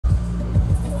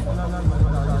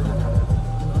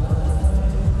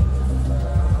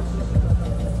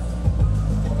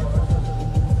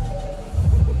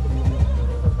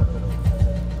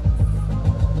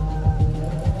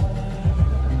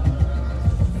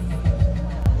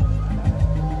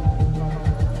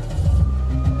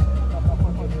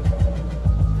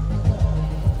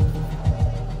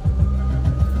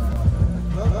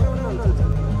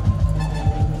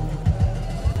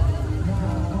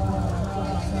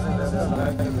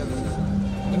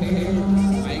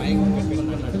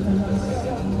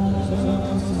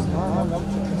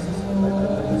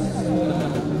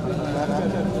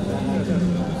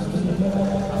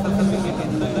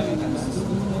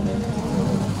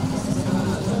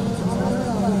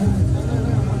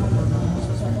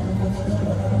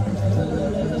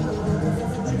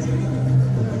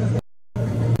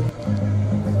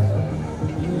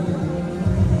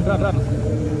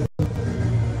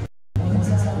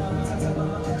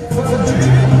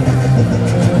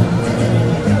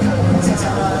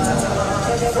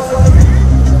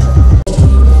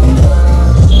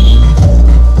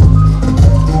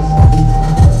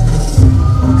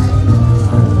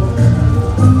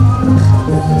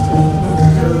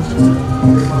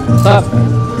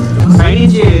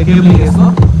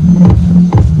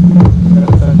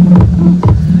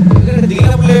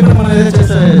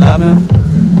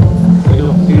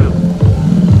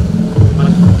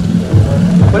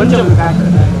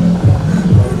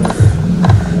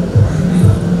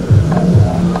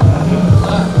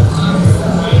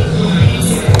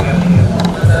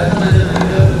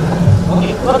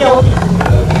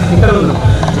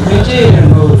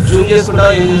Zoom చేసుకుంటా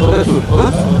ఏం చేసుకోవచ్చు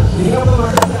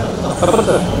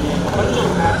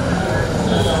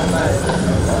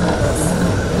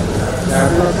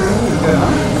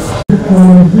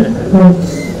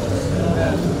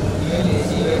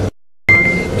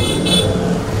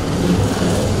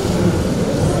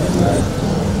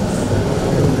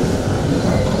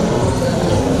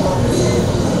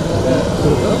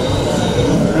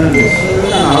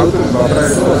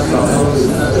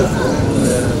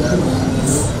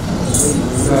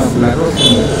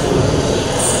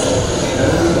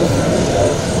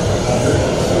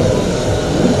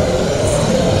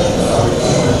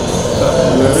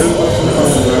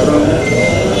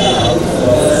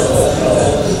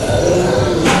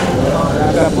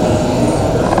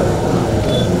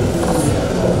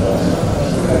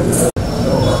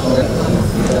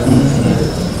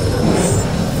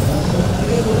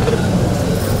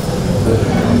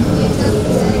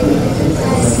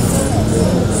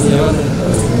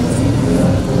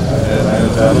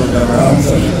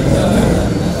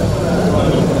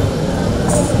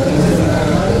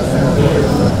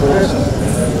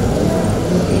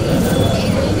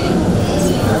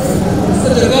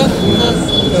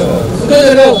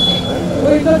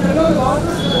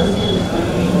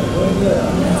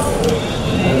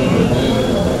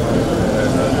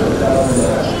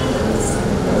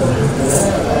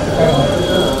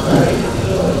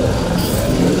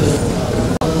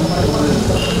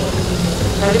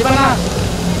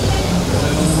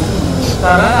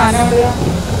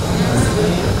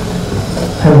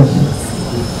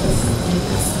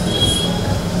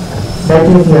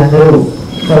దయచేసి అందరూ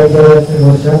సరిచేయవలసిన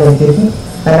కూర్చొని దయచేసి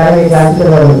అలాగే జాతీయ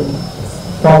వాళ్ళు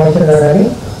ఫార్మేషన్ కానీ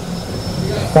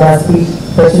తన స్పీచ్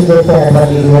స్పెషల్ చేస్తే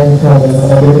మనకి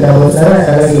నిర్వహించబోతున్నారు.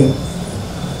 అలాగే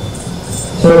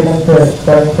చైర్మన్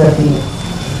సార్కి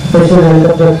స్పెషల్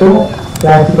వెల్కమ్ చెప్తూ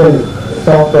క్లాసికల్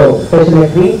సాంగ్తో స్పెషల్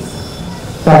ఎంట్రీ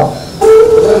సాంగ్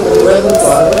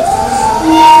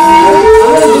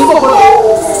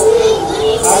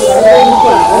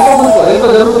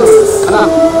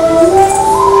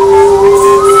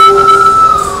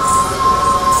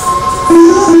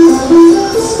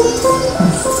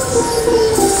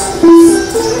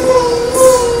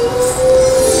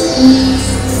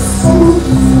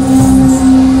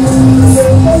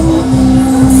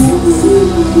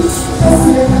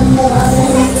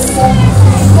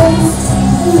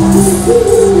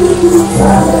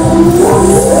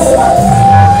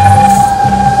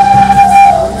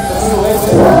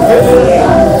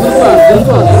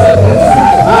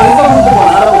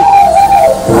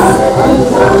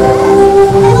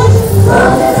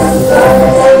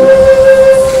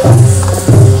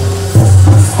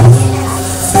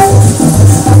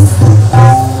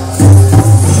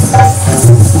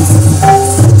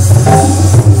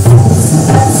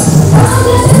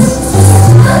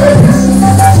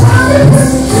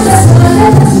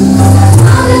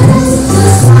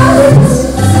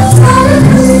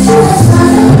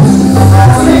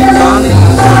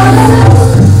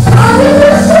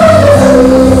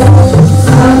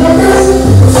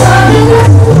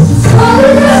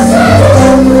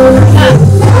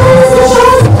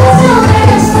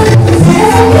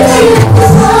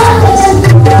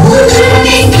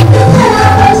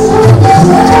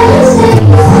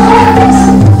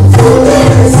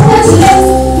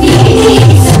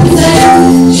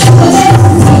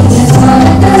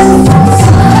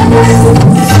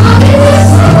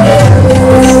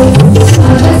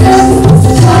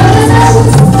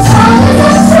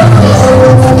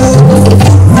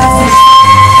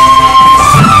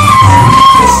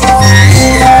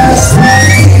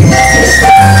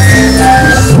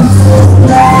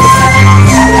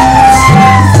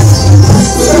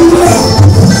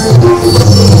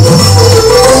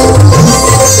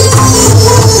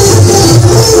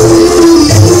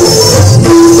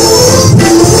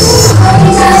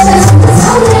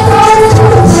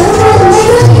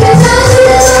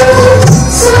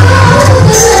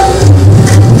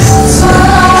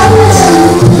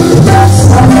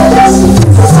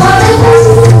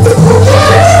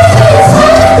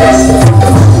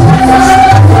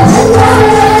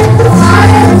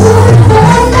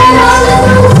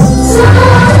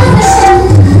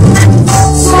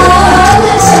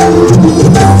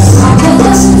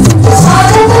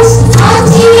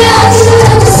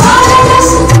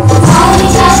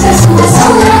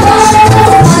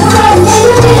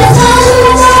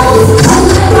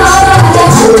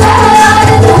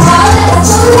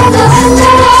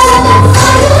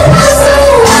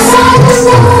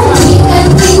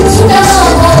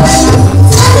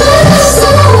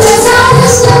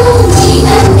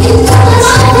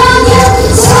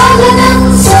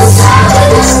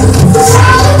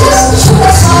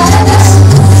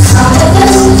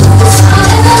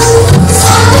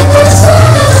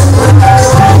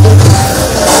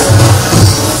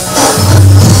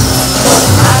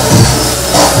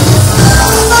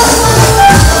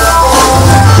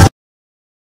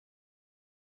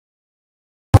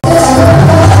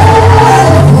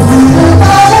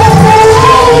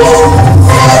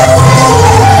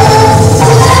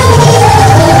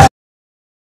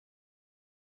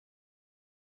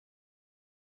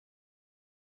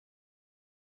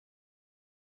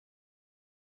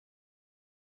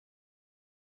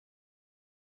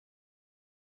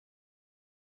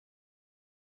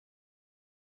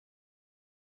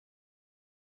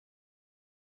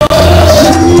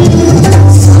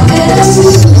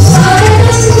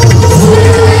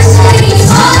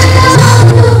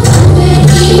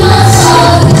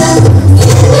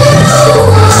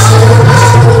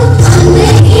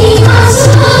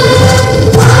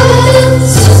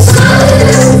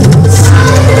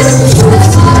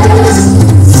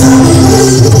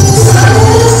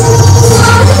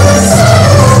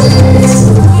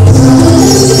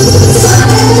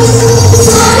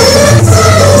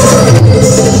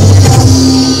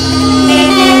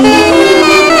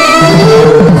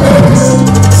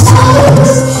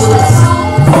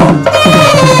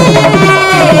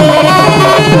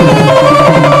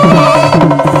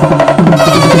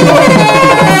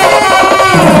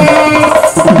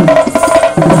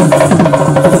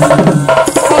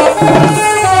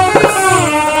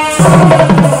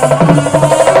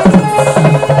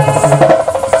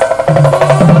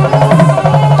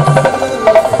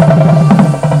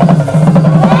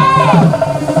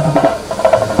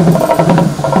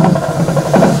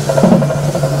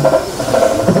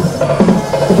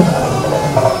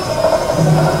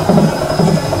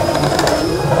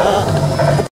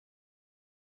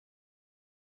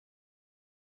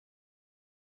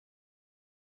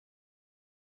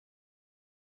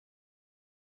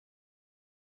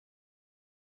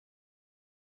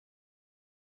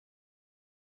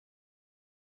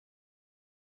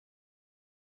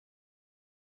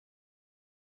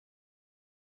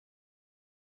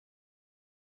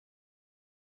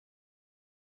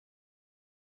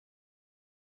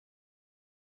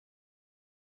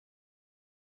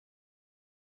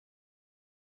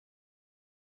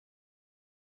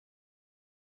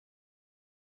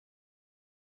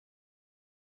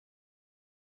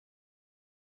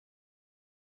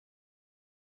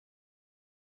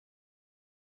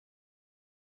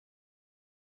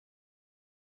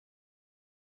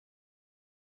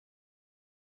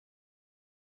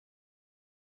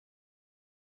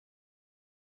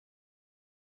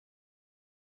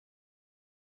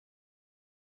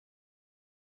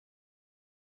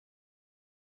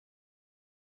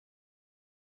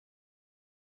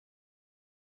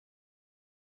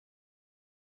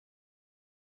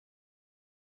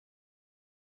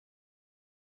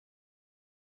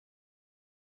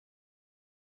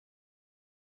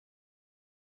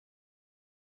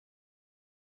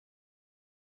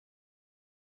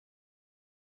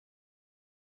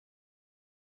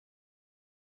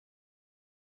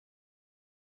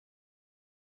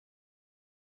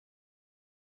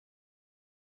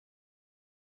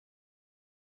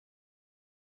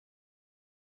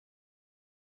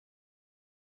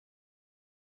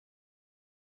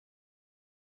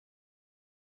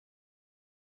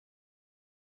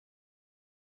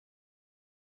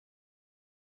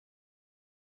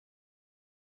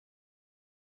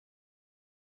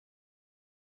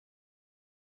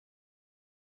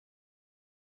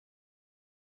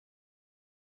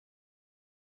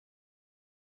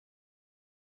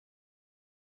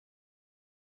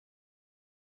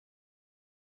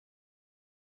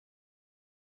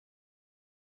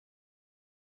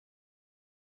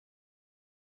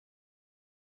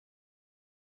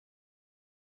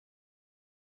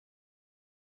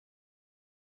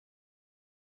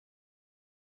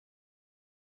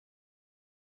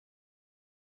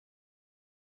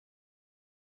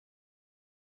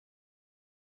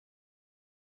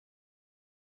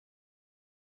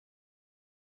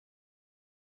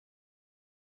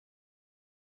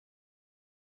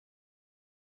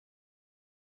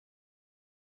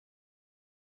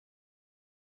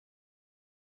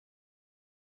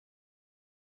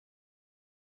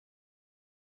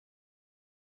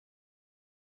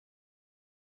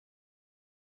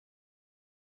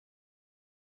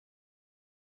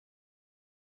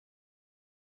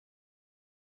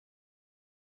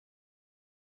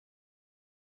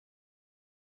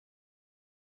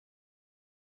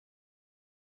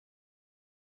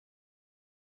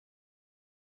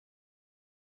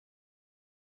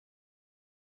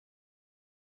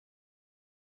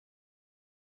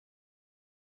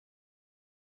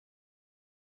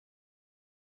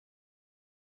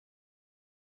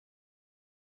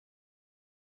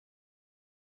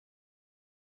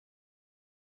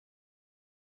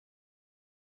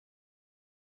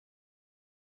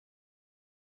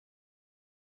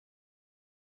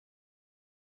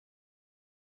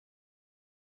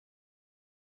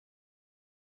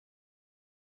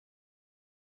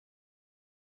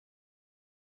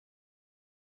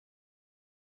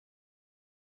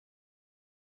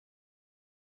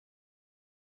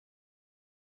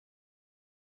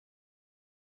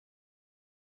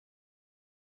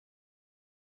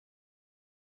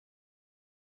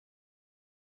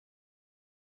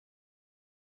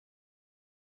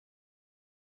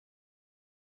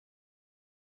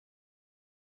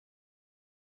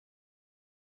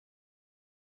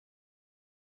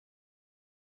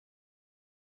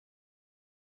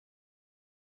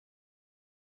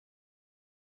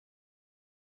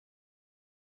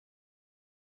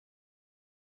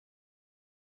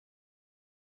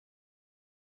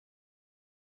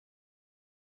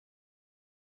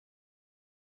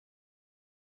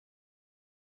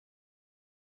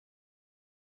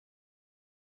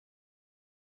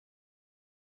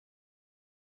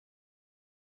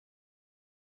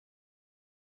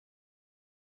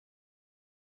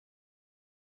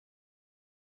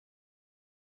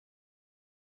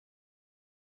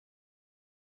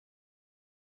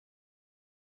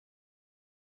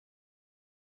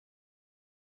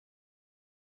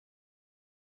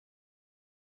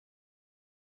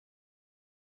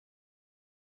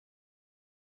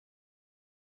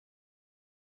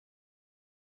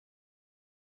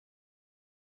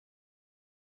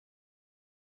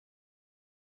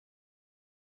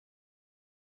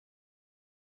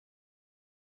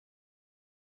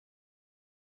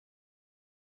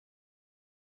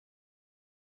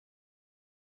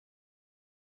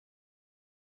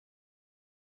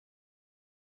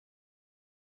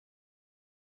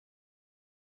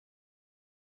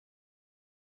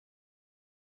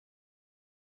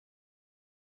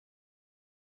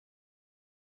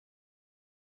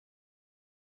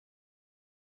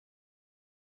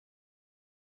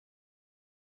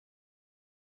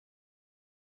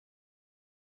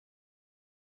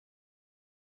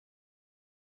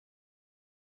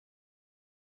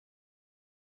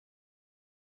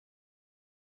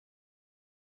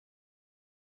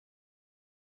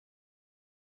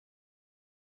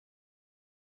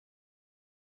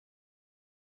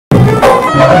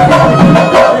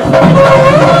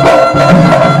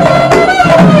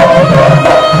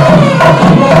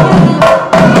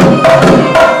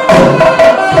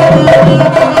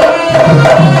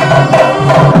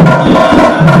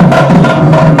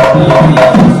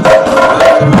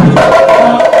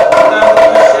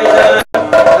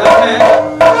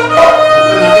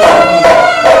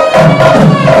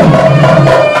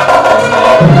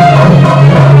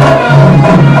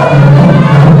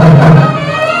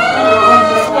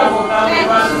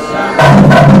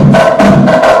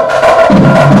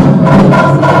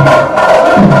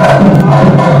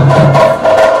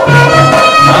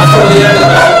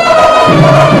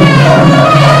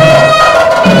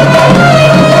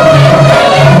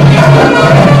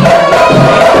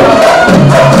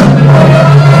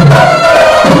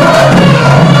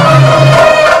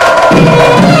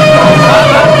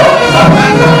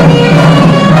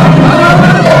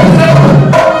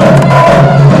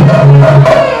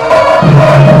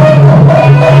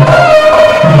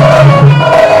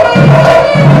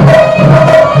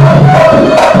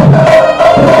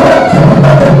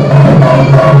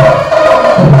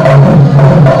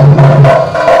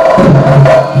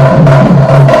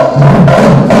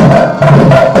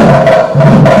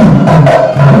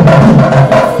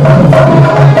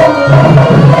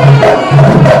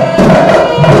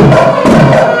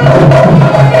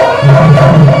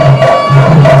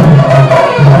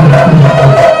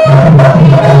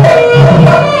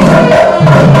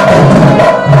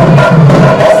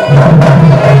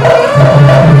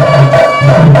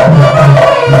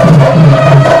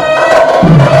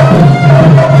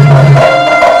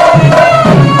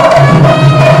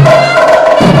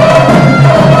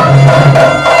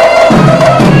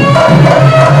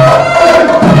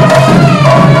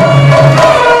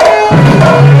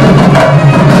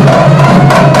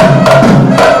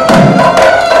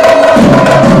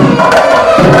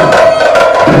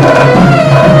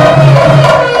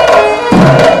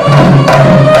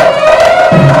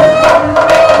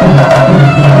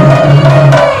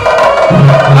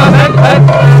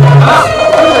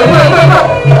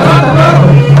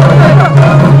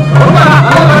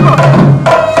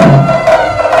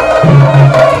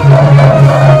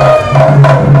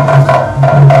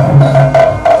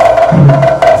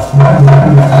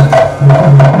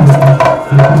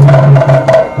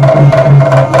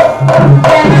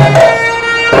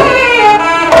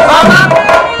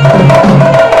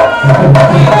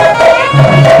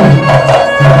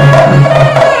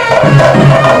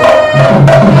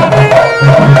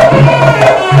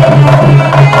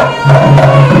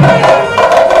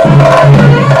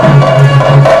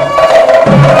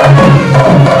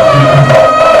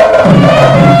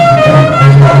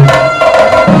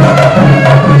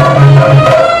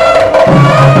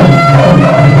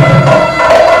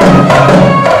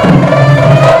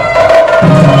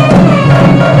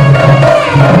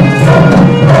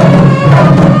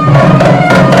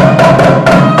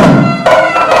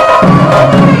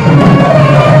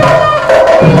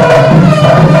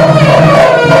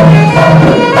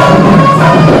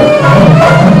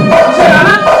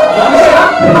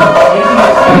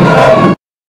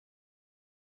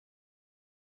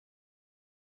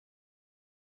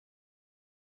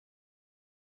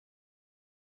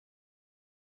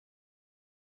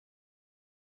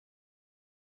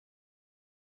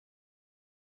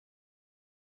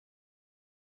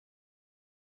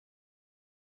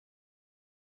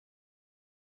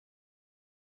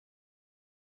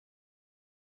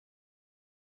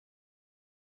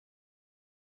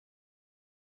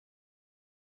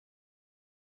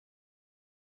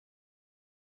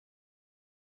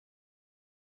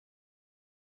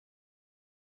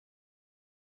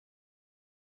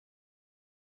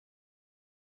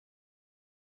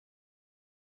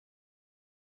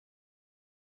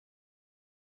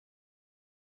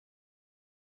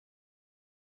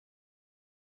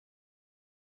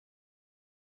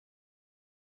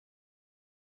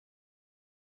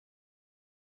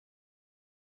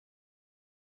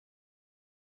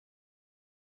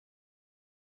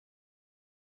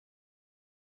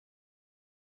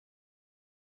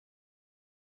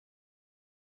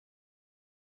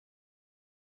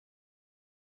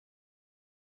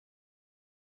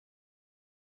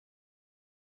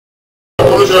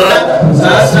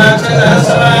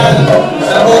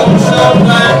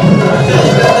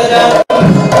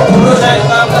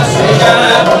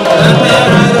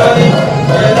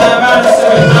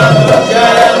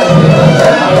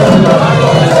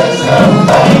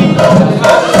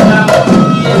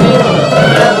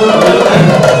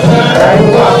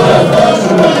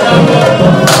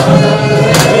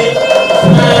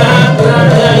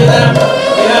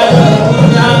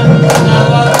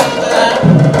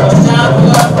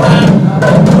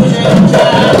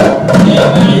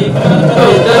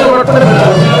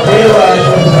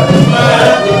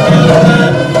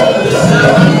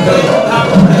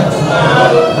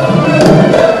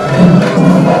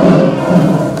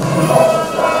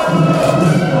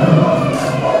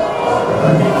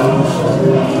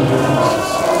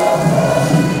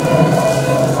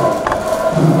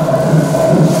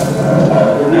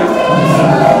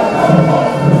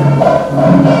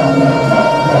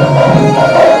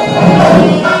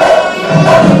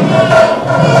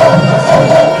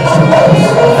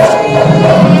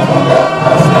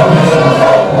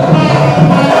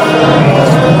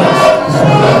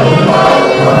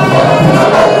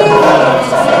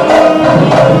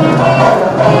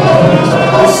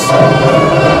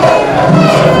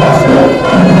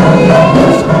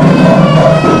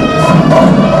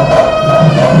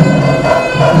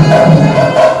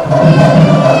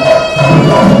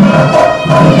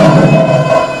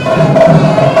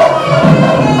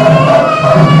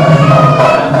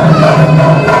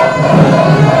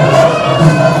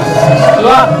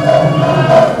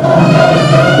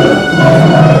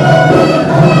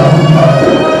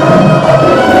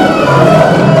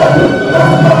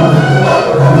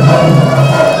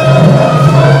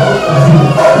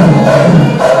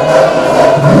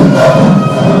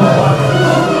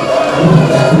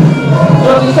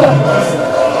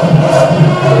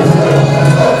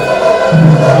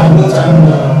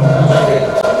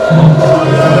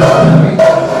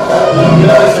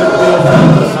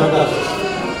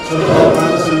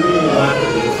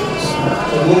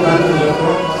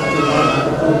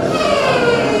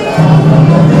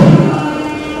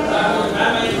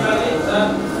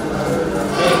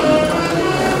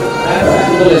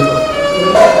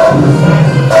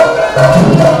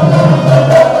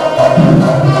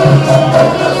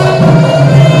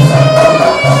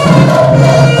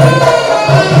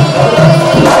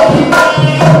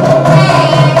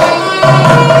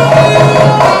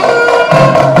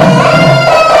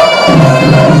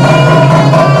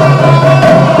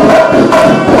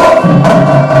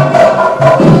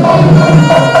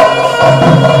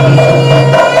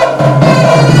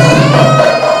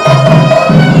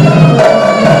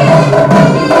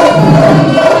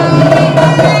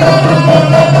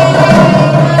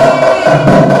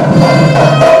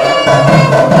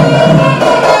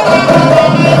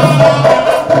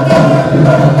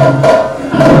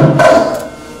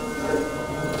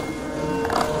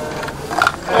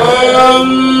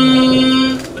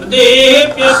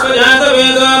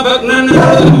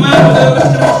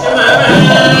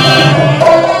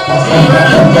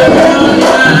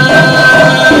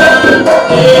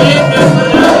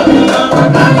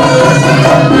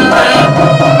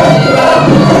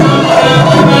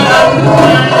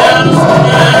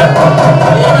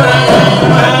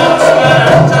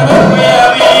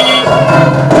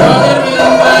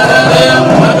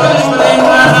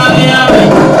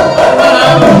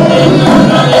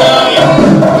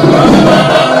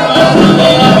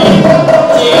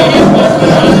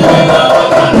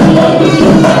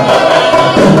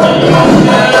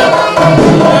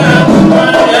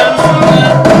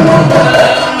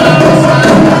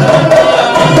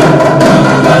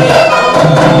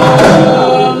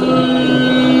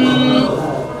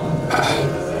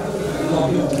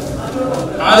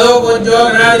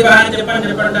అని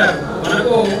చెప్పంటారు.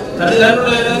 మనకు తల్లిదండ్రులు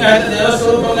ఏ విధంగా అయితే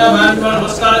దేవస్వరూపంగా భావించి మనం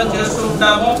నమస్కారం చేస్తూ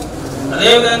ఉంటాము,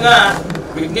 అదేవిధంగా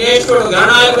విఘ్నేశ్వరుడు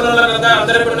గణనాయకుల కదా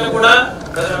అందరికీ కూడా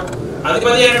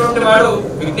అధిపతి అయినటువంటి వాడు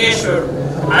విఘ్నేశ్వరుడు.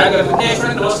 ఆ యొక్క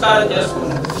విఘ్నేశ్వరుడికి నమస్కారం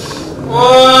చేసుకుంటాం.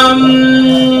 ఓం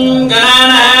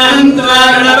గణానాన్త్వా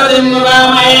గణపతిం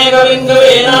వామహే కవిం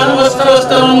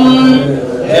కవీనాముపస్తవస్తం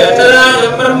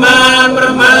జ్యేష్ఠరాజం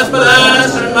బ్రహ్మణస్పదాన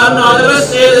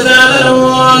శృణ్వన్నోదవస్యేదసాదనో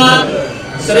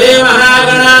శ్రీ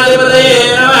మహాగణాధిపతయే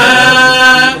నమః.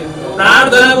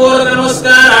 ప్రార్థనపూర్వక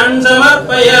నమస్కారాన్ని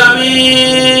సమర్పయామి.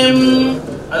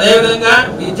 అదేవిధంగా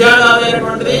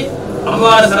విద్యాదామైనటువంటిది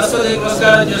అమ్మవారి సరస్వతి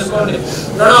నమస్కారం చేసుకోండి.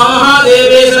 ప్రణోహ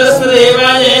దేవి సరస్వతి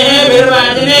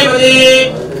వాజనేపతి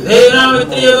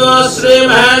దేవనామిత్రియో శ్రీ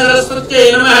మహాసరస్వత్యై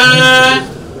నమః.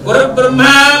 గురు బ్రహ్మ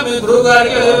మీ గురువు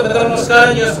గారికి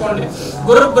నమస్కారం చేసుకోండి.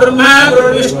 గురు బ్రహ్మ గురు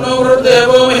విష్ణు గురు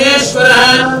దేవో మహేశ్వర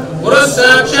గురు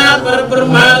సాక్షాత్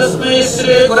పరబ్రహ్మ తస్మై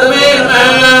శ్రీ గురవే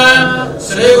నమః.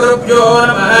 శ్రీ గురుభ్యో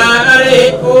నమః. హరి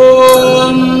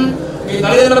ఓం. ఈ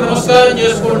తల్లిదండ్రులకు నమస్కారం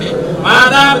చేసుకోండి.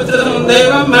 మాతా పితృం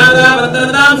దైవం మాతా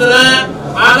వందనాం సదా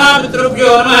మాతా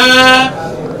పితృభ్యో నమః.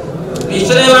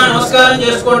 ఇష్టదేవ నమస్కారం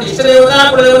చేసుకోండి. ఇష్టదేవత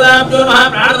కులదేవతాభ్యో నమః.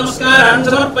 ప్రాణ నమస్కారాన్ని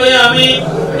సమర్పయామి.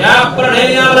 యా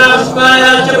ప్రణేయాలా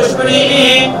పుష్పాయాచ పుష్పణీః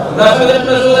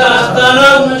రసవిద్రసూదాస్తానో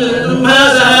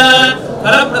బ్రహ్మసః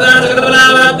ఫలప్రదాన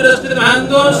సకలఫలావాప్తిరస్తి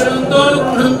మహంతో శ్రీమంతో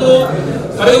గృహంతు.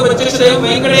 మరియు ప్రత్యక్షదేవ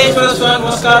వెంకటేశ్వర స్వామి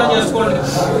నమస్కారం చేసుకోండి.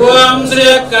 ఓం శ్రీ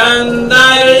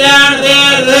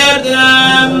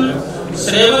కందాయర్యాణదేర్దేర్దినాం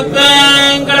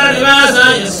శ్రీమద్వేంకట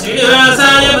నివాసాయ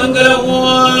శ్రీనివాసాయ మంగళము.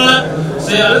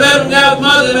 శ్రీ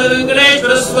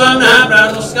వెంకటేశ్వర స్వామి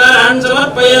నమస్కారాన్ని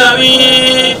సమర్పయామి.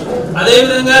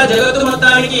 అదేవిధంగా జగత్తు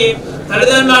మొత్తానికి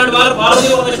తల్లిదండ్రులు వారు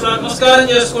పార్వతీపరమేశ్వర నమస్కారం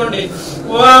చేసుకోండి.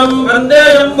 ఓం వందే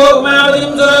శంభో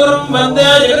ఉమాపతిం సురగురుం వందే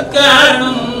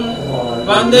జగత్కారణం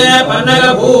వందే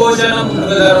పన్నగభూషణం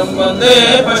వందే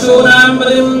పశూనాం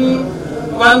పతిం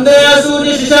వందే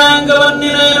సూర్య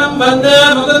శశాంకవర్ణినయనం వందే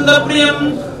ముకుంద ప్రియం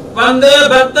వందే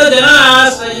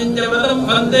భక్తజనాశ్రయం జపదం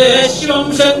వందే శివం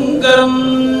శంకరం.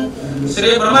 శ్రీ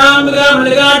బ్రహ్మాంబికా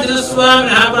మల్లికార్జున స్వామి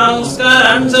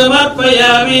నమస్కారాన్ని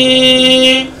సమర్పయామి.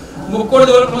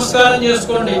 ముక్కుడు నమస్కారం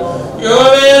చేసుకోండి. యో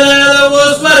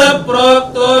వేదస్వర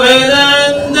ప్రోక్తో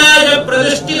వేదాంగాయ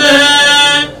ప్రతిష్ఠితః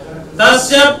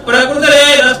తస్య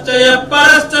ప్రకృతిరేరశ్చయ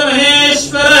పరశ్చ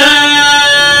మహేశ్వరః.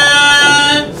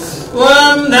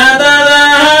 ఓం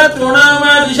ధాతాదాః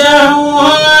తృణమదిశాహో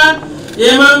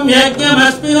ఏమం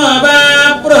యజ్ఞమస్మినో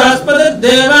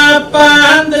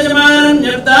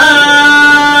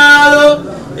బృహస్పతిర్దేవాపాహంతజమానన్యర్తాలు.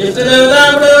 ఇష్టదేవతా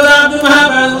కులదేవతాభ్యో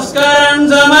నమస్కారాన్ని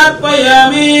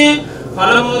సమర్పయామి.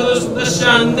 ఫలము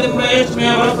సుఖశాంతిం ప్రయచ్మే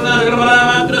ఫలప్రదాన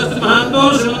సకలఫలావాప్తిరస్తు మహంతో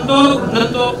శ్రీమంతో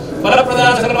గృహంతు.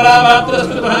 ఫలప్రదాన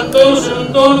సకలఫలావాప్తిరస్తు మహంతో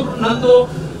శ్రీమంతో గృహంతు.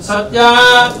 సత్యా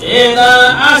ఏద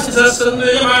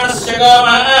ఆశిసస్సందుయమానస్య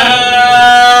కామః.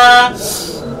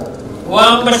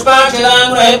 ఓం పుష్పాక్షదాం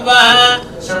గృహీత్వా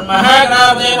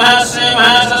షణ్మహాగణాధిపతయే నమః శ్రీ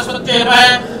మహాసరస్వత్యై నమః.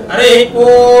 హరి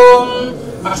ఓం.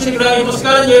 అక్షిగ్రహానికి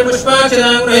నమస్కారం చేయండి.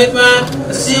 పుష్పాక్షదాం గృహీత్వా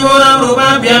తస్యో నామ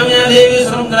రూపాభ్యాం యా దేవీ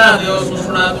సర్వగ్రహాదేవ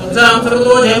సుష్ణాతుం సాం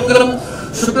సర్వతో జయంకరం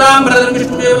శుక్లాం భరతం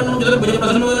విష్ణుదేవం చతుర్భుజం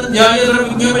ప్రసన్నవదనం ధ్యాయేత్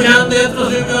సర్వవిఘ్నోపశాంతయేత్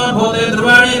శ్రీమో భూతే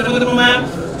ధ్రువాణి సర్వధర్మమ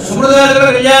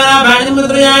సుమృతరజానా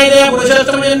భాజమిత్రయాయతే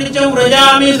పురుషోత్తమయం నిత్యం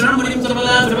వ్రజామి శరణమునిం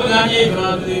సర్వదా సర్వగాయే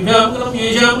విభాంగలం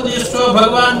యేషాం ఉదేశో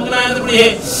భగవాన్ మంగళాయతప్రియే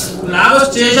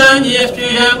లాభశ్చేషాం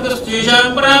యేష్ఠేషాం కృష్ఠేషాం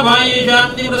పరాభాయేషాం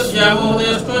తీవ్రస్యామో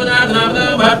ఉదేశో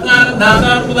నాథనామదాం భాత్నారం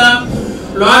ధాతార్పుదాం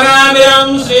లోకాభిరాం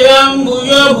శ్రీరాం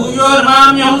భూయో భూయో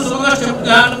నమామ్యహం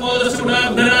సుఖశబ్దాన్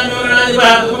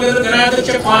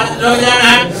మోదస్సుడాభ్యనాయోగణాధిపతిర్గరాధిక్షపాణిరోజాన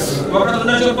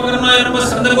వక్రతుండశూర్పకర్మాయ నమః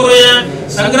సందర్భూయ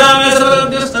సంగ్రామే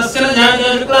సర్వదస్య ధ్యాయ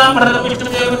శుక్లాం భరతం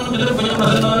విష్ణుదేవం చతుర్భుజం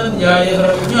ప్రసన్నవదనం ధ్యాయ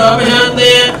సర్వవిఘ్నోపశాంతే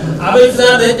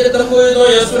అభిసాదేత్రంభూయితో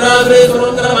యస్సురాశ్రీ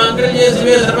సురంకరమాంకర్యే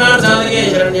శివే సర్వార్థసాధకే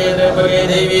శరణ్యే త్ర్యంబకే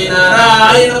దేవీ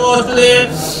నారాయణి నమోస్తుతే.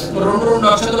 రెండు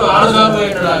అక్షరాలు 6 సార్లు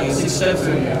వేయండి. 6 టైమ్స్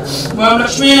వేయండి. ఓం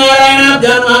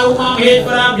లక్ష్మీనారాయణాభ్యాం నమః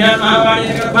ఉమామహేశ్వరాభ్యాం నమః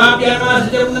వాణీగర్భాభ్యాం నమః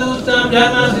శ్రీచంద్రముస్తాభ్యాం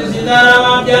నమః శ్రీ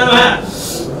సీతారామాభ్యాం నమః.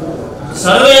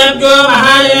 सर्वेभ्यो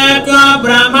महाजनेभ्यो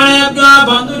ब्राह्मणेभ्यो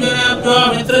बंधुजनेभ्यो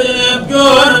मित्रजनेभ्यो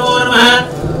नमो नमः.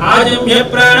 आजम्य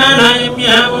प्राणानायम्य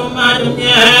ओम आजम्य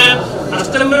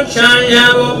अष्टम वृक्षाण्य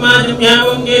ओम आजम्य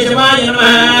ओम केशवाय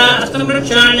नमः. अष्टम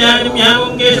वृक्षाण्य आजम्य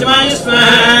ओम केशवाय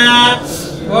स्वाहा.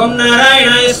 ओम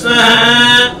नारायणाय स्वाहा.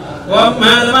 ओम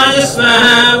माधवाय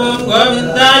स्वाहा. ओम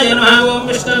गोविंदाय नमः. ओम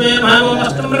विष्णवे नमः. ओम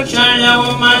अष्टम वृक्षाण्य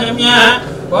ओम आजम्य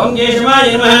ओम केशवाय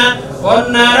नमः. ओम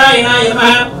नारायणाय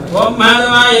नमः. ओम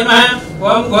माधवाय नमः.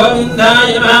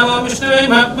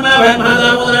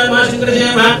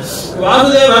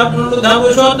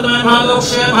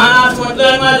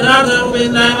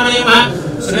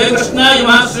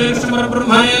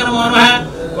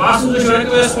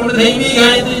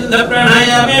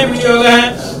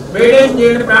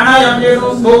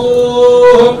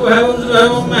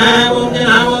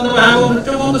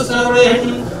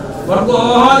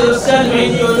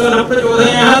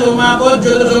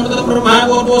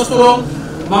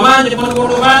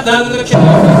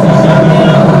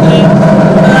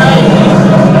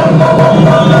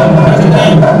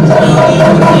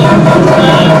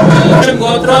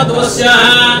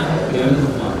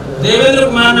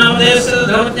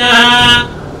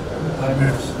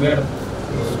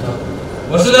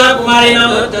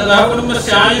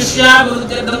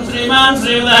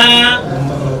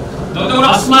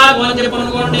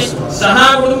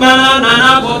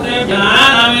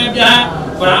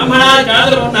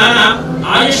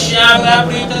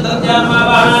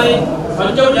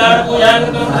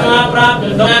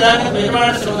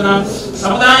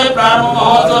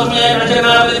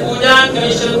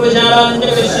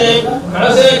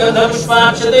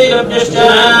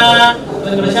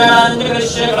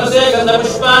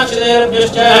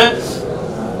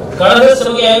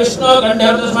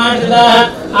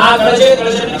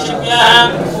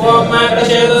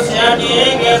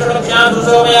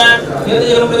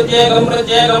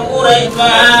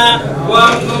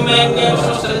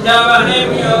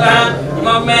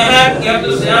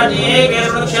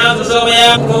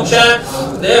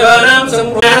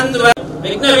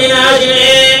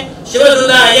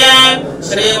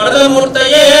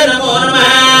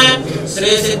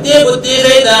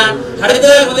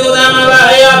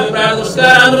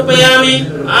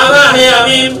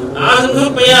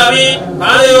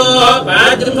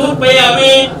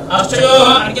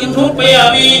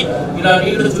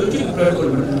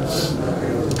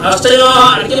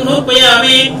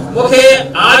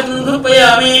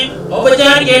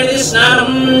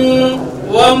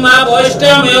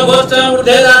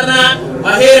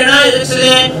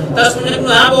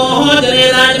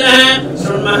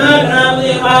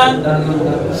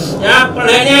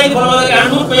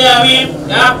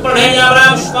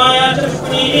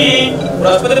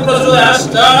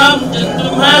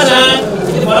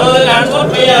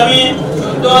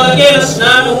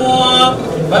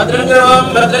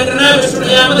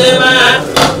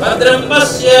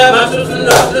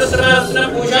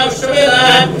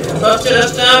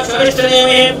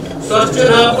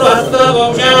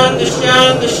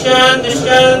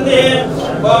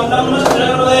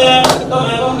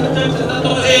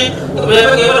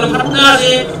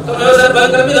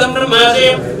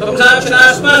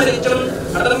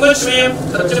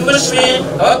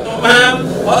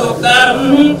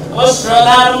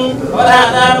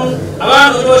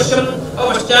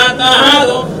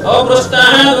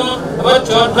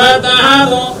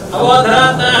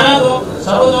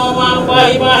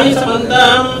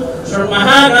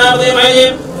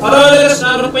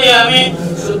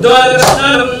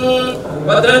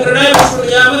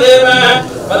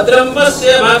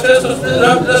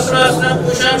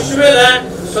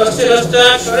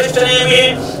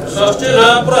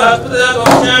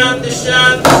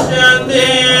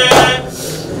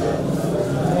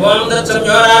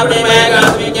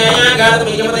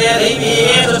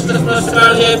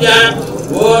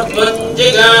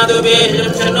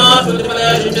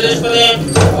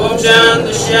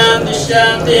 शांति शांति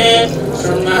शांति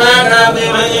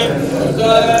महागणाधिपतये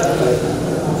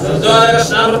शुद्धोदक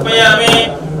समर्पयामि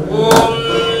ओम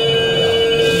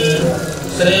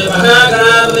श्री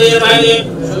महागणाधिपतये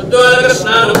शुद्धोदक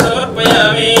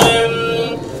समर्पयामि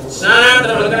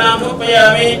स्नानानन्तरं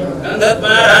समर्पयामि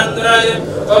गन्धद्वारान्तराय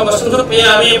ओम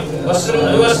समर्पयामि वस्त्रं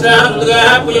युवस्याः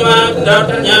दुर्गाः पूजमानं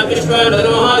दाक्षिण्या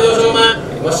विश्वनदनोः दोषोमा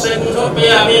वस्त्रं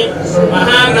समर्पयामि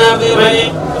महागणाधिपतये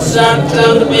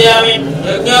समर्पयामि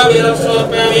यज्ञोपवीतं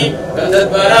समर्पयामि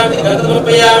गन्धद्वारान्तराय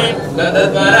समर्पयामि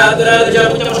गन्धद्वारान्तराय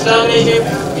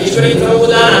ईश्वरी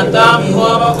प्रभुदानन्तां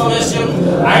होमपमस्यम्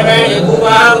आयवेण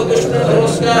गुरुवाः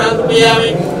कृष्णधर्मस्कारान् समर्पयामि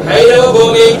भैरव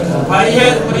भोगे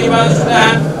हरिहर परिवारस्तः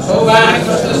सौभाग्य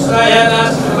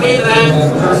कृष्णस्वायादास प्रीतः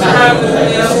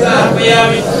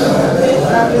समर्पयामि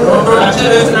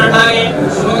अक्षरनाटागे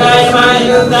सुमगाय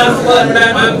मायिकं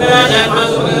सुवर्णं मंगलाय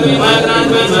मासुगमी मागनाय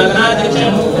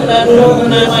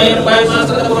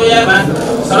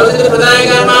सरस्वती प्रदाय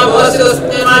कर्मा भवस्य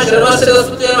स्तुते मा सर्वस्य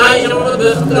स्तुते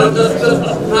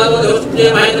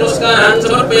मा नमस्कार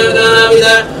समर्पयामि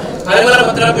दानाविदा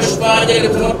हरिवरपत्र पुष्पांजलि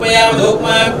समर्पयामि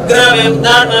धूपमाग्राम्यं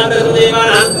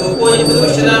दानादेवानां धूपोऽयं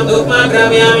पुष्पदां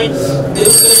धूपमाग्राम्यामि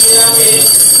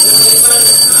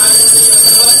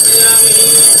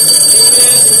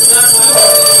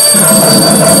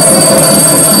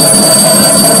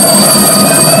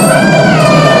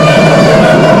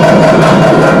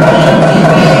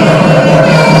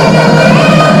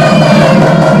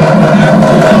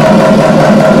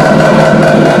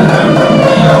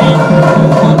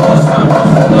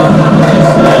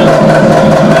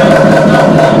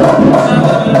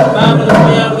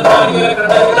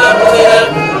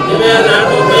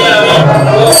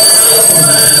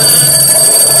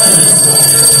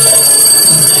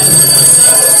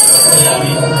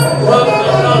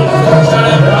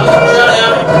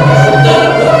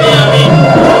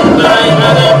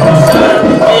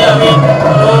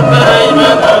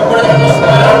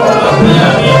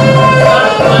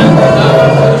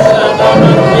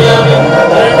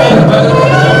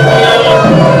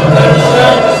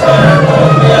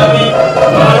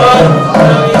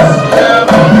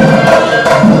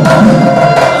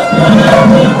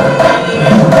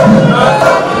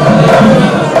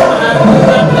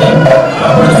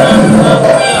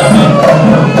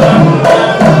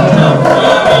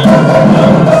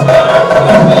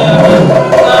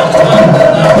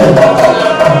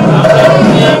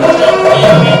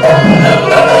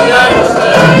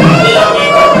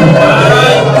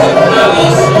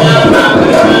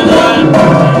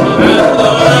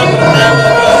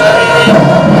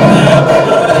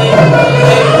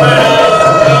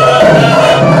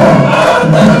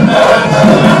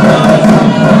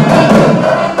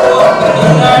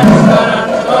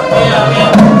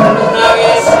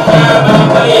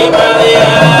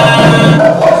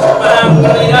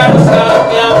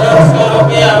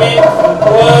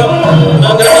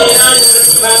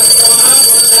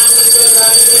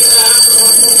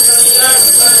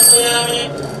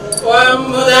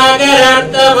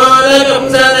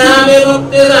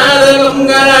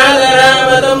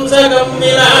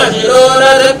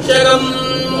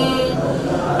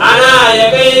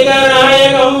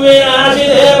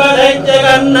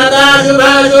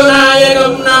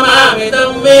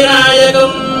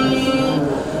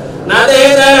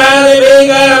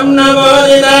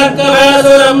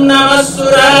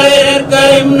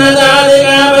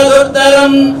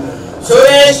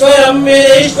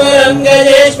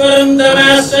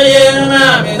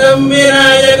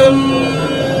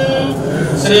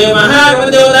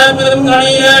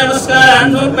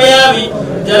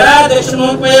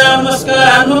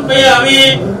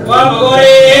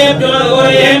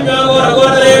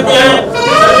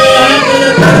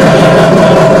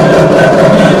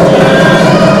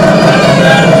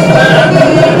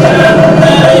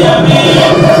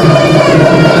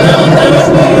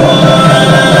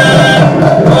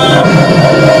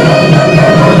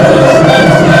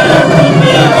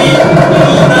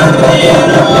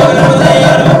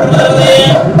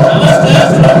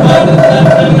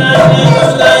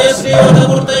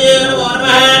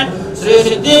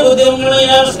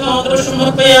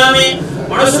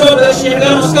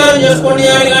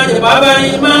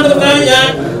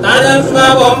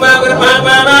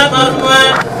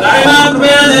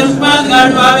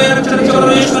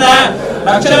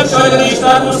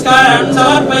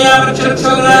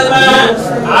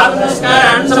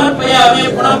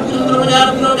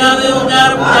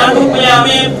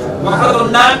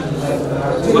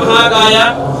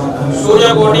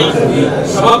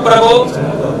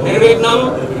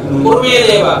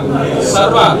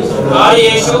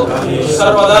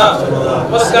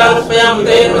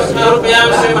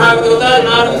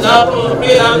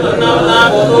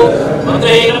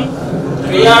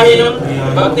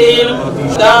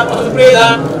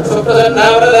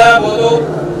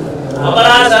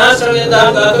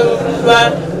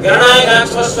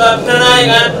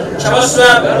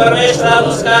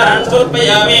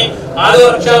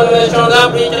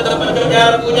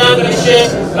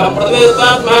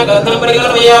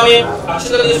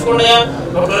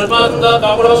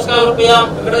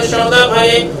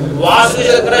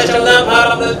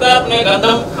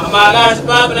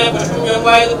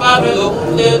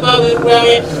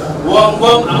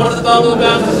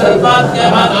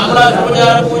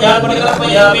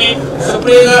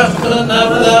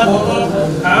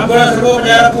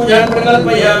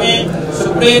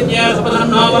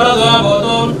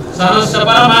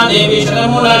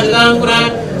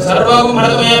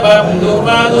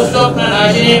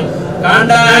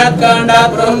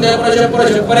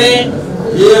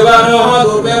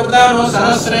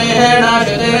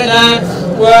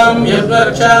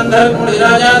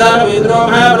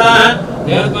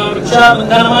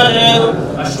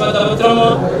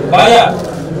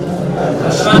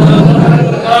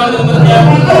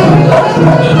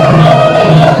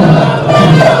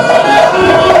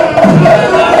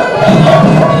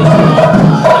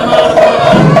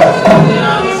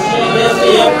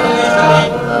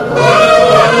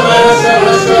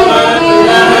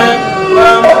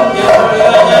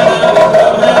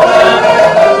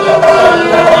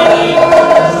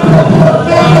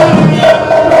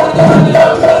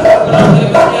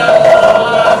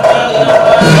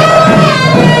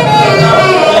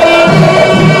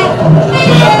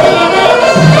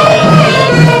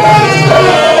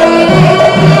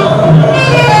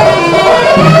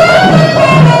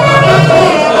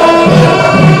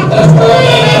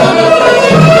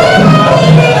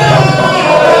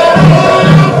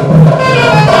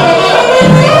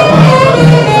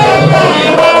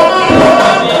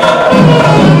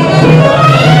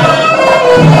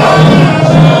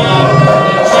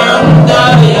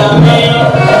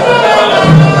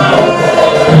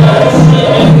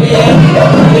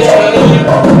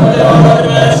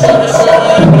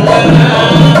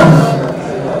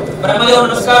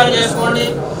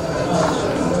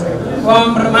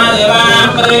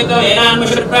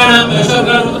देवानां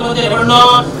मेषोर्गणमुत्तमते वर्णो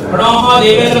प्रणोः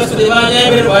देवेन्द्रस्य देवाय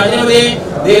विर्वाजनवे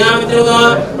देनामित्रुतो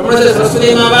ब्रह्मस्य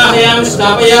सरस्वती मावाहयामि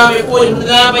स्थापयामि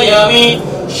पूजयामि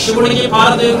शिवुनि की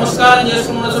पार्वती नमस्कार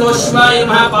जयस्मरण शिवाय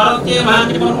नमः पार्वती नमः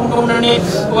निपन्नकोण्डे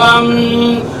ओम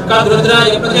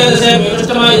कद्रुद्राय प्रत्येदसे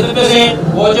मेष्टमाय दिव्यसे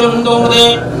ओजोन्दोमदे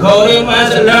गौरी माय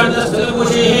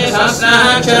सल्लादस्तुषे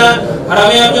सहस्राक्षर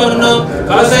हरमेऽप्यवन्नो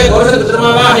कलसे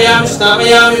घोषद्रुमावाहयामि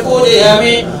स्थापयामि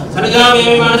पूजयामि सनिधामि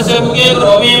मानसे मुखे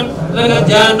करोमि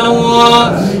तदज्ञानो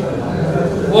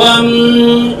ओम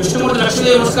विष्णुमूर्ति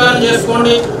लक्ष्मी नमस्कार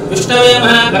చేసుకోండి विष्णवे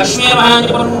महा लक्ष्मी महा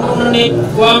निपन्नकोण्डे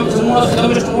ओम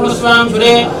विष्णुमूर्ति स्वाम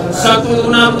सुरे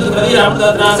सत्वगुणामृत प्रति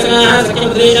रामदत्रासगः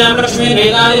सख्यमद्रेजां लक्ष्मी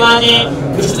नेदादिवाजे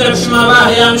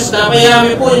विष्णुलक्ष्मीमावाहयामि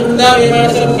स्थापयामि पूजयामि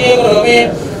मानसे मुखे करोमि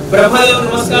ब्रह्मदेव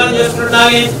नमस्कार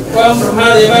చేసుకుంటాగే ओम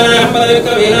ब्रह्मदेवाय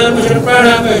पदविकवीनां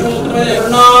विष्णुप्राणां विष्णुपुत्रमे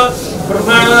वर्णो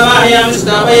ब्रह्माणमावाहयामि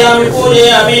स्थापयामि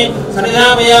पूजयामि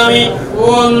सनिधापयामि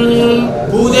ओम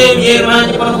भूदेव्यै नमः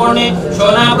निपन्नकोण्डे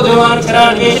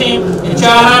शोणापृथ्वाक्षरान्वेषिणीं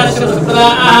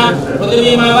इच्छाहारसुप्रदाः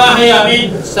पृथिवीमावाहयामि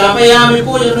स्थापयामि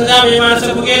पूजयामि मानसे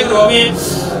मुखे करोमि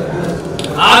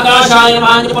आकाशाय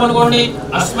नमः निपन्नकोण्डे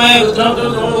अस्मै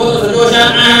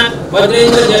रुद्रमृतोषाः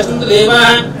वज्रेन्द्र ज्येष्ठं देवाः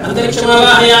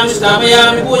अन्तरिक्षमावाहयामि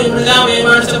स्थापयामि पूजयामि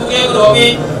मानसे मुखे करोमि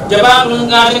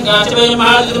जपाकुङ्गाचकाचवै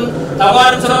महादितं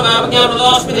तवारं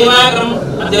सर्वमापज्ञाप्रदोऽस्मि देवाग्रम्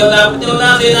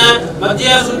अद्यवतासेना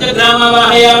मध्ये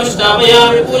सूर्यग्रामावाहयामि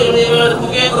स्थापयामि पूजयामि मानसे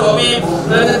मुखे करोमि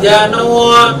ध्यानो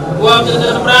ओम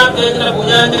चन्द्रसम्प्राप्तेन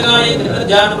पूजाञ्जकाय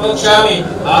ध्यानमोक्षामि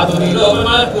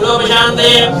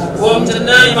आतुरीलोपशान्ते ओम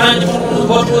चन्द्राय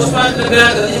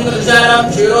महापुष्पाञ्जलिग्रहगतिशङ्करविचारां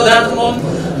क्षीरोधार्तमों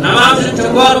नमामि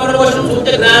चम्बोर्मणकोशं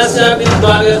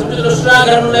सूर्यग्रास्याग्निद्वागे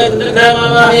सूर्यदुष्टागरमुले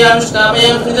चन्द्रग्रामावाहयामि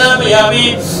स्थापयामि निधापयामि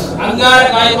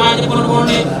अंगारकाय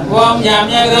मानिपुण्कोण्डे ओम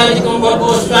याम्याग्राजिकं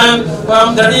वर्पुष्पां ओम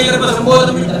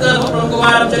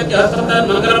धरणीगर्भसम्बोधमित्रकुमारं चक्यहस्तं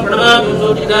तन्मङ्गलं प्रणमामि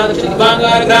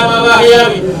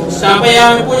सूर्यनाथश्रीदिवाङ्गारग्रामावाहयामि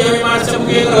स्थापयामि पूजयामि मानसे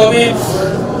मुखे करोमि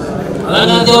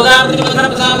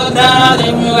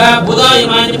अलङ्कृतोदाकृतिमधुरप्रसादग्रहादेवयोगः बुधाय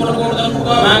मानिपुण्कोण्डं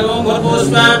मुखमागमं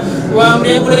वर्पुष्पां ओम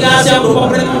रेपुलिकास्यां रूपं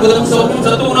बुधं सौम्यं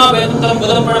सत्त्वगुणो वेदं तं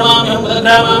बुधं प्रणमाम्यहं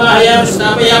बुधग्रामावाहयामि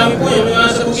स्थापयामि पूजयामि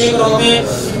मानसे मुखे करोमि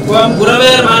ओम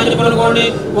गुरवे मानिपुण्कोण्डे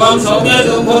ओम सौम्य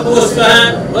शुभपुष्पः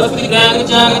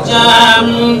वस्तिग्रागच्चागच्चां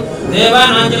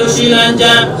देवानाञ्जलशीलाञ्च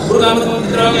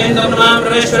गुरुगामकमित्रोगेन्द्रं नमामि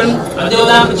प्रवेश्वरम्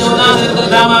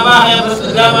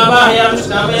अद्योदाकृत्योदाकृतग्रामावाहयामि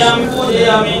स्थापयामि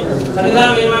पूजयामि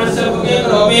सनिधामि मानसे मुखे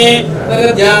करोमि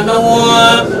तदज्ञानो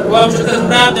ओम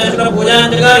शुक्लसम्प्राप्ते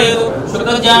शुक्लपूजाञ्जकारेतु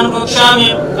शुक्लज्ञानमोक्षामि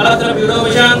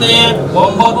कलत्रपीडोपशान्ते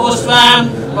ओम भोपुष्पां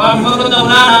ओम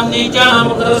हिमकृतमुनानां नीचानां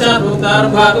प्रदर्शनभूतारं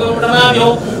भागवं प्रणमाम्यो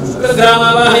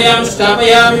शुक्लग्रामावाहयामि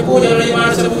स्थापयामि पूजयामि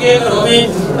मानसे मुखे करोमि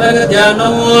तदज्ञानो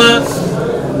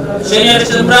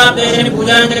शनिर्षसम्प्राप्ते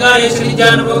शनिपूजाञ्जकारे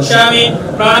श्रीज्ञानमोक्षामि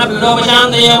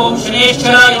प्राणपीडोपशान्ते ओम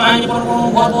शनेश्वराय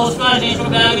मानिपुण्कोण्डे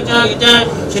शनेश्वराय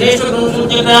शनेश्वरं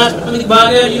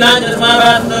सूर्यग्रासपतिभागे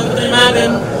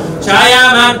लीलाञ्जनसमाभासं छाया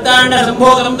मार्ताण्ड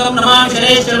संभोगं तं नमामि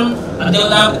शनेश्वरम्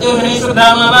अद्योदाकृत्यो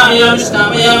शनेश्वरधामावाहयामि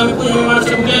स्थापयामि पूजयामि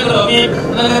मानसे मुखे करोमि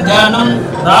तदज्ञानं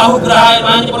राहुग्रहाय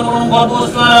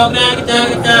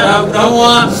मानिपुण्कोण्डे राहुग्रहो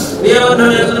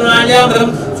वीरवर्णनिर्गुणायामृतं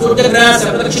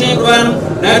सूर्यग्रासप्रदक्षिणे कुर्वन्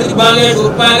नैऋतिभागे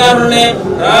शूर्पागारुणे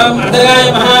राम अर्धगाय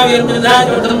महावीरं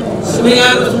चन्द्राचवर्तं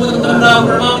सुमेघाकृतसमुद्रं राहुं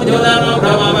प्रणमामि देवतानां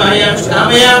ब्रह्मावाहयामि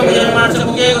स्थापयामि पूजयामि मानसे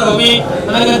मुखे करोमि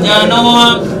तदज्ञानो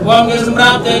ओम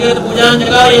केतुसम्प्राप्ते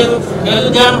केतुपूजाञ्जकारेतु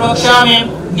केतुज्ञानमोक्षामि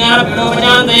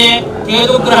ज्ञानपीडोपशान्ते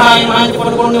केतुग्रहाय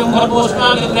मानिपुण्कोण्डे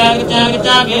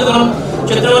केतुग्रहं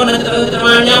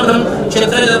क्षेत्रवन्नचित्रमाण्यामृतं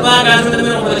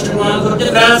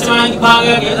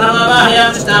क्षेत्रजल्पाकाशमित्रमेवोपदिष्टमानसुर्यग्रास्यमानिभागे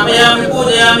केतुरामावाहयामि स्थापयामि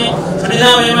पूजयामि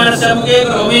सनिधामि मानसे मुखे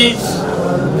करोमि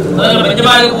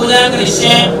पंचभागे पूजा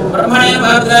करिष्ये ब्रह्मणे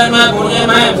भद्राय नमः गुणे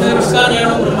नमः नमस्कारेण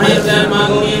ब्रह्मणे नमः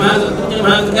गुणे नमः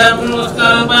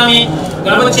नमस्कारं पामि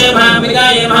गणपतये नमः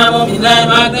विगाय नमः ओम इंद्राय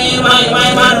नमः अग्नये नमः यमाय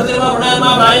नमः रुद्राय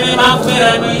नमः वायवे नमः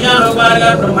कुबेराय नमः ईशानोपार्ग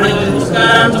ब्रह्मणे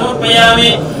नमस्कारं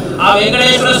समर्पयामि आ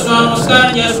वेंकटेश्वर स्वामी नमस्कार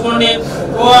చేసుకోండి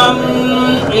ओम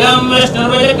इदं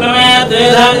विष्णुर्वचक्रमे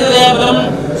त्रिधारिदेवतं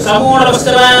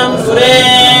समूढवस्त्रं सुरे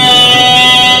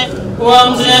ओम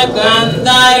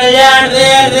श्रीकान्ताय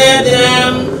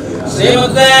कल्याणदेवं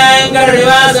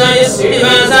श्रीमुद्वेङ्कटनिवासाय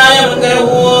श्रीनिवासाय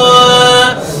मङ्गलम्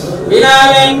विना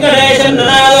वेङ्कटेशं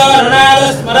ननादो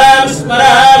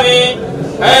स्मरामि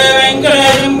हे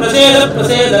वेङ्कटेशं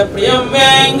प्रसीद प्रियं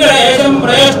वेङ्कटेशं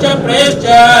प्रयश्च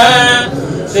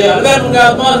श्री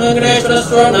अलगर्गात्मा वेंकटेश्वर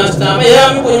स्वामी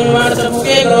स्थापयामि पूजयामि मानसे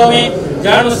मुखे करोमि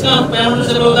जानस्कां प्यामं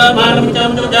सर्वदा मानमिचां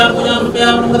जान पूजां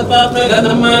प्यामं मृतपात्रे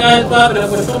गन्धं मागायत्पात्रे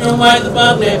पुष्पं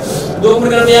योमायत्पात्रे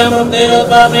धूम्रकर्मयामं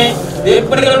देवत्पात्रे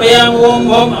देवपरिकल्पयामि ओम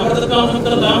ओम अमृतत्वं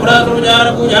संतताम्रात्मजार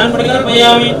पूजान्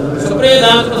परिकल्पयामि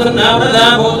सुप्रेदात्मसन्नावरदा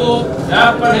भवतु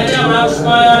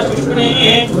यापणेयमाष्माय पुष्पणे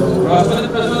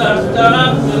बृहस्पतिप्रसुदाष्टानां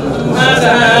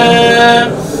संहासः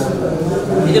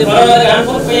इति भगवद्गान्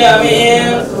समर्पयामि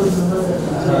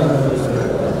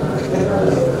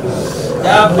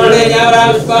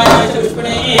यापणेयमाष्माय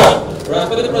पुष्पणे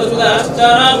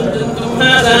बृहस्पतिप्रसुदाष्टानां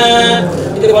संहासः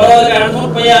इति भगवद्गान्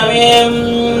समर्पयामि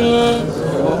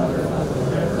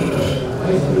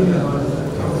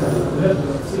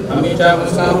अमीषा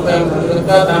मुस्कामुपयं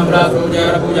प्रदत्ता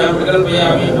ताम्रात्मजार पूजां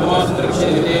परिकल्पयामि नमो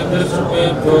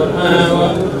संतरिक्षेदेभ्यो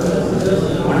नमः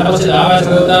मंडपस्य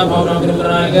आवासगता भवनं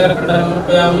तिरुमलानगर कण्डं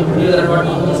समर्पयामि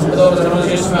श्रीधर्मवटं सुपदो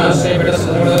सर्वशेषमास्य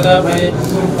पिडसर्वदा भय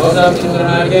भवतां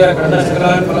तिरुमलानगर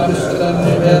कण्डशकलान् फलं सुकृतं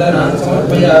निवेदनान्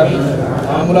समर्पयामि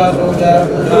ताम्रात्मजार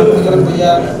पूजां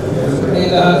परिकल्पयामि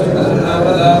श्रीधः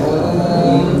सुप्रसन्नावरदा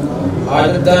ओम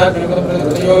आयुर्दा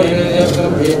कृपप्रतियो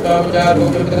निवेदयं भेदपाविचार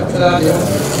रूपविदक्षदादेव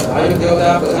आयुर्देवता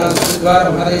प्रधान सिद्धार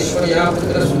महेश्वर्या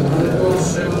पुत्र सुमंतो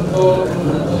श्रीमंतो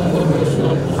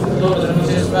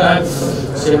धर्मशेषवा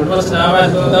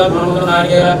श्रीमस्नावासोदा मनोदर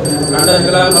नार्य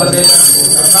कांडजला मरदे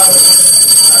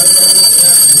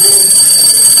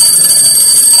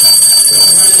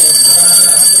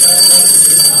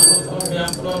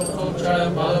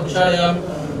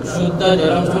शुद्ध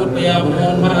जलम समर्पयामि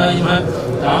मनोन्मनाय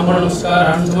ताम्र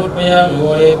नमस्कारान् समर्पयामि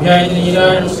गोरेभ्यः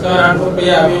नीराय नमस्कारान्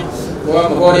समर्पयामि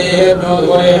ओम गोरेभ्यो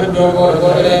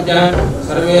गोरेभ्यः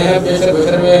सर्वेभ्यः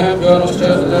सर्वेभ्यो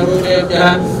नमस्तेभ्यः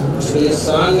श्री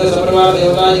सांग सर्वा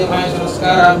देवताय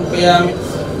नमस्कारान् समर्पयामि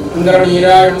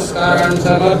इंद्रनीराय नमस्कारान्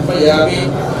समर्पयामि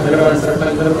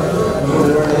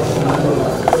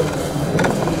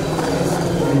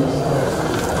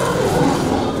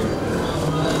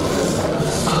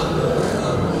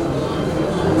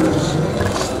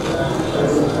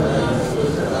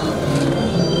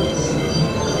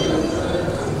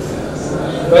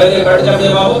पहले कट जाते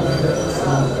बाबू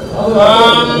ओम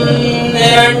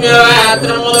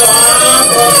निरंजनात्रम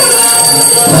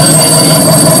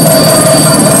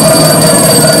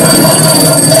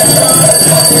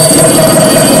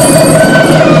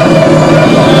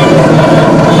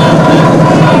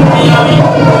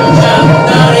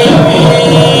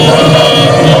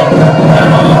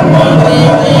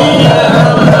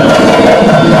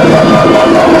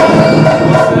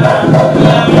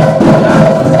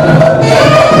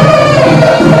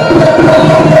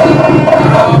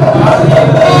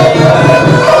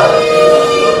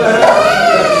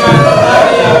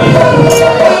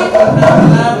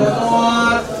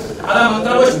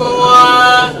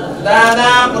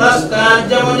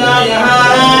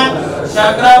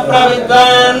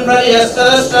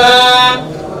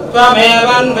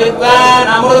त्वमेवं विद्वान्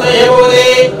अमृतयेवोदे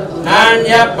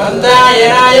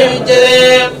नान्यपन्थायनाय विद्यते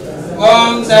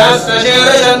ॐ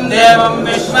सहस्रशीर्षं देवं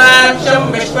विश्वाक्षं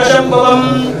विश्वशम्भुवं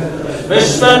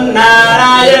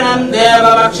विश्वन्नारायणं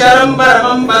देवमक्षरं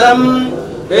परमं पदं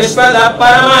विश्वतः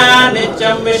परमः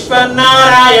नित्यं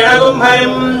विश्वन्नारायणगुं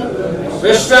हरिं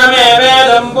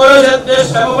विश्वमेवेदं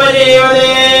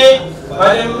पुरुषद्विश्वमुपजीवते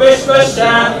हरिं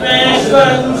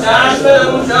विश्वशान्तेश्वरं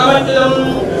शाश्वतं शोभचितं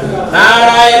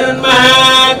नारायणं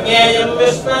महाज्ञेयं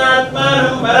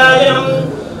विश्वात्मानं परायणं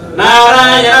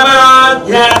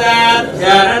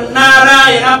नारायणमाध्यात्मध्यानं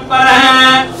नारायणः परः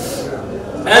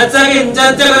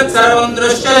यत्किञ्चित् जगत् सर्वं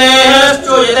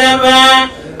दृश्यतेश्चूयतेव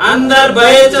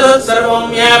अन्तर्बहिः च तत्सर्वं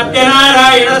व्याप्य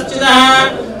नारायणश्चितः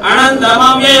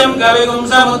अनन्तमव्ययं कविगुं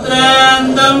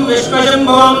समुद्रान्तं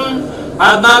विश्वशम्भुवम्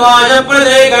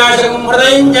पद्मकोशप्रदेकाशकं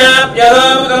हृदयं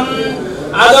चाप्यलोकम्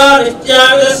अदो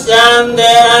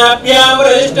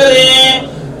नित्याविदस्यान्देनाप्यावृष्टते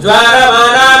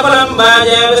ज्वारमानापलं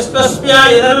वाजे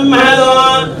विश्वस्यायधर्महदो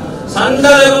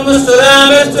सन्ददगुं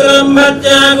सुरामिस्तुलं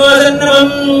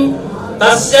भज्जागोसन्नमम्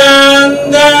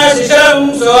तस्यान्दाशिशरं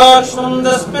सूक्ष्मं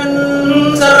तस्मिन्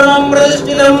सर्वं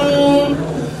प्रतिष्ठितम्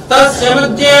तस्य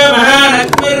मध्ये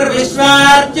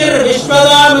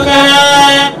महालक्ष्मीर्विश्वार्चिर्विश्वदोमुखः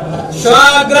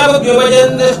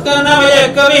स्वाग्रभुग्युपजन्दिष्टनमय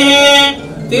कविः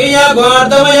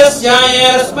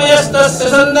तीयगोर्धमयस्यायस्मयस्तस्य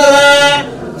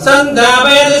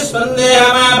सन्दापयति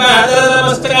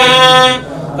स्पन्देहमापादरमस्तकः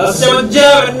तस्य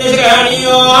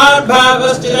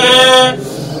उज्जवन्यशकाणीयोर्भागस्थितः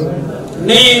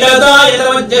नीलतो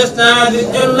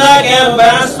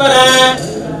यतमध्यस्नादिद्युल्लाकेमुपरास्पर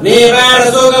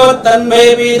नीवारसोगवत्तन्वै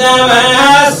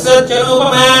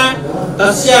पीतामहस्सच्चरूपमः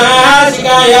तस्याः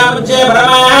शिखायामुच्चे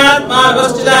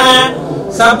परमात्मावस्थितः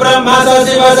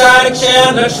सब्रह्मसशिवसाक्षे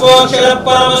लक्ष्मोक्षर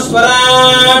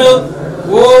परमस्वराट्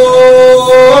ॐ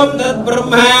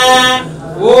तद्ब्रह्म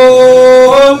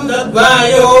ॐ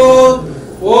तद्वायुः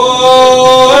ॐ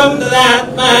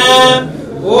तदात्मा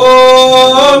ॐ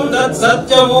ఓం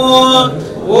తత్సత్యము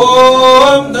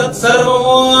ఓం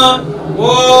తత్సర్వము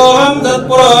ఓం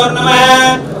తత్పురోర్నమః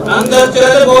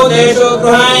అంతర్చరతి భూతేషు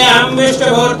గృహాయాం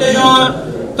విష్ణుమూర్తిషు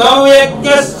త్వం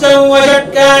యజ్ఞస్యం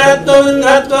వషట్కారత్వం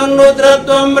ఇంద్రత్వం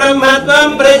రుద్రత్వం బ్రహ్మత్వం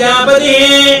ప్రజాపతి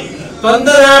త్వం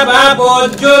తదా పాపో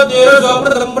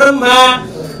జ్యోతిరసోమృతం బ్రహ్మ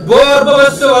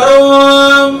భూర్భువస్సు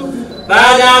వరం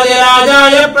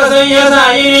రాజాదిరాజాయ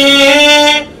ప్రసంయసాయినే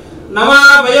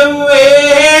నమాభయం వే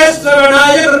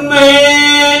శ్రవణాయ కృణ్మహే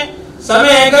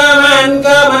సమే కామాన్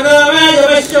కామకామాయ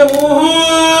పశ్యమూః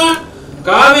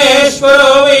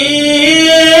కామేశ్వరో వై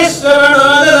శ్రవణో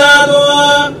దదాతు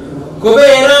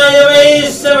కుబేరాయ వై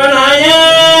శ్రవణాయ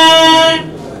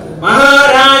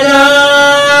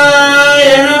మహారాజాయ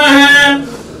నమః.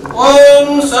 ఓం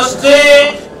స్వస్తి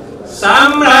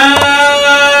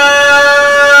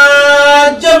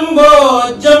సామ్రాజ్యం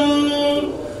భోజ్యం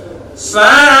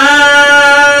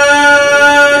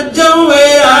స్వరాజ్యం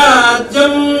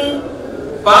వైరాజ్యం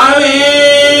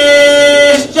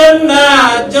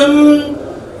పారమేశ్చరాజ్యం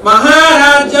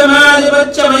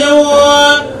మహారాజ్యమాధిపత్యమయం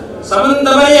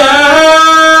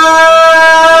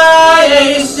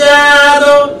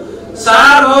సమంతమయాదో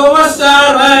సార్వభౌమ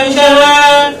సార్వైషః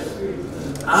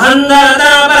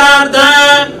అహందాపరార్థ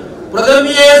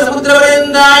పృథివ్యే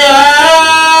సముద్రవృందాయ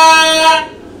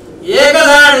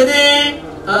ఏకదాడితే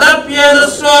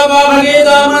తదప్యేతశ్లోకో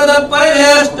భగీతోమృత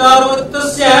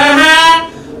పరివేష్టారుత్తుస్యాః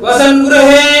వసన్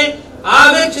గృహే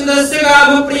ఆవిక్షితస్య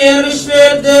కామప్రియేణ విశ్వే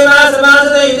దేవా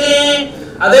సమాసదైతే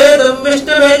అదేతం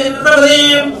విష్ణవే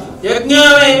జన్మప్రదీం యజ్ఞో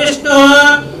వై విష్ణుః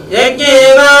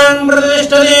యజ్ఞేవాన్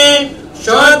ప్రతిష్ఠతే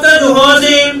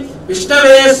శ్రోత్రజుహోసి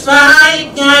విష్ణవే స్వాహా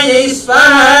యజ్ఞాయై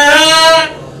స్వాహా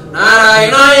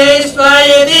నారాయణాయై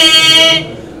స్వాయేతి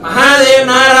మహాదేవ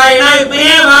నారాయణాయ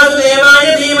విద్మహే వాసుదేవాయ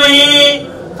ధీమహి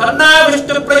తన్నో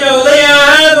విష్ణు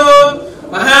ప్రచోదయాత్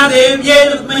మహాదేవ్యై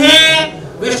విద్మహే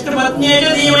విష్ణుపత్న్యై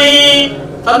ధీమహి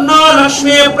తన్నో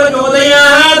లక్ష్మీ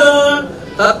ప్రచోదయాత్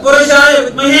తత్పురుషాయ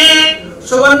విద్మహే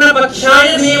సువర్ణపక్షాయ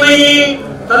ధీమహి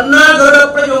తన్నో గరుడ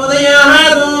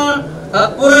ప్రచోదయాత్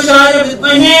తత్పురుషాయ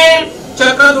విద్మహే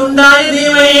చక్రతుండాయ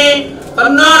ధీమహి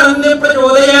తన్నో నంది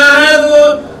ప్రచోదయాత్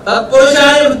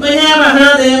తత్పురుషాయ విద్మహే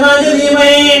మహాదేవాయ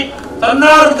ధీమహి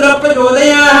తన్నో రుద్ర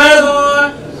ప్రచోదయాత్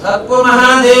తత్పురు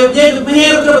మహాదేవ్యై విద్మహే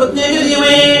రుద్రపత్న్యై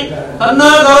ధీమహి తన్నో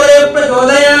గౌరీ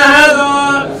ప్రచోదయాత్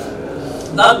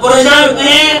తత్పురుషాయ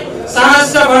విద్మహే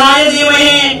సహస్రగణాయ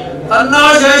ధీమహి తన్నో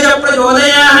శేష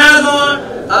ప్రచోదయాత్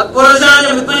తత్పురుషాయ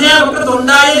విద్మహే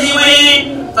వక్రతుండాయ ధీమహి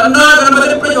తన్నో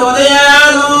గణపతి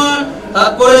ప్రచోదయాత్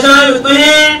తత్పురుషాయ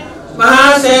విద్మహే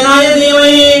మహాసేనాయ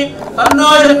ధీమహి తన్నో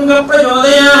శంఖ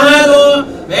ప్రచోదయాత్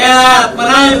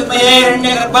వేదాత్మనాయ విద్మహే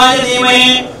హిరణ్యగర్భాయ ధీమహి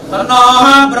తన్నో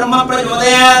బ్రహ్మ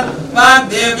ప్రచోదయాత్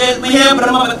వాగ్దేవ్యై విద్మహే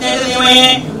బ్రహ్మపత్న్యై ధీమహి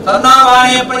తన్నో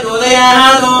వాణి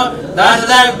ప్రచోదయాత్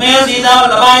దాశరథాయ విద్మహే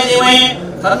సీతావల్లభాయ ధీమహి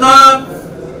తన్నో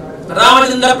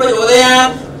రామచంద్ర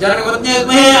ప్రచోదయాత్ जनकपत्न्यै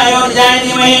विद्महे अयोध्याय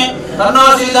धीमहि तन्नो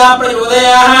सीता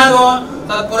प्रचोदयात्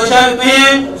तत्पुरुषाय विद्महे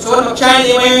सूर्यपक्षाय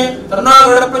धीमहि तन्नो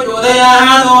गरुड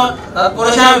प्रचोदयात्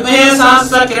तत्पुरुषाय विद्महे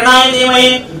सहस्रकिरणाय धीमहि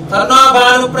तन्नो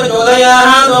भानु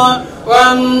प्रचोदयात्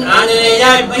ओम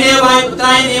आंजनेयाय विद्महे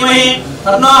वायुपुत्राय धीमहि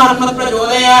तन्नो हनुमत्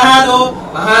प्रचोदयात्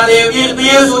महादेव्यै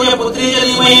विद्महे सूर्यपुत्री च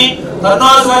धीमहि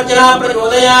तन्नो सुवज्रा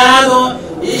प्रचोदयात्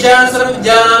ईशान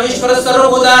सर्वविद्यानां ईश्वर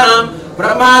सर्वभूतानां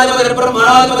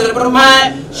ब्रह्मादिपतिर्ब्रह्मणोदिपतिर्ब्रह्म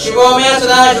शिवो मे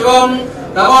सदा शिवं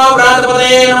नमो प्रातपते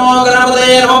नमो गणपते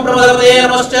नमो प्रमदपते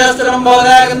नमोऽस्तु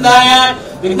लंबोदराय गन्धाय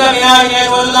विघ्नविनायकाय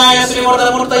गोविन्दाय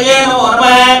श्रीमूर्तये नमो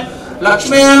नमः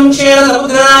लक्ष्मीं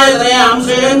क्षीरसमुद्राय दयां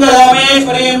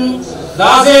श्रीरङ्गधामेश्वरीं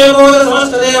दासे भूत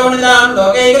समस्तदेवनिदां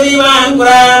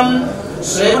लोकैकदीवाङ्कुरां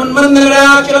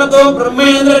श्रीमन्मन्दगणाक्षरतो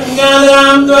ब्रह्मेन्द्र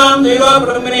गङ्गाधरां त्वां देवो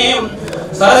ब्रह्मणीं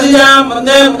सरसिजां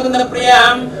वन्दे मुकुन्दप्रियां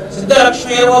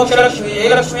सिद्धलक्ष्मी मोक्षलक्ष्मी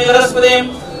एकलक्ष्मी सरस्वती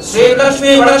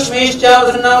श्रीलक्ष्मी वरलक्ष्मीश्च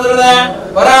वदन्नावदृता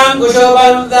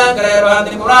वराङ्कुशोभानुदां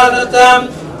करैर्वान्ति पुराणदत्तां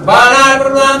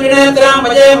बाणार्प्रदां त्रिनेत्रां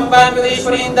भजे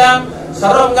अम्बाङ्गदीश्वरीन्दां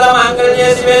सर्वमङ्गलमाङ्गल्ये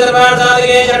शिवे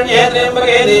सर्वार्थसाधिके शरण्ये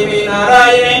त्र्यम्बके देवी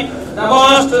नारायणे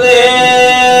नमोऽस्तुते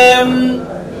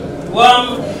ओम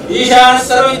ईशान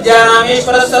सर्वविद्यानां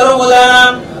ईश्वरः सर्वभूतानां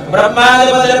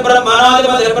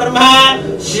ब्रह्मादिपतिर्ब्रह्मणोदिपतिर्ब्रह्म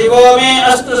शिवो मे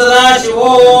अस्तु सदा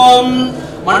शिवोम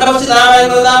मंडपस्थिताय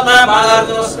कृतात्मा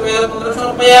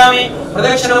बालार्थिनमस्कृतमूर्तिसमर्पयामि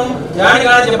प्रदक्षिणं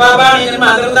ध्यानिकानि जपापानि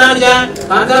जन्मादिकृतानि च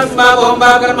तान्त्रं ओम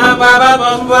कर्मः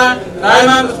पापात्मं वा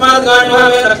रायमां तस्मात् गानि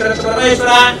भावे रक्षरक्ष परमेश्वर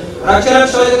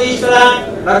रक्षरक्षो जगदीश्वर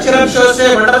रक्षरक्षोस्य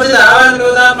मंडपस्थिताय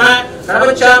कृतात्मा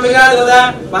सर्वच्छाम्बिका देवता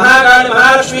महाकाली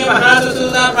महालक्ष्मी महासरस्वती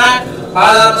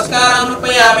पादनमस्कारान्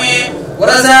समर्पयामि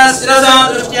वरदा शिरसा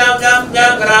दृष्ट्यां जां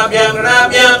जां कराभ्यां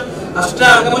गणाभ्यां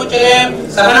अष्टांगमुच्यते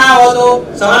सहनावतु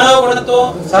सहनौ भुनक्तु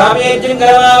सामवेद्यं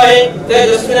करवावहै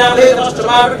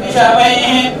तेजस्विनावधीतमस्तुमाविद्विषावहै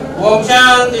ओम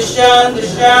शांति शांति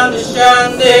शांति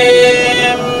शांति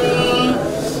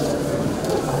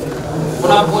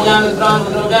पुनः पूजा निद्रां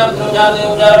पूजा पूजा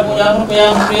पूजा पूजा पूजा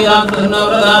प्रियां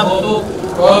प्रसन्नव्रता भवतु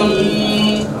ओम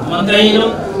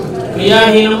मंत्रहीनं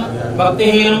क्रियाहीनं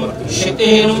भक्तिहीनं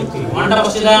शक्तिहीनं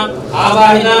मंडपस्थित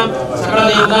आवाहित सकल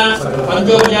देवता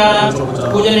पंचोपचार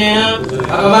पूजनेन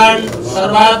भगवान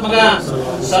सर्वात्मक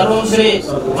सर्वं श्री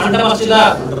मंडपस्थित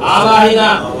आवाहित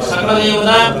सकल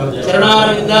देवता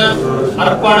चरणारविंद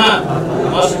अर्पण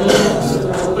वस्तु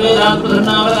प्रियां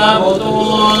प्रसन्नव्रता भवतु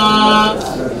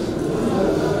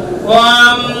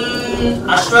ओम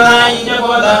अश्वराय च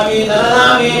गोदावी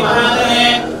ददामि महादेवे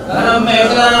धनं मे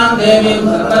प्रदानं देवी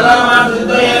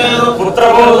सर्वकामार्थितये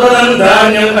पुत्रपौत्रं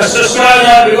धान्यं कश्यश्वाय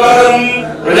विगोरं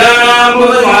प्रजानां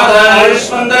बुद्धमाता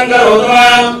हरिष्मन्तं करोतु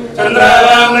मां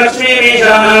चन्द्रावां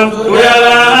लक्ष्मीमीशानां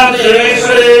सूर्यावां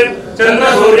देवेश्वरी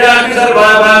चन्द्रसूर्याग्नि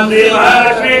सर्वावां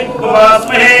देवमहालक्ष्मी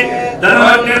उपास्महे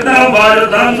धनमग्निर्धनं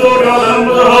वायुर्धनं सूर्यो धनं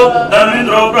बुधो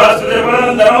धनमिन्द्रो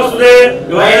बृहस्पतिर्वरुणः धनमस्तुते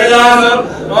युवैर्दाम्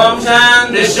ओम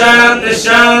शांति शांति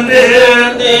शांति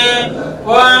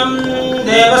ओम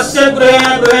देवस्य गृहे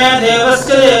गृहे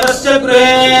देवस्य देवस्य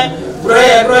गृहे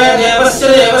गृहे गृहे देवस्य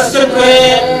देवस्य गृहे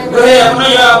गृहे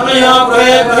मुनयो मुनयो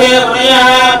गृहे गृहे मुनयः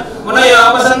मुनयो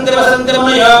वसन्ति वसन्ति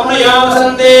मुनयो मुनयो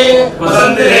वसन्ति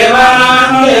वसन्ति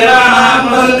देवानां देवानां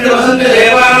वसन्ति वसन्ति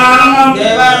देवानां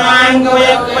देवानां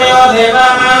कवयः कवयो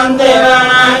देवानां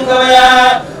देवानां कवयः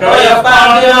कवयः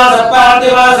पार्थिवास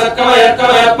पार्थिवास कवयः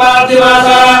कवयः पार्थिवास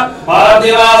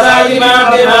पार्थिवास इति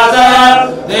पार्थिवासः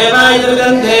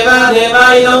देवायिदं देवा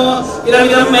देवायिदं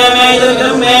इदमिदं मे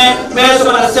इदमिदं मे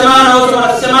सुमनस्य मानो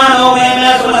मे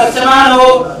सुमनस्य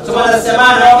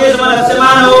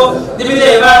मानो दिवि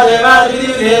देवा देवा दिवि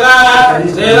देवा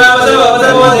देवा वसवो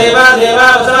वसवो देवा देवा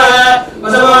वसवः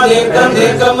वसवो दीर्घं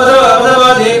दीर्घं वसवो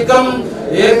दीर्घं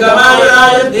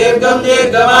दीर्घमायुराय दीर्घं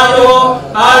दीर्घमायु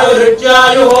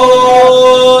आयुर्चायुः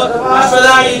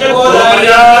अश्वदायि च गोदाय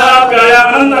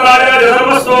अनन्तराय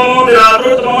सर्वस्वमो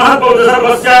विरातृतमः भवति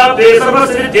सर्वस्याप्ते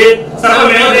सर्वसिद्धि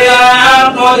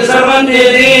सर्वमेवयाप्नोति सर्वं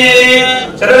देहि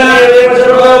शरणागतः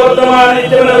सर्ववर्तमानि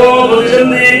च नरो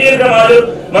भविष्यन्ति दीर्घमायु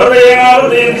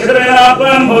मर्देनावृते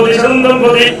शरणात्मनं भवति शरन्दं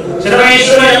भवति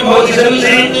शरणैश्वर्यं भवति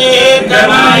शरन्ति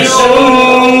दीर्घमायुः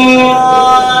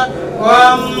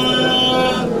ओम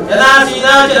यदा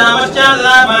सीता च रामश्च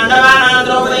तदा पाण्डवानां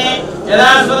द्रौपदी यदा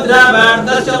सुभद्रा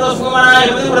भारतश्च पुष्पमाणा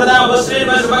युवतिव्रता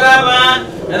वश्रीर्वशुभगामा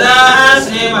यदा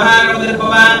श्री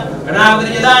महागणपतिर्भवा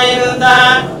गणापति यदा एकदन्तः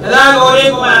यदा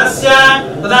गौरीकुमारस्य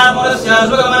तदा पुरस्य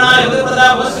सुभगमना युवतिव्रता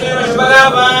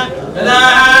वश्रीर्वशुभगामा यदा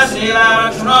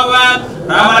श्रीरामलक्ष्मणो वा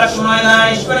रामलक्ष्मणो यदा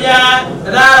ऐश्वर्या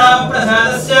यदा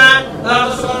रामप्रसादस्य तदा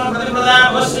पुष्पप्रतिप्रदा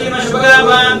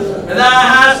वश्रीर्वशुभगामा यदा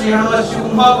श्रीहनुमस्य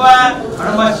कुम्भो वा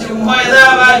हनुमस्य कुम्भो यदा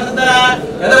वा युद्धना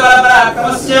यदा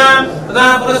बलपराक्रमस्य तदा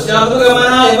पुरस्य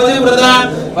सुभगमना युवतिव्रता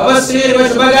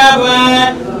वश्रीर्वशुभगामा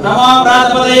नमो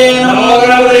प्रातपदये नमो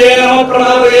गणपतये नमो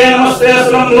प्रमदपदये नमस्ते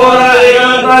अस्मद्गोराय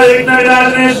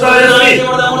विघ्नविनाशनेश्वराय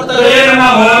नमो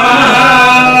नमः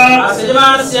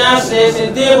असिजमानस्य श्री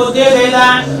सिद्धि बुद्धि सहिता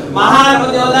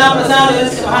महागणपतिदेवता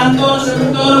प्रसादस्य महन्तो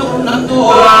श्रीमन्तो गृह्णन्तु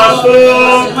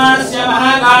असिजमानस्य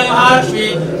महाकाली महालक्ष्मी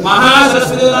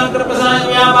महासरस्वती देवता प्रसाद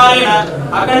व्यापारेण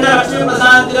अखण्ड लक्ष्मी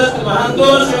प्रसादिरस्तु महन्तो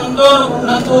श्रीमन्तो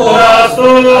गृह्णन्तु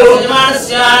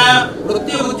असिजमानस्य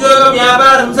वृत्ति उद्योग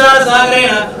व्यापार संसार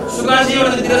सागरेण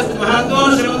सुखजीवनदिरस्तु महन्तो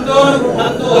श्रीमन्तो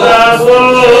गृह्णन्तु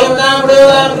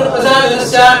देवता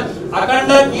प्रसादस्य अखंड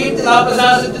कीर्ति लाभ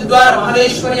प्रसाद सिद्धि द्वारा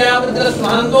महादेश्वर्या प्रसादस्य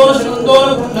महन्तो श्रीमन्तो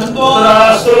गृह्णन्तु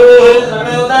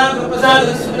देवता प्रसाद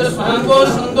सिद्धि महन्तो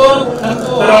श्रीमन्तो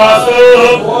गृह्णन्तु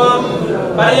ओम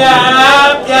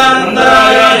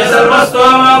पर्याप्त्यानंदराय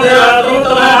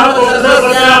सर्वस्वमाद्यातुतमः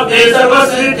सर्वस्याप्ते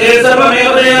सर्वसिद्धे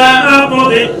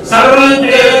सर्वमेवयाप्नोति सर्वं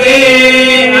देवते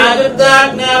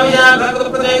आयुद्धाज्ञाविजा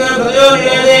भक्तप्रदेग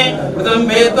प्रयोगेदे प्रथम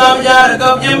वेद्वां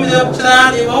जानकव्यं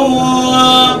विदक्षणादि मौमो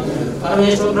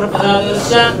परमेश्वर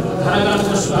प्रसादस्य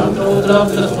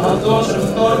धनकर्मस्वंत्रोद्रवस्य महतो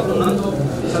श्रीमन्तो गृह्णन्तु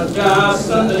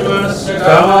सत्यास्कन्दजमानस्य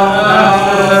कामः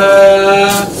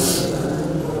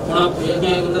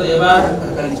यज्ञदेवा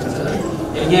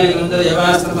यज्ञदेवा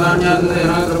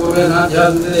सर्वाण्यादेवा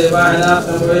सर्ववेदाध्यात्मदेवा हेदा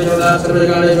सर्वे योदा सर्वे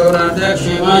काले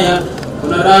योगाध्यक्षेमाय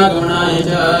पुनरागमनाय च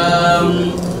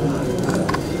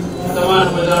तमान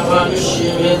मजापामिष्ये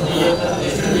वेद्ये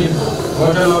तद्देशनि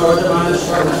भोजनो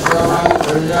रोचमानश्वरश्वमां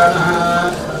कल्याणः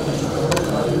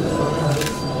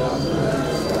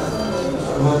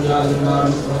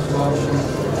सर्वव्याधिनिवारणं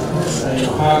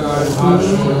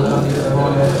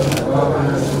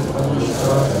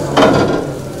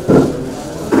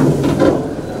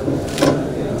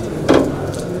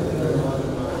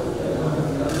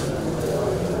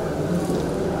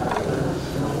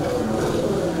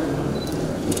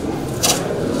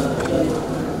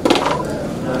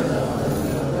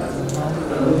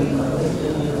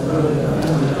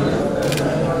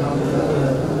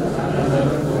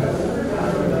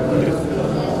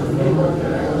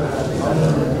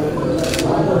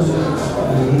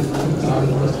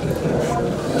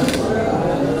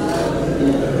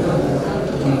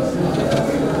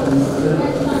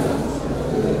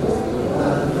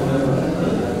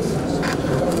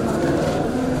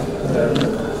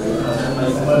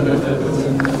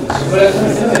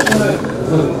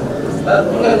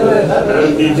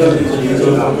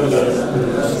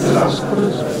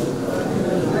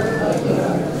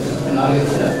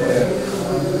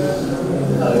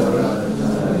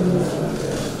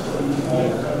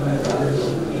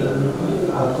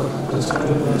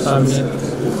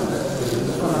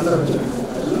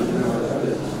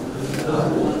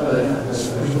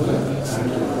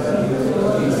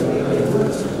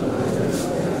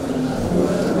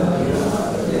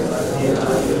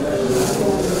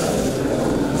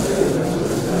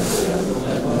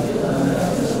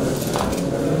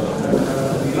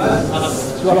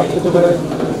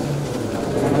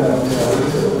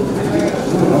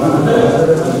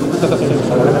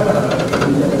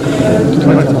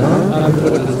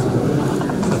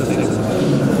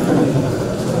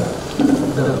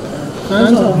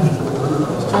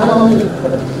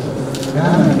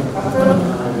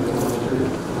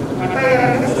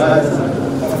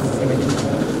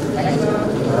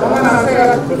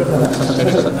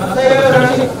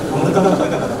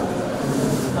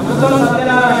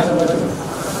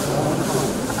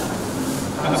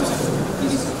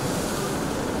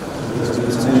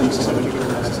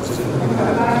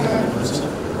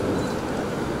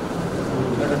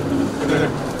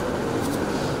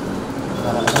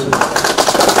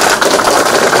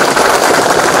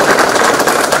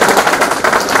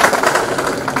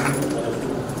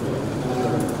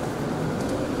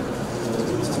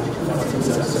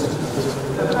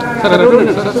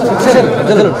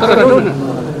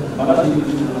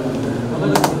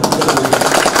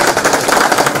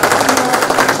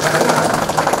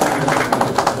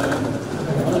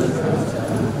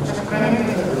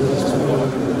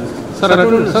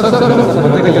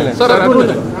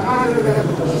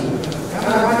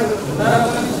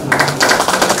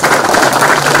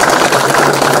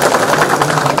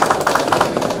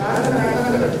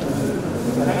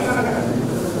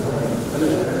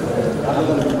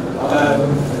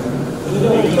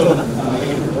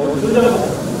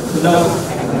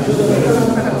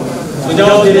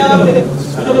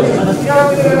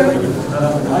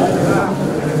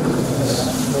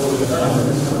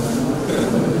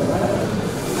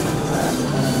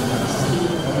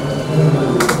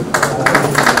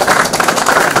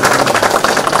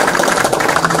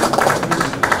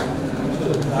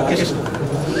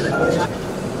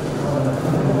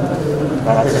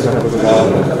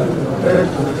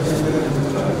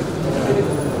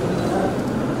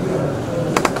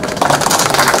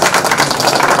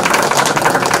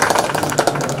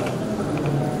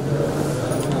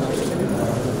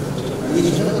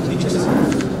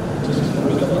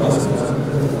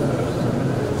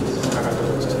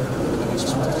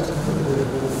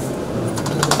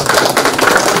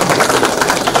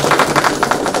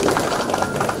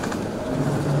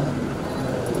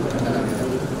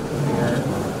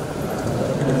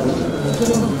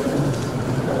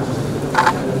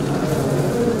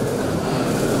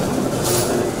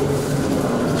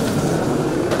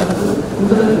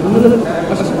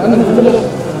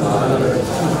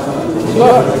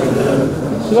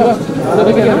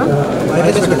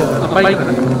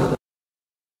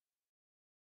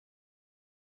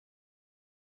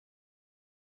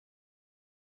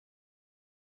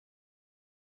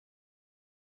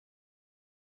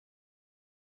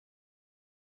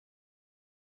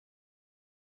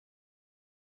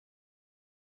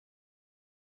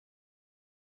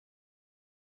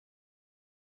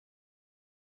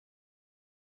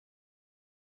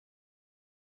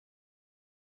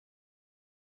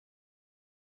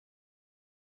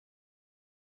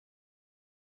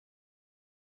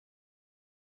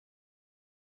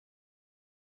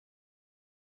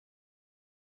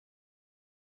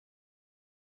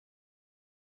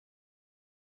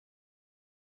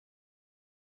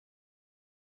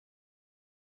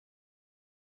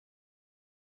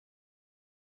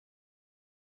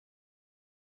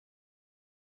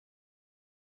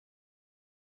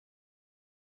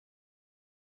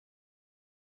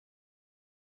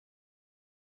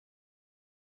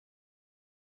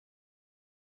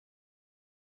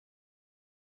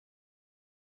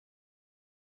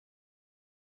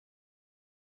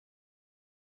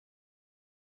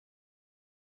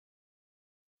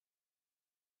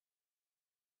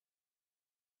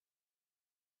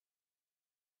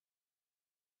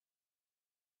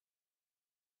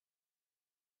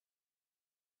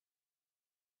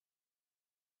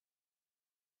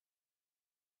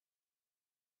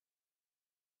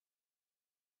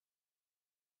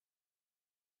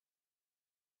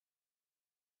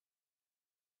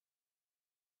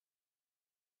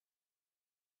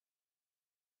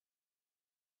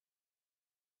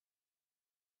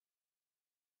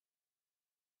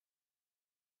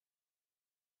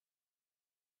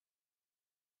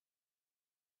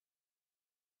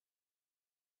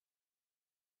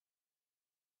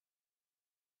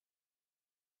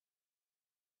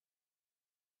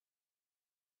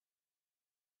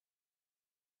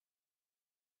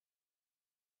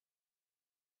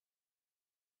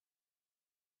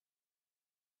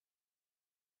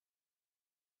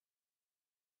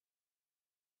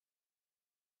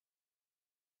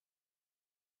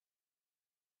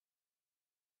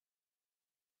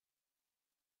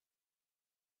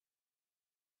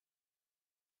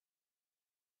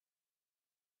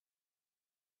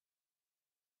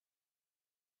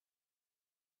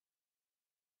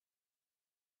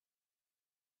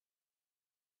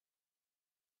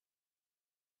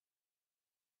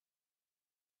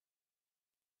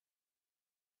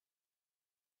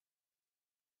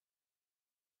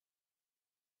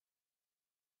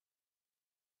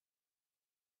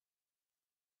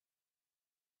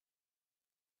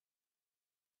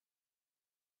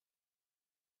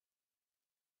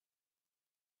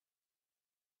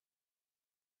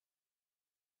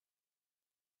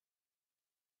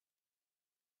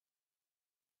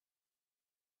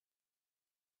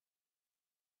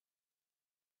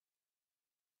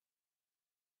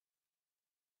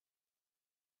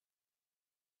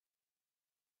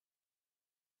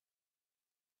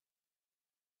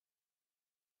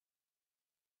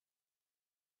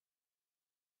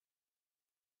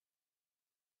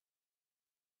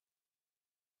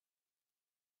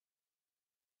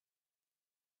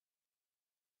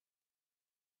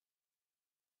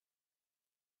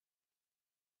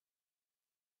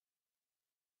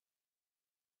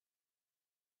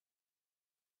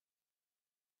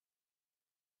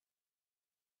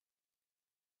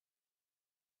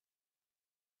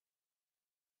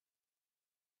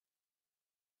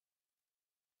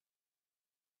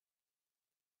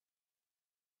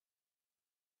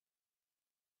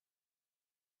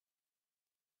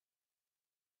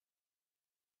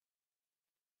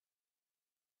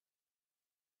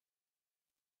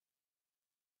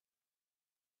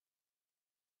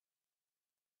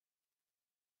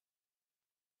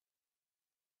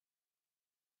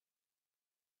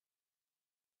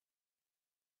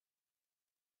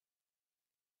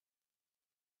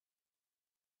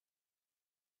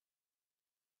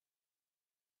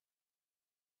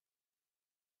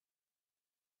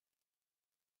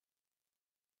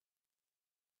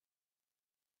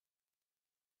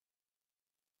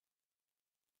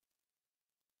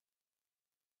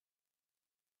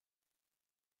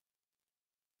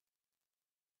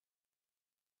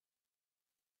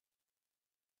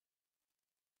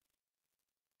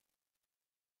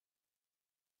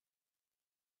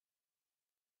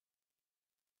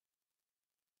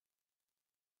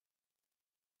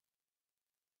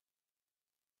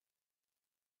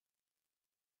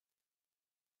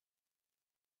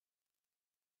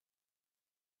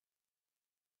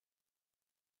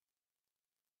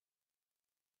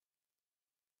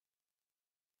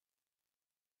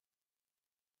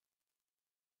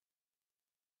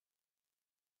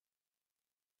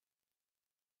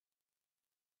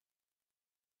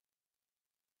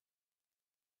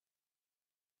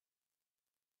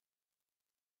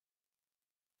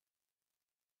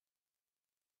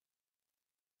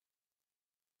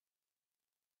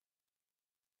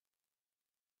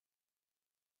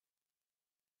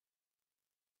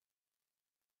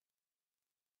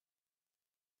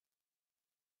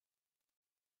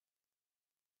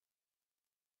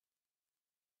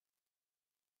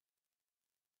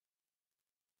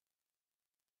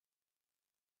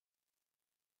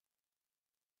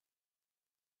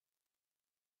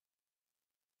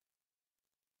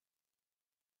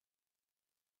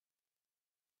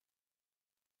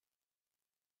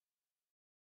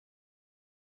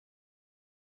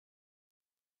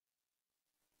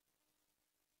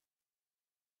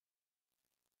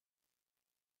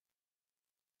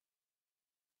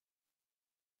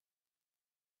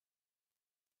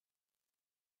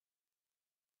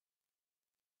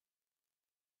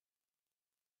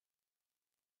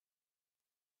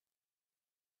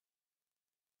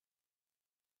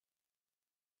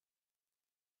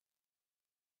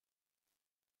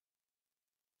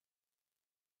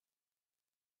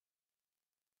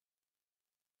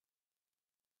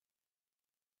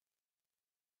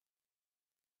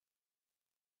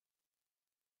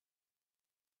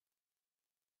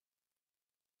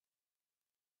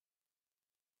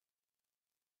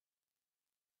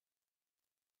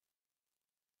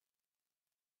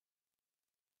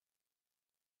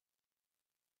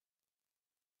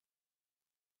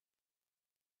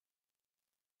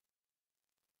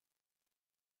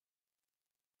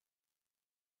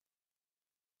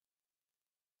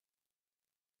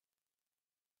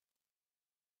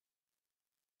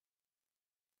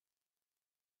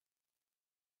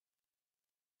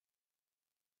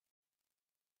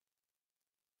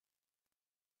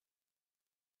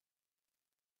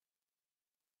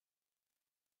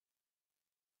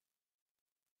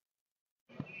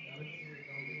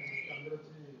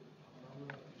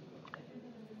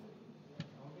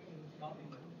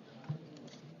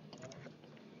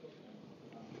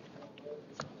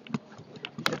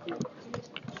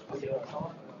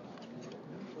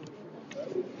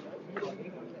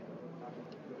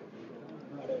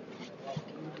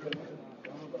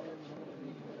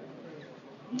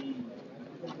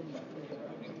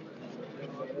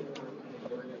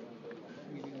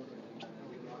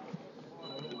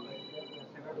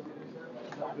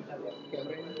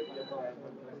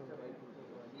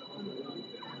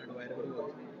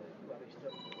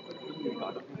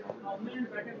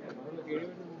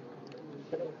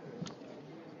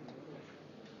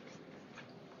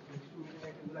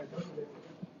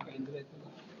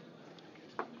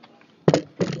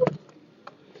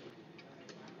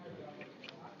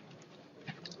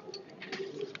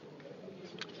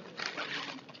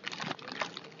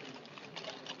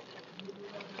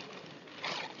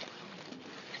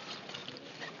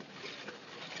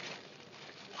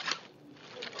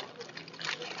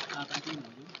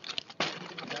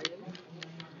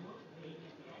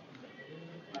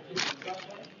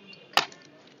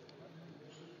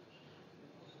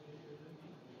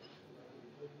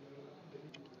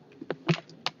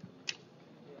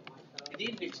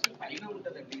ఇది నెక్స్ట్ పైన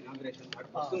ఉంటుందండి ఇనాగ్రేషన్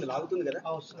వస్తుంది లాగుతుంది కదా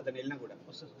అతను వెళ్ళినా కూడా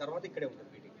వస్తుంది తర్వాత ఇక్కడే ఉంటుంది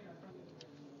మీటింగ్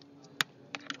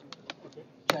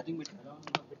ఛార్జింగ్ పెట్టి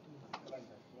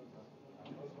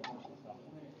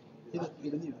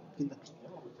కింద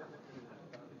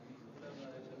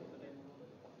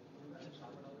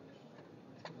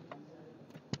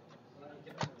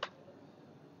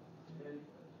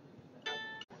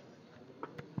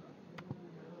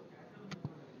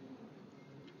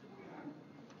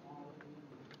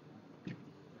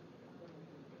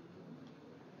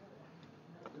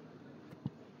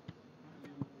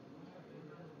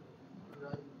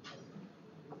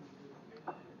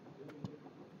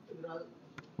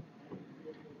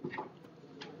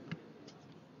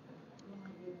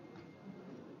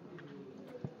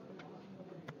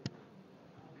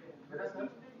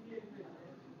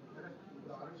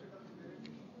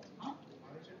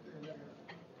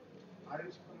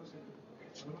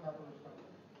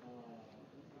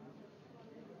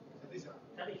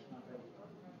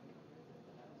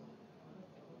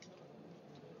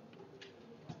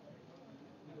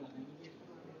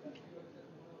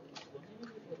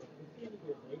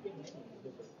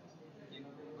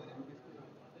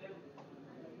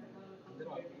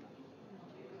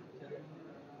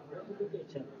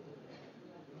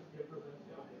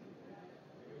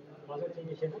పాస్వర్డ్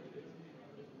చేంజ్ చేసేనా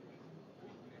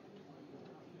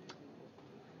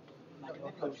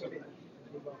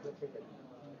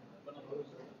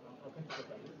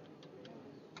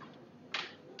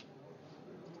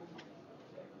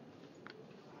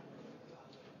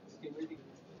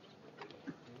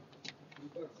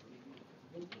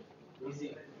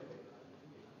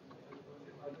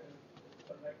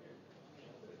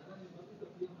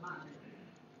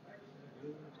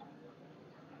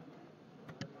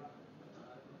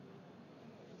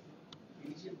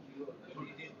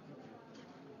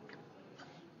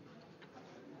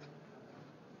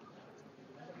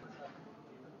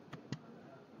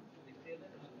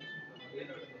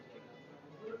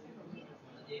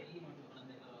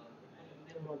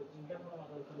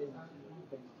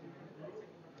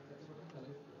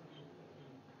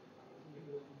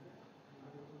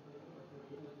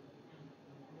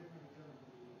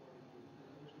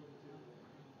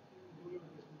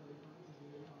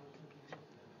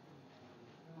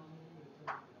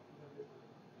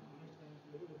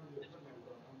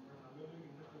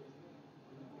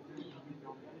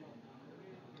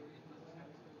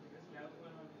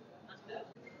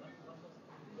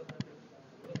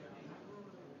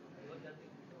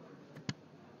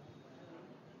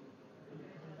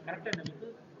కరెక్ట్ అండి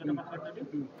మీకు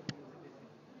మాట్లాడుతుంది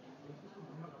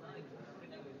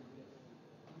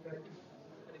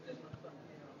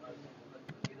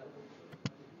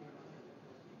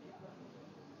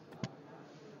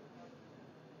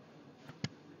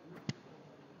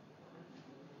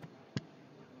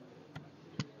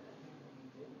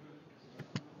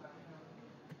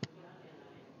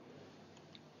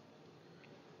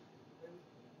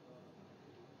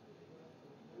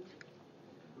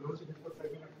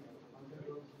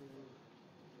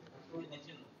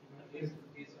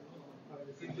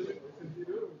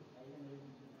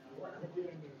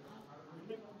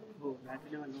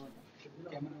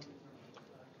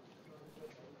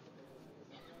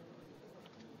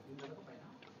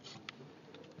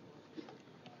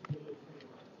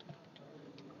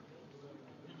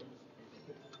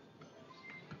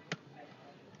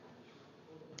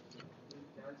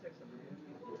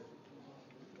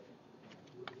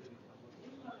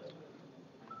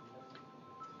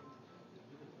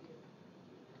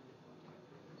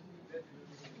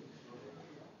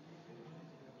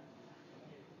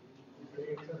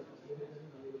బ్యాటరీ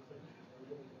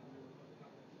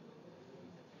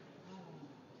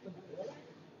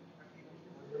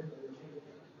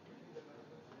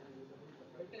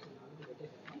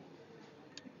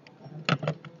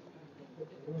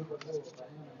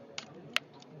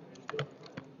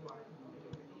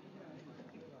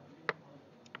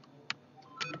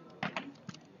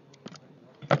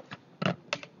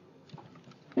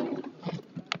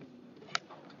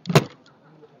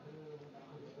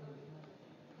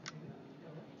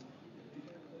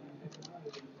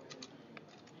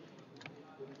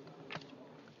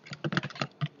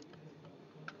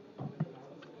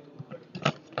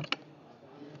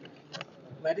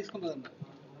తీసుకుంటుందన్న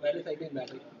వైర్లెస్ అయిపోయింది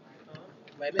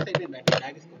వైర్లెస్ అయిపోయింది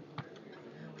బ్యాగ్ తీసుకుంది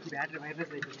బ్యాటరీ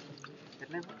వైర్లెస్ అయిపోయింది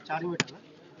ఎట్లా ఛార్జింగ్ పెట్టాలా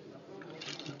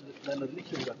దాన్ని వదిలి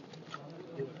చూడాలి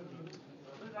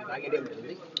బ్యాగ్ ఐడియా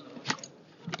ఉంటుంది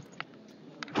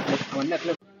అవన్నీ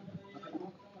అట్లా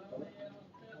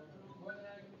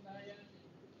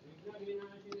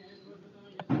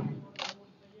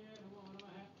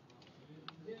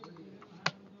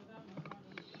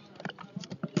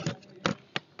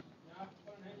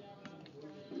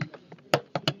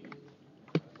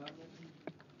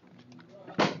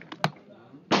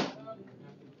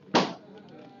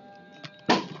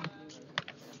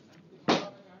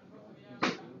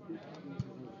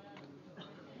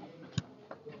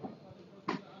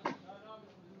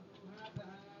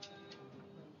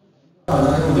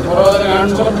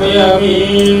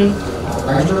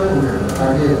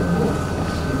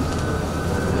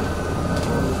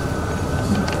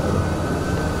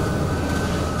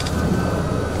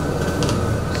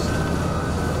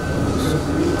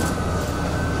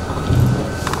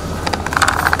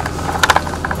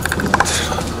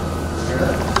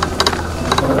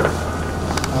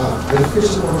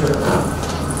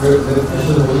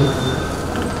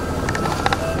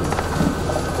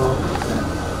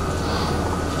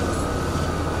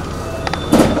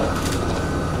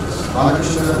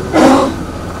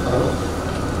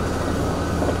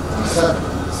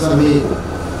సార్ మీ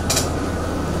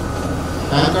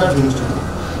ప్యాన్ కార్డ్ చూపించండి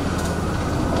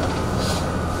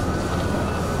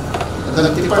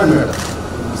దాన్ని తిప్పండి మేడం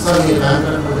సార్ మీ ప్యాన్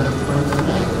కార్డ్ కూడా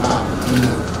తిప్పండి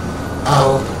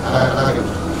ఓకే అలాగే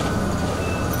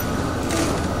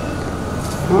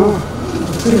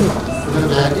కొంచెం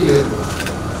క్లారిటీ లేదు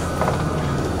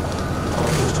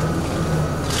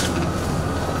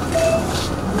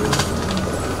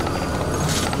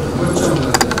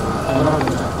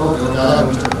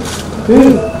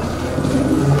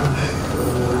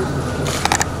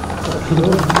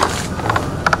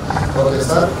ఓకే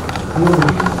సార్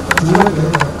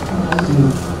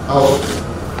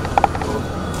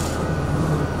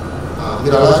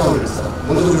మీరు అలాగే ఉండండి సార్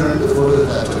ముందు చూడండి ఫోటో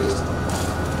తయారు చేస్తాం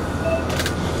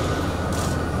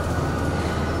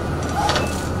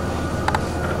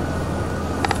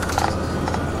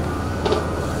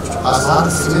ఆ సార్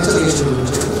సిగ్నేచర్ చేసి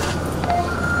చూపించండి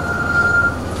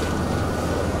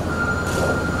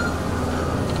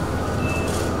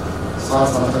సార్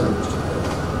సంతకం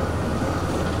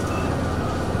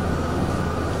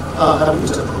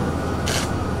కనిపించదు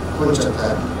కొంచెం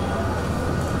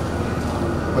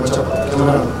కొంచెం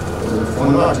కెమెరా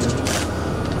ఫోన్లో అడ్జస్ట్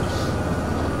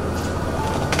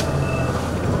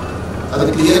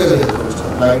అది క్లియర్గా లేదు కొంచెం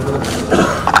లైట్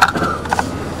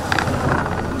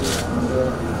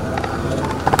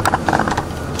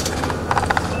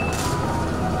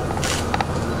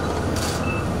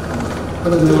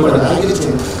లాంగ్వేజ్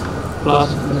చేయండి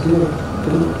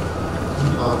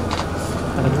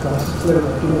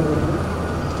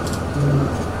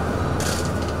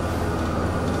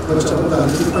కొంచెం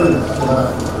దాన్ని తిప్పండి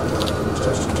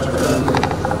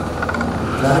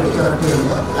క్లారిటీ కరెక్ట్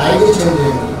లాంగ్వేజ్ చేంజ్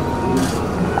చేయండి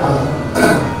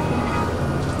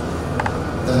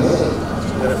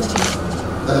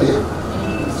దాన్ని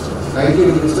 90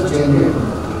 డిగ్రీస్లో చేంజ్ చేయండి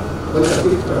కొంచెం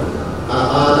తిప్పండి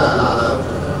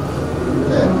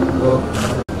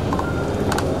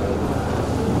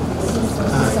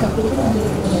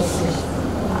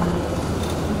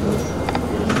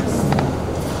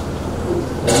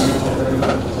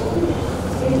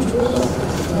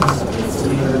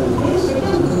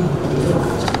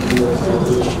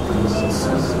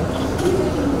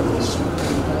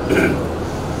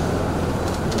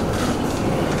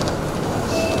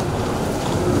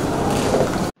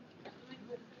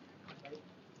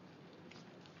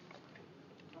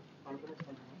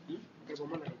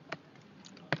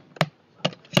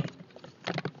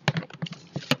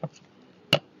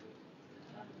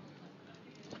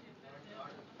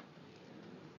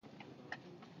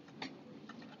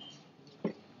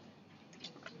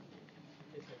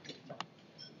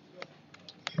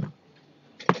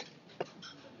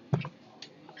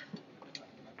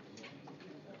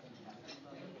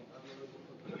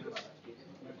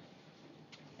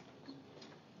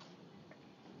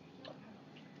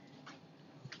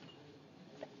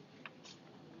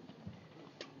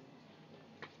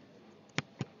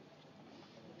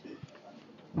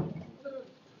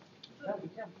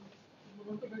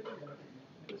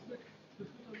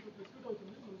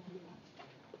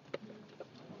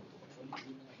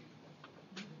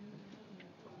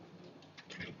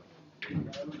ये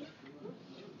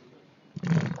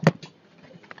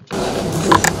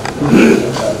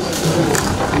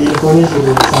कौन सी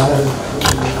सारा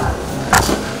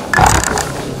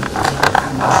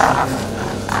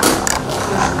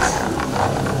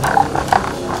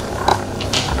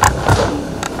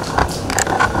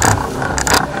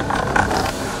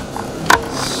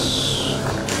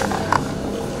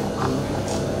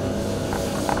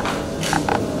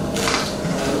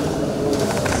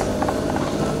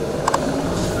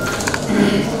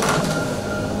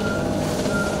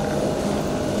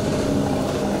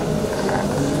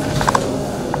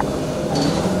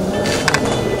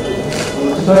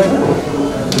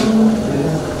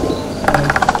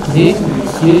जी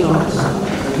ये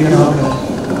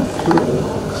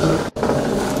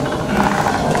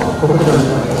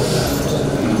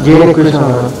Jane Krishna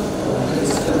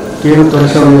Jane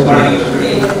Krishna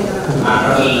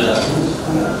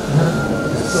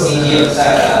CGMs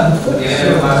are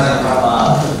given from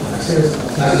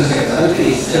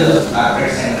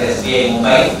corporate center SBI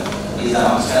Mumbai is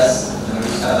amongst us,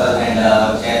 and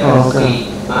Chairman Sri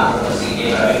C.K.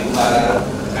 Ravi Kumar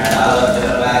and all our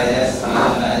general managers,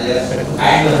 regional managers,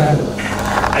 and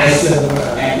press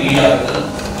and media people.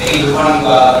 Very good morning to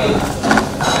all of you.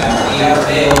 And we have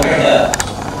today opened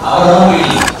our own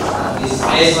meeting. This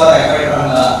place was acquired from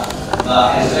the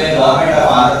government of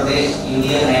Andhra Pradesh in the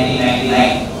year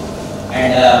 1999.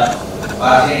 And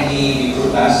fortunately we could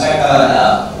construct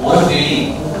our own building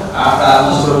after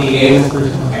almost 20 years.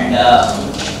 And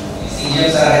CGM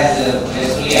sir has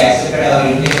gracefully accepted our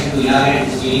invitation to inaugurate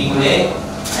this building today.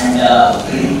 And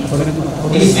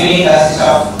this building consists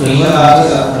of regional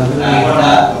office of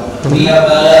Nalgonda. We have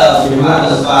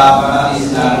Marcus Park, this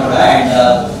is Nalgonda, and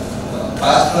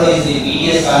first floor is the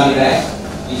BDS colony branch,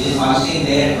 which is functioning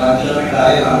there 1 kilometer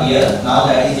away from here. Now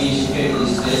that is being shifted to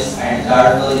this place, and third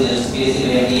floor is the space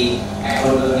where the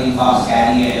account opening, form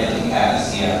scanning and everything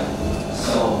happens here.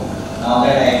 So now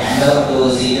that I hand over to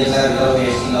CGM sir without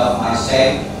wasting of much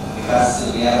time,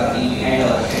 because we are running behind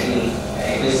our schedule,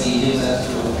 I request CGM sir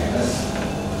to address.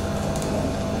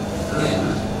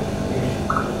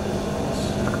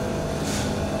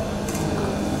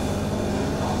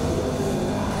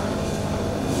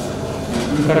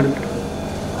 Correct.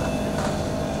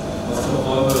 First of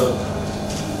all,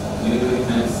 very, very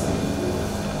thanks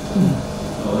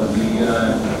our media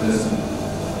and press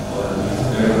for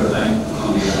your time to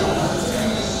come here.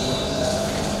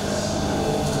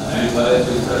 And वाले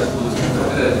जो sir कुछ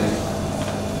करते रहते हैं,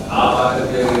 आप आकर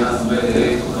के अगर यहाँ समय दे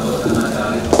रहे तो कवर करना चाह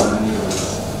रहे तो करना नहीं होगा।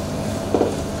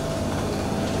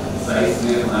 साइज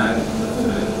में बनाया तो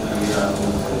आपको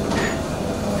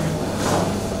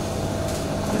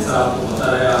जैसा आपको पता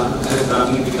है आंध्र प्रदेश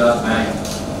ग्रामीण विकास बैंक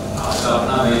आपका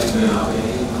अपना बैंक है। यहाँ पे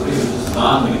पूरे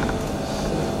हिंदुस्तान में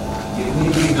जितनी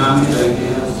भी ग्रामीण बैंकें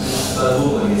हैं उसमें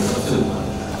सर्वोपरि सबसे ऊपर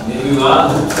निर्विवाद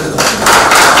रूप से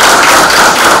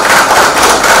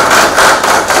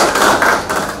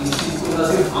इस चीज को न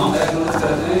सिर्फ हम एक्नॉलेज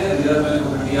करते हैं, reserve bank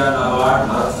of India, NABARD,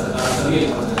 Bharat सरकार सभी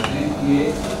एक्नॉलेज करते हैं कि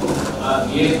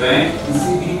ये बैंक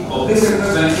किसी भी पब्लिक सेक्टर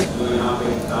बैंक जो यहाँ पे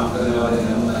काम करने वाले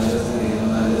जनरल मैनेजर्स हैं, रीजनल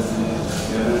मैनेजर्स हैं,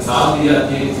 साथ दी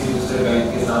जाती है किसी दूसरे बैंक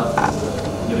के साथ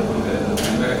जब कोई करते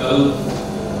हैं। मैं कल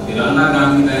तेलंगाना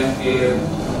ग्रामीण बैंक के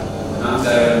नाम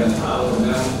कार्यालय में था और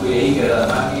मैं उनको यही कह रहा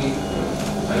था कि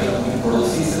भाई अपनी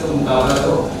पड़ोसी से तो मुकाबला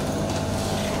करो,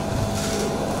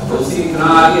 पड़ोसी इतना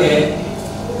आगे है,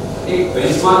 एक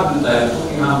बेंचमार्क मिलता है तो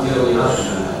कि हाँ मुझे रोजगार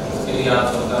करना है, उसके लिए आप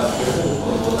सरकार को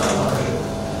बहुत बहुत आभार है।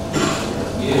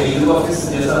 ये रीजनल ऑफिस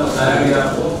जैसा बताया गया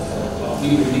आपको अपनी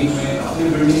बिल्डिंग में अपने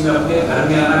घर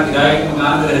में आना, किराए के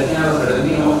मकान में रहते हैं और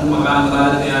सडनली हम अपने मकान बना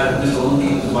देते हैं अपने लोन की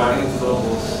बाटे तो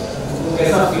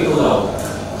कैसा फील हो रहा होगा।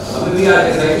 हमें भी आज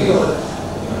ऐसा ही हो रहा है,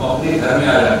 अपने घर में आ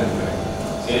जाते हैं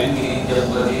चैन की जब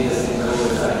मर्जी जैसे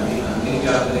हमने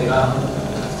क्या करेगा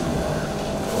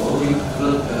वो भी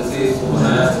तुरंत घर से इसको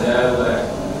बनाया सजाया हुआ है।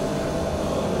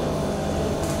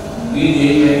 उम्मीद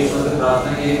यही है, ईश्वर से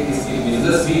प्रार्थना है कि इसकी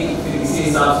बिजनेस भी इसी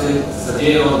हिसाब से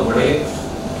सजे और बढ़े,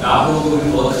 आप लोगों को भी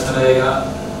बहुत अच्छा रहेगा।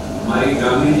 हमारी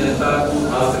ग्रामीण जनता को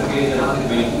खास करके जहाँ से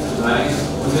बैंकिंग सुविधाएं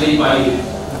पहुँच नहीं पाई है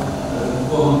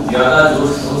उनको हम ज़्यादा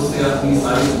जोश शोर से अपनी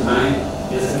सारी सुविधाएं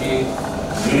जैसे कि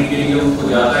ऋण के लिए उनको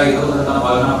ज़्यादा इधर उधर ना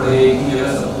भागना पड़े, एक ही जगह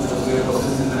सब कुछ उसके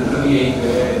प्रोसेसिंग सेंटर भी यही पे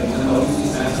है, रीजनल ऑफिस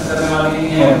सैंक्शन करने वाले नहीं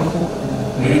है,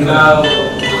 ऋण का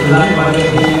खिलाने वाले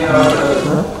नहीं है और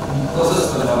प्रोसेस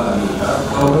करने वाला नहीं है।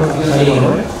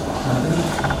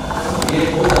 ये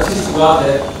बहुत अच्छी शुरुआत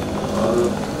है और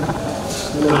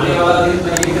आने वाला दिन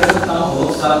मैं ये कह सकता हूँ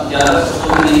बहुत सारा ज़्यादा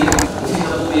शब्दों में नहीं, उसी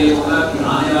शब्दों में ये होगा कि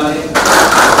आने वाले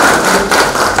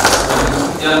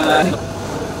जानता है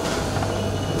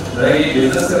रही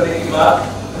बिजनेस करने की बात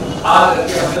आ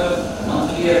करके हमें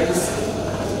मंथली एटलीस्ट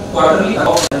क्वार्टरली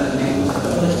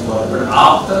बट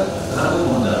आप तक हर कोई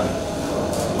पहुंच जाए।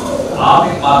 आप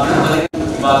एक माध्यम बने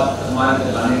की बात हमारे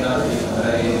चलाने का एक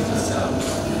मेरा ये समस्या,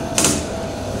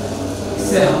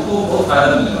 इससे हमको बहुत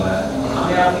फायदा मिलने वाला है।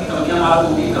 हमें अपनी कमियां मालूम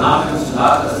होगी, कहाँ पे हम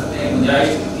सुधार कर सकते हैं, गुंजाइश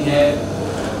कितनी है,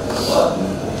 और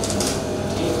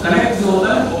कनेक्ट जो होता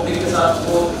है पब्लिक के साथ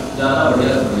वो ज़्यादा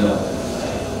बढ़िया से बढ़िया होता है।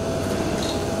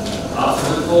 आप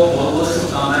सभी को बहुत बहुत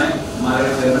शुभकामनाएं, हमारे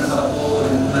चेयरमैन साहब को,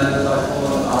 मैनेजर साहब को,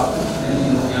 और आप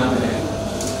लोग यहाँ पे हैं।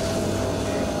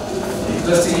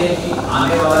 रिक्वेस्ट ये है कि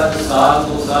आने वाला जो साल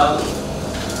 2 साल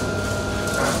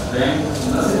बैंक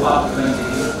न सिर्फ आपके बैंक के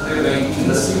लिए, पूरे बैंकिंग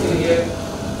इंडस्ट्री के लिए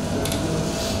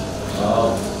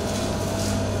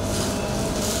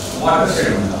वाटरशेड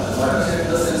बनता है। वाटरशेड इन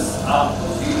द सेंस आप तो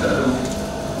फील कर रहे होंगे,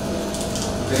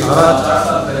 करीब 4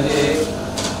 साल पहले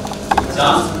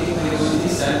चांस मीटिंग मेरी हुई थी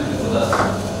सैन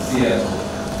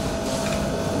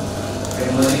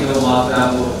टेक्नोलॉजी के मामले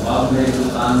आपको मालूम है,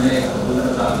 हिंदुस्तान में कंप्यूटर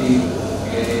क्रांति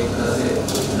के एक तरह से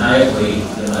नायक हुई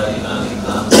राजीव गांधी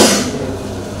काम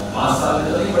 5 साल में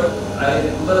तो नहीं, बट आई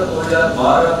रिमेंबर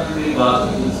 2012 में मेरी बात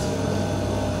हुई थी।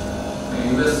 मैं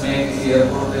यूएस में किसी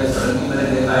एयरपोर्ट पे सडनली मैंने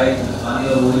देखा है हिंदुस्तानी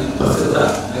और वो प्रसिद्ध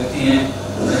व्यक्ति हैं,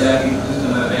 मैं जाके इंटरव्यू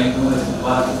में बैंक में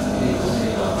बात करने की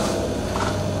बात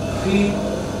फिर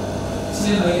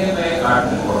पिछले महीने में एक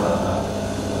आर्टिकल पढ़ रहा था।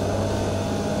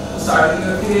 उस आर्टिकल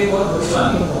में फिर एक और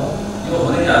भविष्यवाणी जो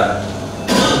होने जा रहा है,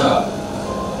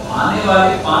 आने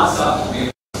वाले 5 साल में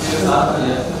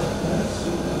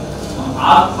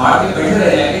आप भाड़ के बैठे रह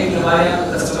जाएंगे कि हमारे यहाँ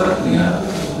कस्टमर नहीं आ रहा,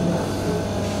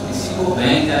 किसी को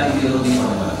बैंक जाने की जरूरत नहीं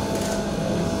पड़ने वाली।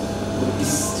 तो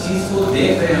इस चीज को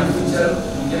देख रहे हैं हम, future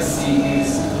we can see is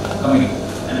coming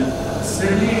and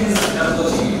study is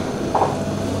approaching.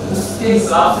 उसके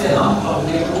हिसाब से हम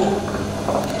अपने को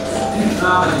इतना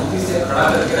मजबूती से खड़ा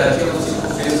करके रखे उसी को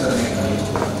फेस करने के लिए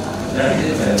that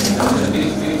is big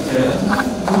big challenge.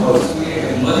 और उसके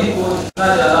टेक्नोलॉजी को इतना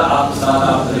ज़्यादा आप साथ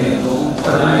आप करें, लोगों को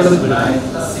बनाएं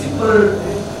इतना सिंपल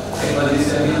टेक्नोलॉजी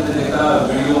से। अभी हमने देखा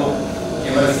वीडियो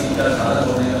केवाईसी का खाना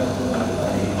होने का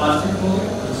 5 मिनट हो गए।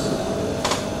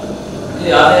 मुझे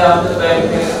याद है आप जब बैंक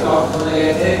में अकाउंट खोलने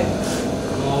गए थे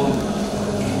तो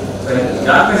पहले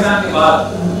जान पहचान के बाद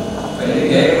पहले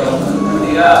गए डॉक्यूमेंट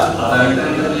दिया, आधा घंटा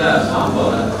निकल गया, शाम को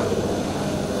आना।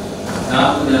 शाम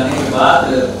को जाने के बाद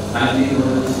फाइनली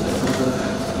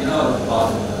पास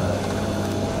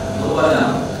 2 बार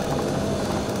जाना।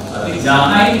 अभी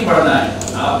जाना ही नहीं पड़ना है,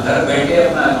 आप घर बैठे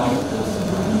अपना अकाउंट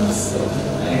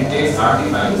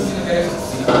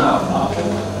सीखना, आपको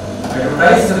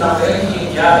एडवर्टाइज करना पड़ेगा कि ये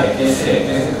क्या है, कैसे है,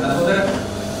 कैसे करना। तो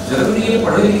जरूरी है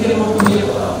पढ़े लिखे लोग को ये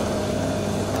पता,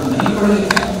 तो नहीं पढ़े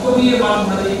लिखे उनको भी ये बात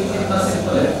होना चाहिए कि कितना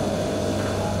सिंपल है।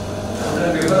 अपने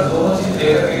पेपर दोनों चीज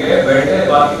लेकर के गए, बैठे,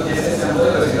 बाकी जैसे से हम बोले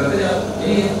वैसे करते जाओ।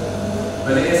 यही है,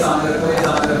 पहले ये सामने रखो, ये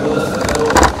सामने रखो, 10 करो,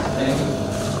 थैंक यू,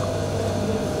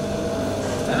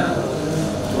 है ना।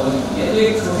 और ये तो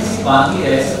एक छोटी सी बात ही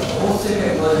है, बहुत से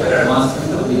टेक्नोलॉजी में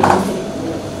एडवांसमेंट होती है।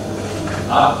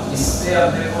 आप इससे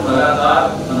अपने को लगातार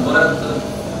अनवरत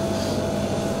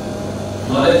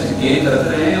नॉलेज गेन करते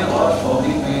रहें और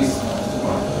पब्लिक में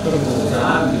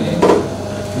जहाँ मिले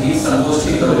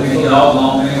संगोष्ठी करोगे, आओ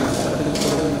गाँव में,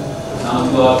 शाम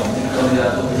को आप करने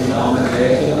जाते हो, गाँव में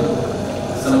गए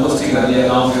संगोष्ठी कर लिया,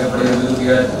 गाँव के बड़े बुजुर्ग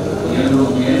ये लोग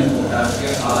भी हैं,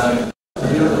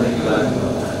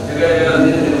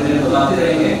 बताते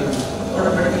रहेंगे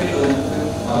ऑटोमेटिकली लोग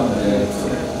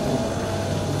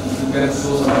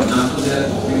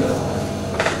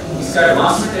इसका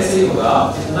एडवांसमेंट ऐसे ही होगा।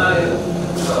 आप जितना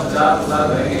प्रचार प्रसार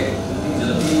करेंगे उतनी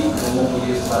जल्दी लोगों को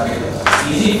ये सारे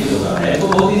इजी फील होगा। है तो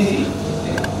बहुत इजी,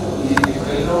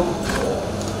 कई लोग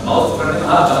माउस पकड़ने में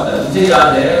हाथ आता है। मुझे याद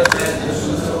है जब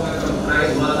शुरू में कंप्यूटराइज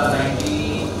हुआ था 90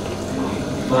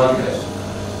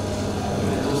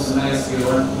 तो उसमें स्केल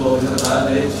 1 2 ऑफिसर था,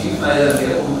 मेरे चीफ मैनेजर थे,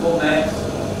 उनको मैं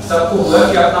सबको हुआ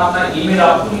कि अपना अपना ईमेल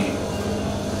आप खोलिए,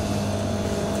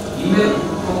 ईमेल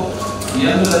को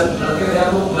नियम लड़के थे,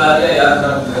 आपको बुला लिया, याद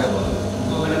कर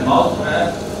तो मैंने माउस पकड़ाया,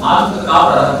 हाथ में कांप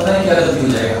रहा था, पता नहीं क्या गलती हो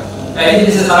जाएगा, ऐसे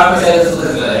जैसे सारा पैसा इधर उधर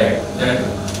चला जाएगा।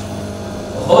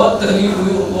 बहुत तकलीफ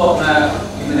हुई उनको अपना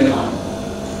ईमेल अकाउंट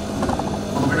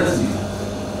कॉन्फिडेंस नहीं।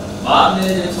 बाद में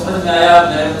जब समझ में आया,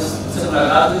 मैं उससे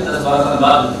मुलाकात हुई 10-12 साल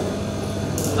बाद,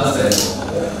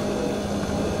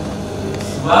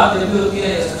 बात जब भी होती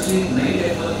है स्पेशली नई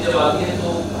टेक्नोलॉजी जब आती है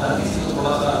तो हर किसी को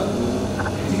थोड़ा सा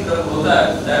डिफिकल्ट होता है,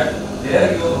 that there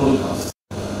your role comes.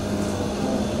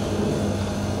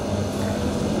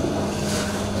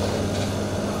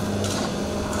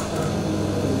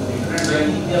 Internet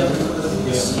banking या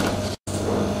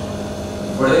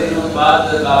बड़े दिनों के बाद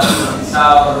काफी प्रतीक्षा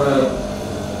और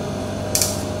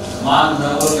मान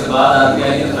नंबर के बाद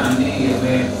आरबीआई ने फाइनली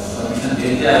हमें परमिशन दे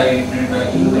दिया है इंटरनेट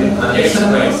बैंकिंग में ट्रांजैक्शन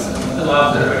राइट्स, मतलब आप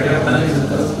घर बैठे ट्रांजैक्शन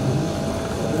कर सकते हैं।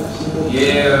 ये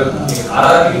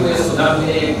आरआरबी को ये सुझाव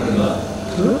मिले एक बड़ी बात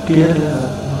क्लियर है।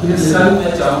 इसका भी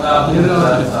मैं चाहूँगा आप लोग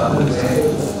साथ में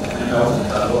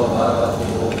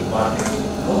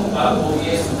तो आपको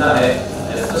ये सुविधा है,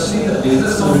 स्पेशली द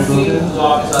बिजनेस कम्युनिटी जो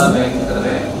आपके साथ बैंकिंग कर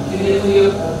रहे हैं उनके लिए तो ये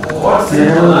बहुत से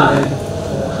होना है।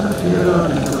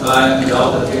 लाइन में जाओ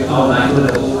करके ऑनलाइन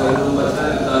तो कई लोग अच्छा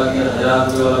लगता है कि 1000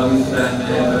 रुपये वाला भी इस लाइन में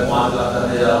है, मैं 5 लाख का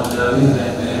दे जा रहा हूँ मेरा भी इस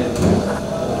लाइन में है,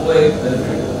 वो एक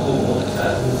बेनिफिट वो बहुत अच्छा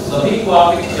है। सभी को आप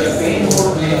एक कैंपेन मोड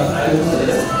में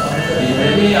जितने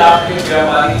भी आपके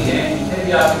व्यापारी हैं, जितने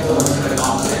भी आपके गवर्नमेंट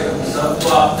अकाउंट है, सबको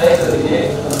आप तय कर दीजिए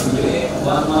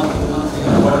 1 मंथ 2 मंथ के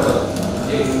ऊपर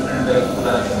ये इंटरनेट बैंकिंग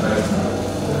ट्रांजैक्शन राइट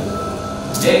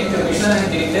एक कमीशन है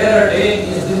डिक्लेयर अ डे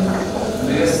इस दिन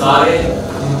मेरे सारे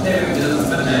जितने भी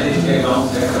बिजनेसमैन हैं जिनके अकाउंट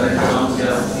है करंट अकाउंट है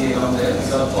सी अकाउंट है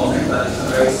सब गवर्नमेंट ट्रांजैक्शन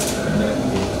राइट्स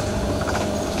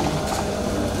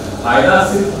फायदा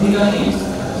सिर्फ भी नहीं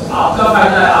आपका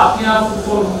फायदा है, आपके आप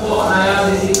उनको अनायास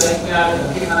इसी बैंक में आके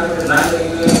धक्के खाने पे लाइन लगी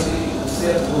हुई है उससे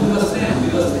वो भी बचते हैं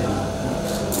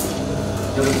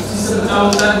जब किसी से बचाव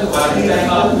होता है तो क्वालिटी टाइम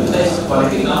आपको मिलता है, इसमें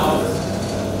क्वालिटी काम आप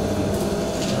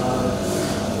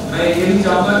मैं ये भी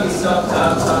चाहूँगा कि इसका प्रचार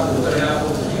प्रसार करें आपको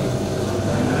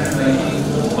इंटरनेट बैंकिंग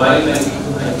मोबाइल बैंकिंग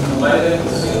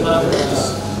से बात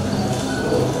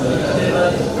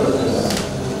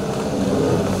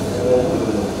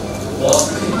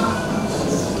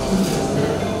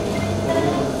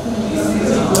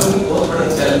बहुत बड़ा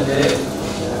चैलेंज है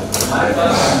हमारे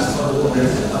पास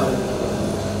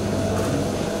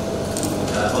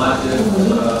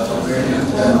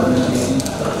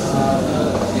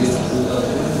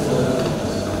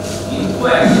इनको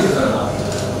एक्टिव करना,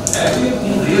 एक्टिव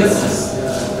इन रियल सेंस,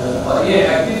 और ये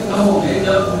एक्टिव कब होंगे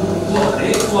जब उनको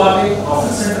हरेक को आप एक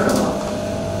प्रॉफिट सेंटर बना,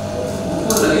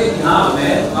 उनको लगे कि हाँ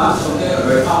मैं दुकान छोड़कर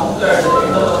बैठा हूँ तो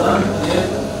मुझे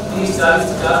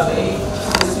 30-40-50 नहीं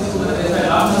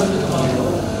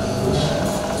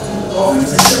प्रॉफिट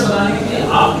सेंटर बनाने के लिए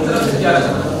आपकी तरफ से क्या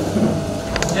करना,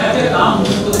 क्या क्या काम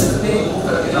उनको दे सकते हैं वो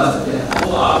करके ला सकते हैं,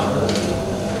 वो आप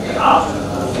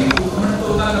रिक्रूटमेंट तो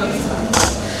ना करें,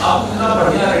 आप इतना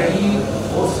बढ़िया रेडी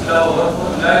फोर्स मिला ओवरफ्लो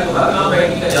मिला है तो हर काम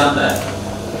बैंकिंग का जानता है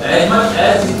एज मच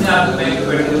एज जितने आपके बैंक में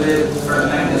बैठे हुए फ्रंट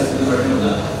लाइन डेस्क पे बैठे हो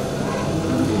जाते हैं,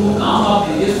 वो काम आप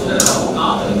दीजिए सो जाएगा, वो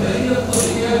काम नहीं करेंगे तो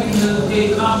देखिएगा कि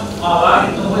इतना आवाज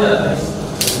इतना हो जाता है।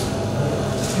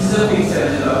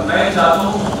 मैं चाहता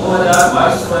हूँ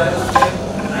 2022 को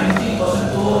 90%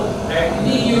 तो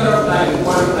active user of time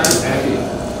record time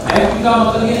active का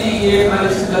मतलब ये नहीं कि एक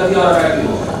ट्रांजैक्शन कर दिया और एक्टिव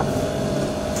हो,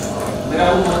 मेरा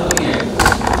वो मतलब नहीं है।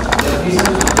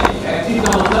 डेफिनेशन एक्टिव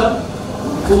का मतलब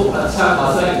उनको अच्छा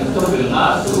खासा इनकम मिलना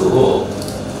शुरू हो,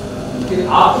 फिर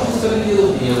आपको कुछ करने की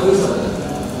जरूरत नहीं है, कोई समझ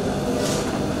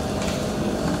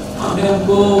हमने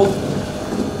उनको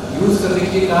यूज करने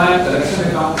के लिए कहा है कलेक्शन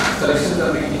अकाउंट कलेक्शन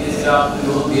करने के लिए, जैसे आपने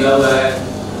लोन दिया हुआ है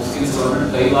उसकी इंस्टॉलमेंट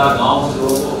कई बार गांव से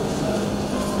लोगों को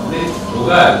हमने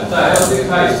होगा होता है और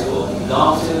देखा है इसको गांव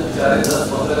से बेचारे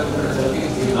 10-15 किलोमीटर चल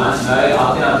के ब्रांच आए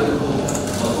आते आते उनको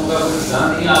बसों का कोई ध्यान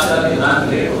नहीं आता कि ब्रांच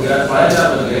लेट हो गया 4:30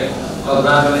 बज गए और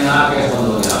ब्रांच वाले यहाँ कैसे बंद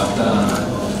हो गया आपका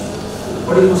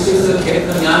बड़ी मुश्किल से खेत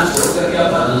खलिहान छोड़ करके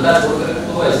अपना धंधा छोड़ करके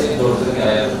तो ऐसे ही दौड़ करके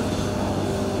आया।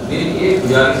 मेरी एक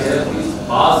गुजारिश है please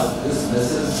pass this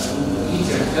message to each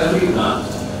and every branch,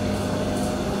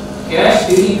 cash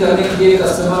dealing करने के लिए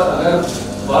कस्टमर अगर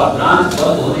ब्रांच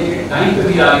बंद होने के टाइम पे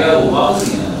भी आ गया वो वापस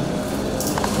नहीं आना,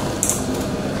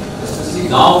 स्पेशली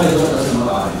गांव में जो कस्टमर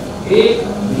आ रहे हैं एक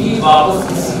भी वापस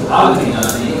किसी हाल नहीं आना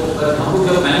चाहिए। हम लोग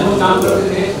जब मैनुअल काम करते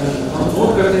थे हम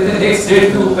नोट करते थे नेक्स्ट डेट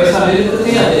में वो पैसा ले लेते थे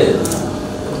या दे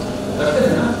करते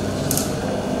थे ना,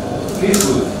 प्लीज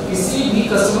किसी भी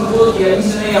कस्टमर को ये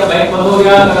नहीं या बैंक बंद हो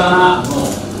गया कराना no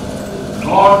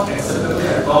not acceptable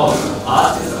at all, आज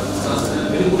के समय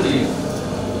बिल्कुल नहीं।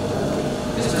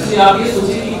 स्पेशली आप ये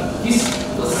सोचिए कि किस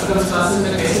सर्कमस्टेंसेस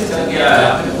में कैसे चल गया है,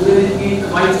 आपने पूरे दिन की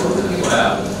कमाई छोड़ कर के आया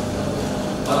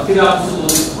और फिर आप उसको 2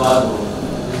 दिन बाद हो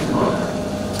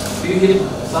फिर ये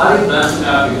सारी ब्रांच में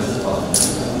आपके बिजनेस पास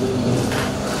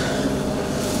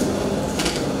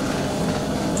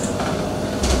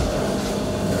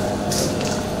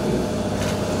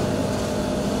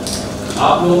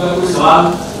आप लोगों का कोई सवाल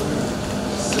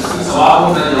हो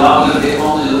मैं जवाब अगर दे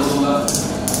पाऊँ तो जरूर दूंगा।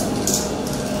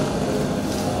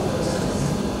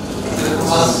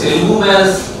 तेलुगु में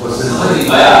समझ नहीं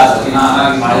पाया कि ना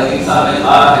कि पढ़ाई के साथ में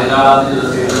था हैदराबाद में जो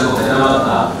स्टेट में हैदराबाद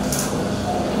था,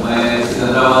 मैं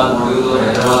सिकंदराबाद मॉड्यूल और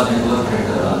हैदराबाद में ट्रेड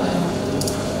कर रहा था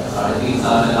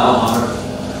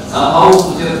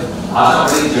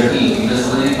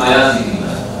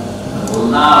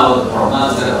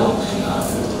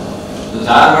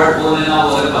वर्ड बोल देना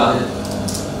वो अलग बात है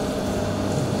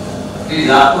कि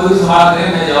कोई भी सवाल करे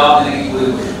मैं जवाब देने की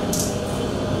पूरी कोशिश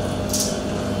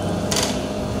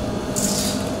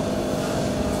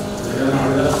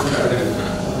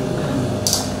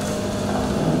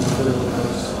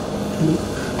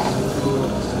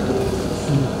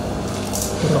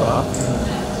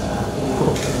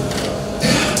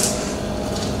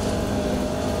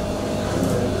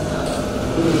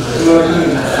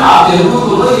आप जरूर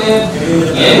बोलो ये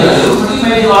जरूर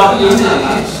मैं जवाब यही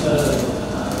देंगे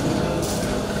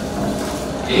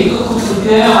यही तो खूबसूरती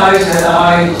है हमारे शहर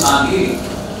हमारे हिंदुस्तान की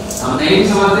हम नहीं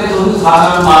समझते तो उस भाषा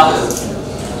में बात करो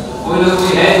कोई ना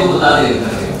कोई है जो बता दे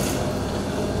करके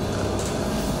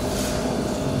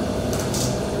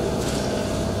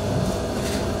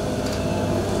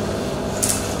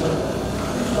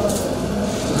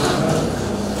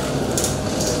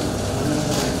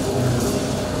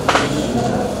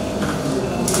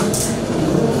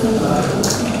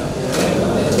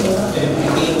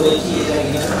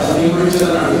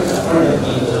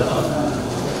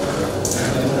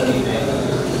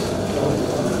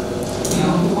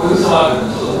कोई सवाल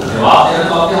जवाब देना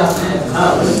तो आपके हाथ में है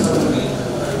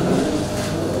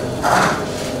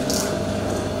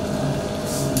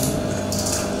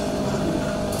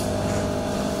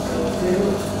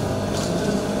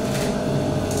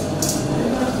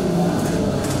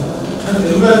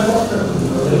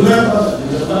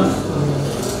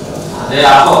अरे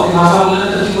आपको अपनी भाषा बोलने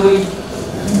में अच्छी कोई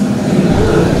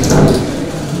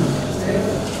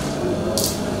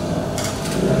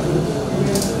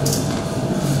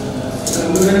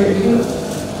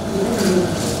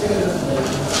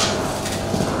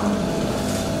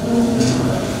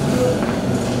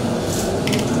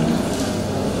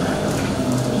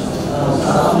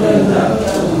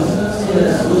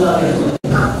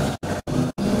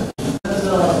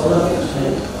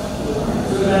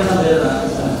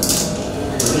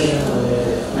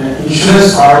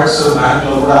ఇన్సూరెన్స్ ప్రొడక్ట్స్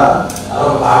బ్యాంక్లో కూడా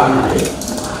అదొక భాగం అండి.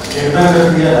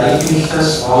 చెప్పినట్టుగా లైఫ్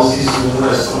ఇన్సూరెన్స్ పాలసీస్ కూడా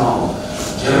ఇస్తున్నాము,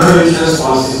 జనరల్ ఇన్సూరెన్స్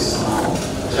పాలసీస్ ఇస్తున్నాము.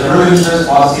 జనరల్ ఇన్సూరెన్స్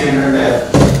పాలసీ ఏంటంటే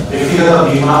వ్యక్తిగత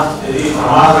బీమా, ఇది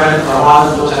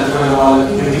ప్రమాదంతో చనిపోయిన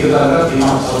వాళ్ళకి వ్యక్తిగతంగా బీమా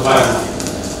సదుపాయం.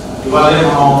 ఇవాళ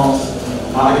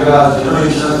మన దగ్గర జనరల్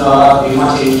ఇన్సూరెన్స్ ద్వారా బీమా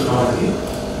చేయించుకున్న వాళ్ళకి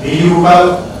 1000 రూపాయలు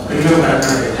ప్రీమియం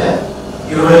కట్టినట్టయితే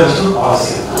 20 లక్షలు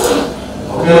పాలసీ.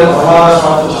 ఒకవేళ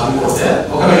ప్రమాదవశాత్తు చనిపోతే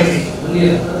ఒక వ్యక్తి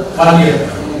 1 year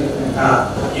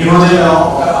ఈ రోజే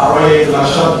ఒక 65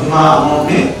 లక్షల బీమా అమౌంట్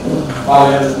ని వాళ్ళ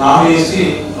నామినీస్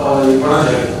ఇవ్వడం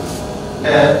జరిగింది.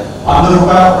 అంటే 100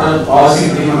 రూపాయల పాలసీ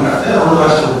ప్రీమియం కడితే 2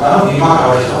 లక్షల రూపాయల బీమా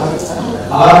కవరేజ్ అవుతుంది.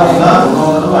 అలా కింద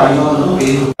 200, 500,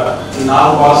 1000 రూపాయలు ఈ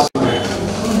 4 పాలసీ.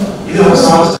 ఇది ఒక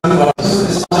సంవత్సరానికి మళ్ళీ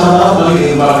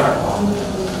 1000 రూపాయలు కట్టుకోవాలి.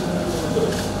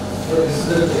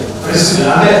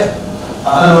 అంటే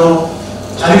అతను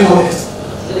చనిపోతే,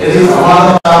 ఏదైనా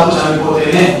ప్రమాదవశాత్తు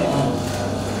చనిపోతేనే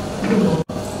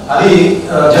అది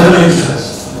జనరల్ ఇన్సూరెన్స్.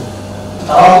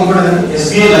 తర్వాత ఇంకోటి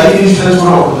ఎస్బీఐ లైఫ్ ఇన్సూరెన్స్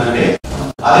కూడా ఉంటుందండి.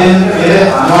 అదేంటంటే వేరే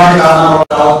అనివార్య కారణాల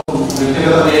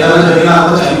వ్యక్తిగత ఏదైనా జరిగినా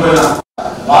చనిపోయినా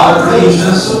వాళ్ళకి కూడా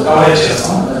ఇన్సూరెన్స్ కవరేజ్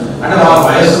చేస్తాం. అంటే వాళ్ళ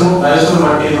వయసును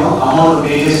బట్టిను అమౌంట్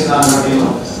పే చేసిన దాన్ని బట్టిను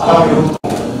అలా పెరుగుతుంది.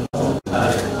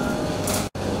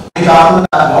 ఇది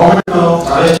కాకుండా గవర్నమెంట్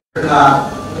ప్రవేశపెట్టిన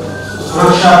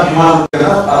సురక్ష బీమా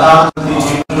ప్రధానమంత్రి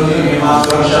జీవన్ బీమా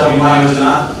సురక్ష బీమా యోజన,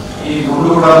 ఈ 2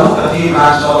 కూడా ప్రతి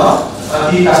రాష్ట్రంలో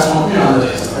ప్రతి కస్టమర్ కి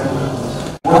అందజేస్తారు.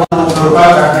 330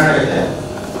 రూపాయలు కట్టినట్టయితే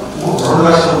 2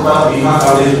 లక్షల రూపాయల బీమా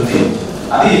కవరేజ్ ఉంది.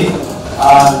 అది ఆ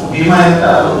బీమా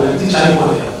వ్యక్తి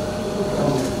చనిపోతే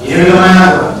ఏ విధమైన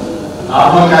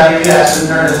నార్మల్ క్యాటగిరీ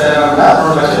యాక్సిడెంట్ డెత్ అయినా కూడా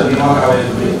 2 లక్షల బీమా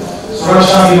కవరేజ్ ఉంది.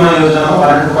 సురక్ష బీమా యోజన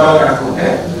 12 రూపాయలు కట్టుకుంటే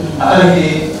అతనికి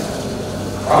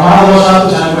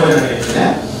ప్రమాదవశాత్తు చనిపోయినట్టయితే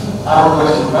ఆ 2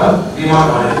 లక్షల రూపాయలు బీమా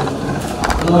కవరేజ్.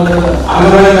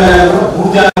 అంగవైకల్యం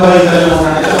పూర్తి అంగవైకల్యం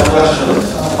ఉన్నట్టు 2 లక్షలు,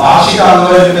 వార్షిక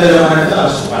అంగవైకల్యం అనేది 1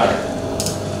 లక్ష రూపాయలు.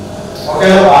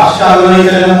 ఒకవేళ వార్షిక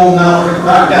అంగవైకల్యం ఉన్నప్పటికీ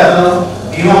కూడా అంటే అతను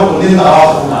బీమా పొందిన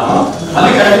తర్వాత ఉన్నాను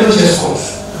మళ్ళీ కంటిన్యూ చేసుకోవచ్చు.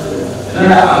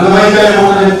 ఎందుకంటే అంగవైకల్యం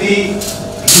ఉన్న వ్యక్తి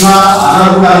బీమా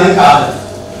అనర్హుడు అనేది కాదు.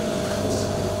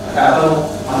 అంటే అతను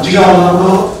మంచిగా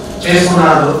ఉన్నప్పుడు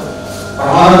చేసుకున్నాడు,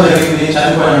 ప్రమాదం జరిగింది,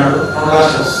 చనిపోయినాడు, 2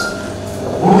 లక్షలు.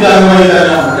 పూర్తి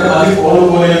అంగవైకల్యం అంటే మళ్ళీ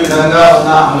కోలుకోలేని విధంగా ఉన్న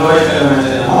అంగవైకల్యం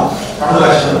అయితేనేమో 2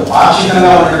 లక్షలు, వార్షికంగా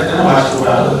ఉన్నట్టయితే 1 లక్ష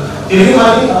రూపాయలు. తిరిగి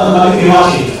అతను మళ్ళీ బీమా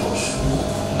చేయించుకోవచ్చు.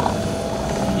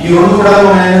 ఈ 2 కూడా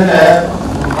ఏంటంటే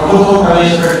ప్రభుత్వం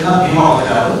ప్రవేశపెట్టిన బీమా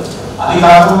పథకాలు. అది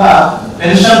కాకుండా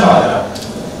పెన్షన్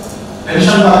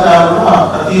పథకాలు కూడా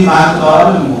ప్రతి బ్యాంక్ ద్వారా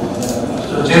మేము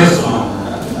చేస్తున్నాం.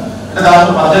 అంటే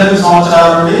దాంట్లో 18 సంవత్సరాల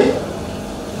నుండి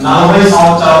 40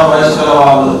 సంవత్సరాల వయసు గల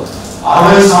వాళ్ళు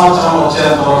 60 సంవత్సరం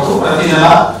వచ్చేంత వరకు ప్రతి నెల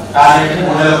కానివ్వండి,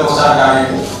 3 నెలలకు ఒకసారి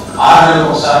కానివ్వండి, 6 నెలలకు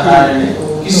ఒకసారి కానివ్వండి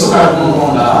కిస్తు కట్టుకుంటూ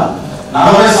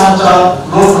 40 సంవత్సరాల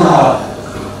లోపు ఉన్న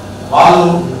వాళ్ళు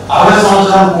 60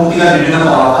 సంవత్సరాలు పూర్తిగా నిండిన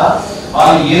తర్వాత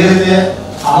వాళ్ళు ఏదైతే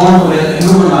అమౌంట్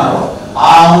ఎన్నుకున్నారో ఆ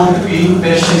అమౌంట్ వీళ్ళు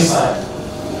పెన్షన్ ఇస్తారు.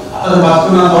 అతను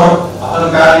బతుకున్నంత వరకు, అతను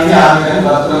కానీ ఆమె కానీ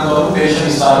బతుకున్నంత వరకు పెన్షన్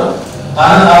ఇస్తారు.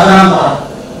 దాని తదనంతరం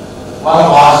వాళ్ళ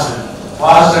వారసు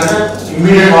అంటే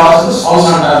ఇమ్మీడియట్ వారసు స్పౌస్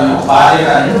అంటారు మేము, భార్య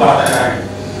కానీ భర్త కానీ.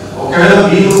 ఒకవేళ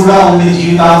వీళ్ళు కూడా ఉండి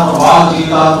జీవితాంతం వాళ్ళ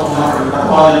జీవితాంతం ఉన్నప్పుడు కూడా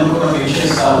వాళ్ళు ఎన్నుకున్న పెన్షన్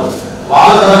ఇస్తారు.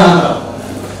 వాళ్ళ తదనంతరం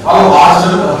వాళ్ళ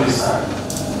వారసులకు డబ్బులు ఇస్తారు.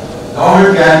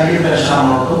 గవర్నమెంట్ గ్యారంటీ పెన్షన్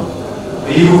అమౌంట్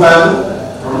 1000 రూపాయలు,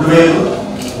 2000,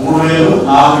 3000,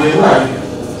 4000, 5000.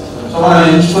 సో మనం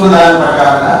ఎంచుకున్న దాని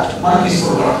ప్రకారంగా మనకి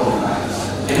తీసుకుంటున్నాం.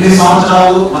 ఎన్ని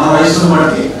సంవత్సరాలు మన వయసును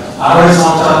బట్టి 60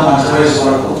 సంవత్సరాలు మంచి వయసు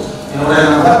వరకు ఎవరైనా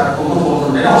కూడా కట్టుకుంటూ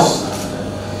పోతుంటేనే వస్తున్నారు.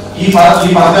 ఈ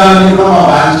పథకాలన్నీ కూడా మా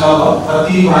బ్యాంకులలో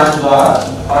ప్రతి బ్రాంచ్ ద్వారా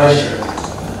ప్రవేశపెట్టారు.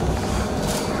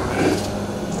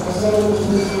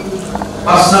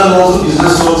 పర్సనల్ లోన్స్,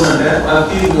 బిజినెస్ లోన్స్ అంటే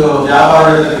ప్రతి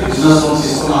వ్యాపారానికి బిజినెస్ లోన్స్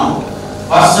ఇస్తున్నాము.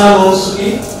 పర్సనల్ లోన్స్ కి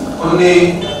కొన్ని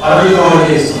పరిమితులు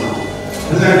చేస్తున్నాము.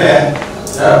 ఎందుకంటే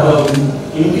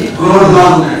ఇంటి గృహ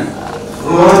ఉన్నాయండి.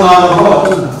 గృహలో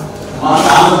మన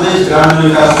ఆంధ్రప్రదేశ్ గ్రామీణ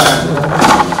వికాస్ బ్యాంక్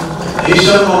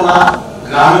దేశంలో ఉన్న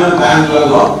గ్రామీణ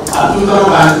బ్యాంకులలో అత్యుత్తమ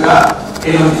బ్యాంకుగా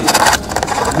పేరుంది.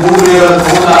 3000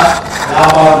 కోట్ల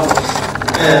వ్యాపారం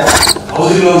అంటే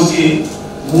హౌసింగ్ లోన్స్ కి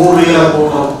 3000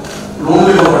 కోట్లు లోన్లు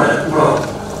ఇవ్వబడ్డాయి. ఇప్పుడు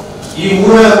ఈ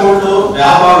 3000 కోట్లు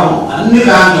వ్యాపారం అన్ని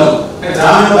బ్యాంకులలో అంటే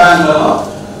గ్రామీణ బ్యాంకులలో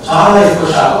చాలా ఎక్కువ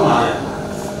శాతం మారాయి.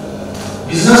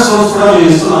 బిజినెస్ లోన్స్ కూడా మేము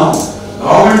ఇస్తున్నాము.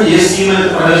 గవర్నమెంట్ ఏ స్కీమ్ అయితే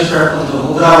ప్రవేశపెడుతుందో,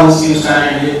 ముద్రా లోన్ స్కీమ్స్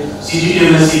కానివ్వండి,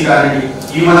 సిజిటిఎంఎస్సి కానివ్వండి,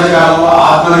 ఈ మధ్య కాలంలో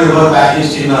ఆత్మనిర్భర్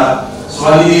ప్యాకేజ్ కింద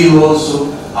స్వనిధి లోన్స్,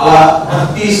 అలా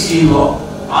ప్రతి స్కీమ్ లో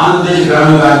ఆంధ్రప్రదేశ్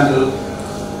గ్రామీణ బ్యాంకు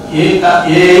ఏ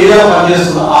ఏరియా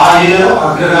పనిచేస్తుందో ఆ ఏరియాలో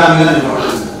అగ్రగామిగా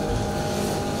నిలబడుతుంది.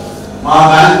 మా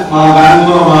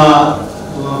బ్యాంకులో మా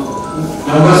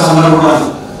మెంబర్స్ అందరూ కూడా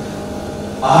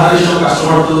ఆహారం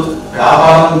కష్టపడుతూ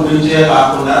వ్యాపారం గురించే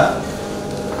కాకుండా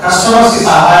కస్టమర్స్ కి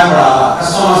సహాయపడాలా,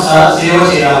 కస్టమర్స్ సేవ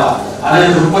చేయాలా అనే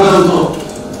దృక్పథంతో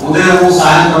ఉదయం,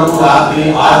 సాయంత్రం, రాత్రి,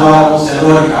 ఆదివారం,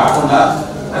 సెలవుని కాకుండా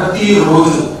ప్రతి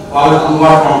రోజు వాళ్ళకి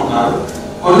అందుబాటులో ఉంటున్నారు.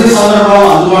 కొన్ని సందర్భాలు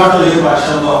అందుబాటులో లేని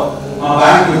పక్షంలో మా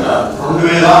బ్యాంక్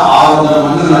 2600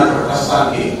 మంది ఉన్నారు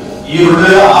ప్రస్తుతానికి. ఈ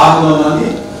 2600 మంది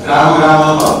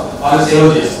గ్రామాల్లో వాళ్ళు సేవ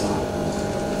చేస్తున్నారు.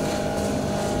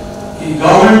 ఈ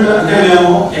గవర్నమెంట్ అంటే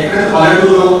మేము ఎక్కడైతే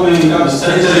పల్లెటూరులో మేము ఇంకా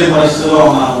విస్తరించలేని పరిస్థితిలో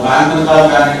ఉన్నాము, బ్యాంకులు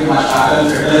కానీ మా శాఖలు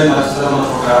పెట్టలేని పరిస్థితిలో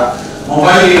ఉన్న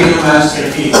మొబైల్ ఏటీఎం బ్యాంక్స్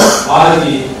పెట్టి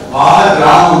వాళ్ళకి వాళ్ళ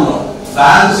గ్రామంలో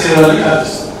బ్యాంకు సేవల్ని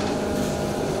కల్పిస్తాం.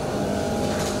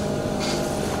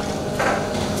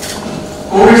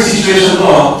 కోవిడ్ సిచ్యువేషన్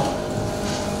లో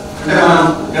అంటే మనం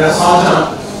గత సంవత్సరం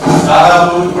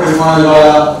దాదాపు ఇప్పుడు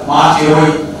మార్చి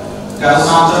 20 గత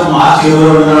సంవత్సరం మార్చి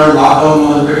 22 లాక్డౌన్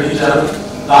మొదలు పెట్టించారు.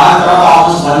 దాని తర్వాత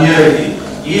ఆల్మోస్ట్ 1 year అయింది.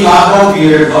 ఈ లాక్డౌన్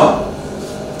పీరియడ్ లో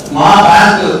మా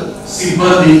బ్యాంక్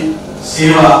సిబ్బంది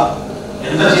సేవ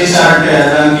ఎంత చేశారంటే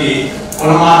దానికి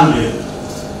కొలమానం లేదు.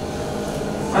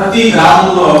 ప్రతి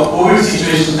గ్రామంలో కోవిడ్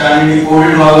సిచ్యువేషన్ కానీ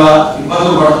కోవిడ్ వల్ల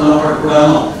ఇబ్బందులు పడుతున్నప్పటికీ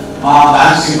కూడాను మా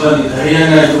బ్యాంక్ సిబ్బంది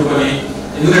ధైర్యంగా ఎదుర్కొని,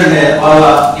 ఎందుకంటే వాళ్ళ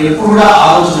ఎప్పుడు కూడా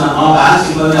ఆలోచన, మా బ్యాంక్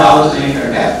సిబ్బంది ఆలోచన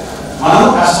ఏంటంటే మనం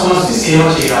కస్టమర్స్ కి సేవ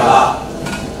చేయాలా,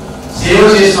 సేవ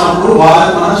చేసినప్పుడు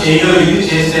వాళ్ళకి మనం చేయగలిగింది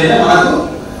చేస్తేనే మనకు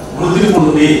గుర్తింపు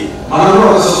ఉంటుంది. మనం కూడా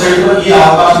ఒక సొసైటీలో ఈ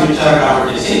అవకాశం ఇచ్చారు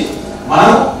కాబట్టి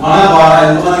మనం మన ద్వారా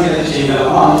ఎంతమందికి అయితే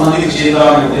చేయగలమో అంతమందికి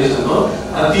చేద్దామనే ఉద్దేశంతో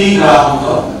ప్రతి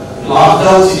గ్రామంలో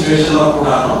లాక్డౌన్ సిచ్యువేషన్ లో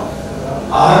కూడాను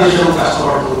ఆహారం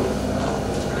కష్టపడుతూ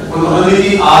కొంతమందికి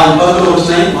ఆ ఇబ్బందులు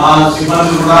వచ్చినాయి. మా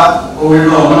సిబ్బంది కూడా కోవిడ్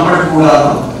లో ఉన్నప్పటికీ కూడా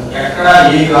ఎక్కడ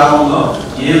ఏ గ్రామంలో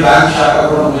ఏ బ్యాంక్ శాఖ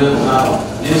కూడా ఉన్నారో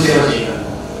నేను సేవ చేయగలను.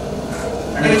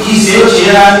 అంటే ఈ సేవ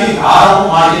చేయడానికి కారణం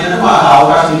మాకేంటంటే మాకు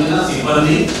అవకాశం ఇచ్చిన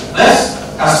సిబ్బంది ప్లస్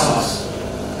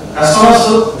కస్టమర్స్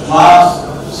మా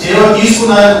సేవ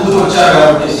తీసుకున్నారని ముందుకు వచ్చారు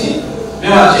కాబట్టి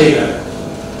మేము అది చేయగలం.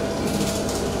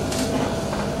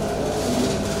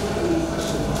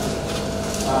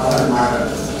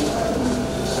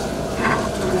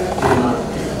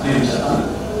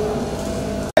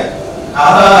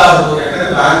 ఖాతాదారులు ఎక్కడైతే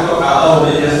బ్యాంక్ లో ఖాతా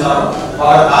ఓపెన్ చేస్తారో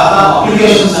వాళ్ళ ఖాతా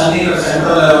అప్లికేషన్స్ అన్ని ఇక్కడ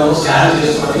సెంట్రల్ లెవెల్ స్కాన్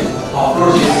చేసుకొని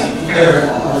అప్లోడ్ చేసి ఇక్కడే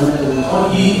పెట్టుకుంటాం.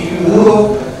 ఈ 3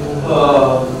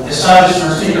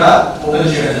 ఎస్టాబ్లిష్మెంట్స్ ఇక్కడ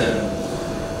ఓపెన్ చేయడం జరిగింది.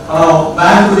 మనం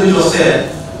బ్యాంక్ గురించి వస్తే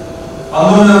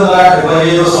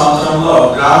 1975 సంవత్సరంలో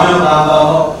గ్రామీణ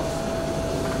ప్రాంతాల్లో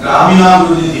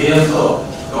గ్రామీణాభివృద్ధి ధ్యేయంతో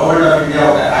గవర్నమెంట్ ఆఫ్ ఇండియా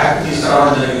ఒక యాక్ట్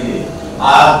తీసుకురావడం జరిగింది.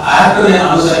 ఆ యాక్ట్ ని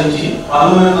అనుసరించి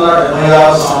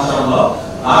 1976 సంవత్సరంలో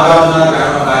నాగార్జున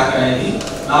గ్రామ బ్యాంక్ అనేది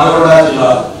నల్గొండ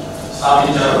జిల్లాలో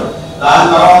స్థాపించారు.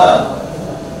 దాని తర్వాత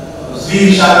శ్రీ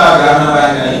విశాఖ గ్రామీణ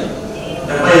బ్యాంక్ అని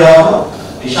 76లో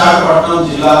విశాఖపట్నం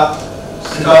జిల్లా,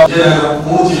 శ్రీకాకుళం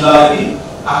 3 జిల్లాలకి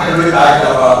అకాడమిక్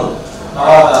కార్యకలాపాలు.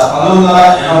 తర్వాత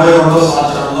 1982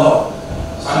 సంవత్సరంలో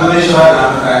సంగమేశ్వర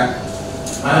గ్రామీణ బ్యాంక్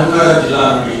మహబూబ్నగర్ జిల్లా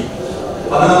నుండి,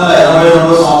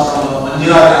 1982 సంవత్సరంలో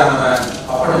మంజిరా గ్రామీణ బ్యాంక్,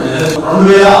 అప్పటి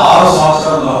 2006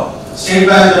 సంవత్సరంలో state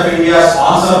bank of India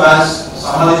sponsor banks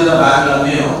సంబంధించిన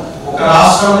బ్యాంకులన్నీ ఒక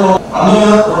రాష్ట్రంలో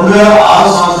 2006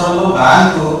 సంవత్సరంలో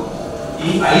బ్యాంకు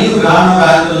ఈ 5 గ్రామీణ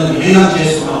బ్యాంకులను విలీనం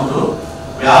చేసుకున్నప్పుడు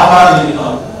వ్యాపార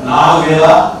నిమిత్తం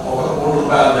 4,001 కోట్ల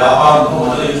రూపాయల వ్యాపారంతో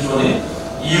మొదలెట్టుకొని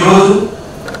ఈ రోజు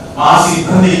మా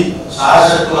సిబ్బంది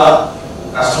శాయశక్తుల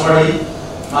కష్టపడి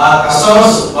మా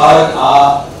కస్టమర్స్ వాళ్ళకి ఆ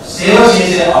సేవ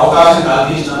చేసే అవకాశం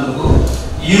కల్పించినందుకు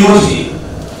ఈ రోజు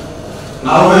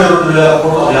 42,000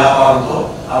 కోట్ల వ్యాపారంతో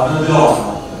అభివృద్ధిలో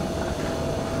ఉన్నాం.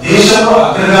 దేశంలో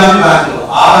అగ్రగామి బ్యాంకులు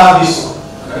ఆర్ఆర్బీస్,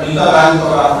 మిగతా బ్యాంకుతో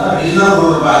కాకుండా రీజనల్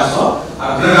రూరల్ బ్యాంక్స్ లో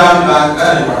అగ్రగామి బ్యాంక్ గా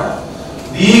నిలబడాలి.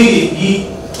 దీనికి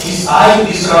ఈ స్థాయికి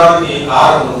తీసుకురావడానికి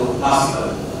కారణులు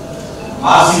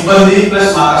మా సిబ్బంది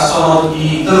ప్లస్ మా కస్టమర్, ఈ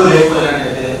ఇద్దరు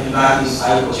లేకపోయినట్టయితే ఈ బ్యాంక్ ఈ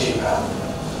స్థాయికి వచ్చేది కాదు.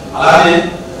 అలానే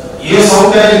ఏ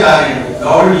సౌకర్యం కానివ్వండి,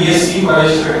 గవర్నమెంట్ ఏ స్కీమ్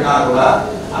ప్రవేశపెట్టినా కూడా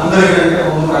అందరికంటే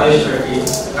ముందు ప్రవేశపెట్టి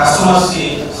కస్టమర్స్ కి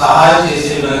సహాయం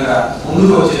చేసే విధంగా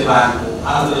ముందుకు వచ్చే బ్యాంక్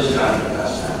ఆంధ్రప్రదేశ్ గ్రామీణ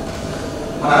బ్యాంక్.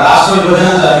 మన రాష్ట్ర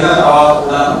విభజన జరిగిన తర్వాత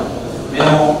కూడా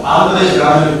మేము ఆంధ్రప్రదేశ్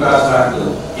గ్రామీణ వికాస్ బ్యాంక్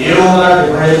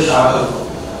 775 శాఖలతో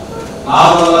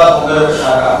 491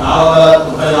 శాఖ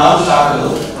 494 శాఖలు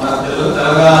మన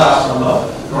తెలంగాణ రాష్ట్రంలో,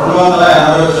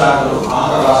 281 శాఖలు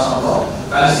ఆంధ్ర రాష్ట్రంలో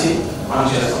కలిసి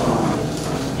పనిచేస్తున్నాం.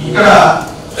 ఇక్కడ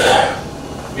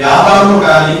వ్యాపారంలో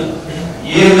కానీ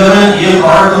ఏ విధమైన ఏ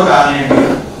ప్రోడక్ట్ లో కానివ్వండి,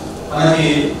 మనకి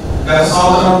గత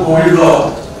సంవత్సరం కోవిడ్ లో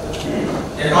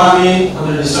ఎకానమీ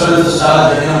కొంచెం డిస్టర్బెన్సెస్ చాలా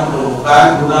జరిగినప్పుడు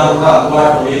బ్యాంక్ రుణాలు కూడా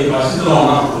అందుబాటులో లేని పరిస్థితిలో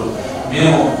ఉన్నప్పుడు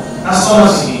మేము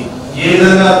కస్టమర్స్ కి ఏ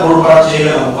విధంగా తోడ్పాటు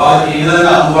చేయగలం, వాళ్ళకి ఏ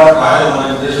విధంగా అందుబాటు రాయడం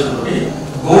అనే ఉద్దేశంతో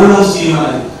గోల్డ్ లోన్ స్కీమ్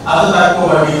అనేది అతి తక్కువ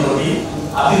వడ్డీతోటి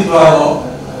అతి త్వరలో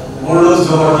గోల్డ్ లోన్స్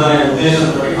ఇవ్వబడుతుందనే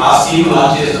ఉద్దేశంతో ఆ స్కీమ్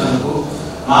లాంచ్ చేసినందుకు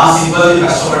మా సిబ్బంది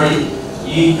కష్టపడి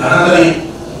ఈ ఘనతని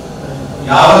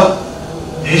యావత్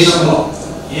దేశంలో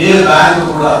ఏ బ్యాంకు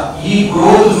కూడా ఈ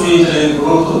గ్రోత్ చూపించలేని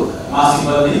గ్రోత్ మా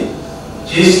సిబ్బంది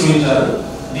చేసి చూపించారు.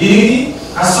 దీనికి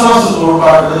కస్టమర్స్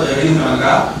తోడ్పాటు కూడా జరిగింది కనుక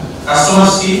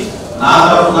కస్టమర్స్ కి నా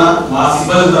తరఫున మా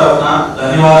సిబ్బంది తరఫున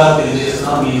ధన్యవాదాలు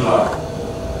తెలియజేస్తున్నాం. మీ ద్వారా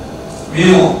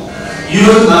మేము ఈ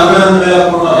రోజు 42,000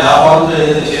 కోట్ల వ్యాపారంతో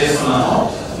ఏదైతే చేస్తున్నామో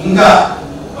ఇంకా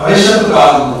భవిష్యత్తు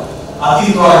కాలంలో అతి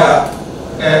త్వరగా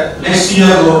నెక్స్ట్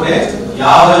ఇయర్ లోపే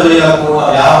 50,000 కోట్ల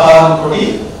వ్యాపారంతో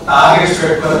టార్గెట్స్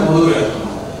పెట్టుకొని ముందుకు వెళ్తున్నాం.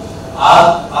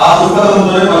 ఆ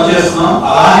దృక్పథంతోనే పనిచేస్తున్నాం,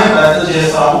 అలానే ప్రయత్నం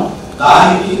చేస్తాము.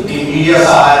 దానికి మీ మీడియా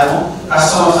సహాయము,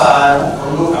 కస్టమర్ సహాయము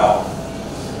రెండు కావాలి.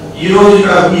 ఈ రోజు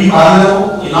ఇక్కడ ఈ ప్రాంగణం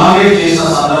ఇనాగ్రేట్ చేసిన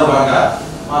సందర్భంగా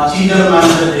మా chief general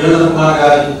manager Devendra Kumar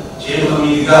గారి చేతుల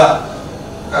మీదుగా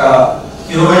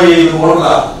 25 కోట్ల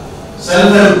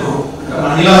సెల్ఫ్ హెల్ప్ గ్రూప్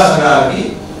మహిళా సంఘాలకి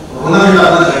రుణ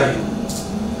వితరణ జరిగింది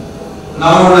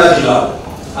నల్గొండ జిల్లాలో.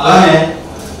 అలానే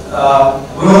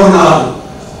గృహ రుణాలు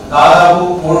దాదాపు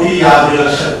 1,50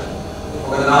 లక్షలు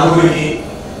ఒక నలుగురికి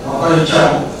మొత్తం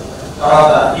ఇచ్చాము.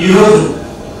 తర్వాత ఈ రోజు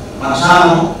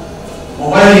మధ్యాహ్నం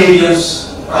మొబైల్ ఏటీఎంస్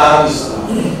ప్రారంభిస్తున్నాం.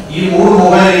 ఈ 3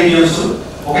 మొబైల్ ఏటీఎంస్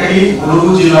ఒకటి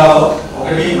ములుగు జిల్లాలో,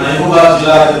 ఒకటి మహబూబాబాద్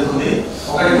జిల్లాలో వెళ్తుంది,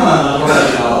 ఒకటి మన నల్గొండ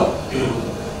జిల్లాలో తిరుగుతుంది.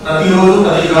 ప్రతిరోజు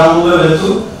ప్రతి గ్రామంలో వెళ్తూ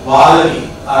వాళ్ళకి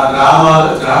ఆ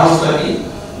గ్రామస్తులకి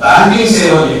బ్యాంకింగ్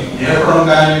సేవల్ని నేర్పడం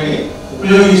కానివ్వండి,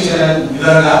 ఉపయోగించే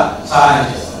విధంగా సహాయం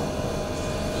చేస్తాం.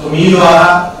 సో మీ ద్వారా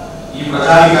ఈ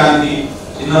ప్రజానికానికి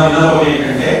చిన్న విన్నపం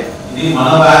ఏంటంటే, ఇది మన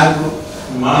బ్యాంకు,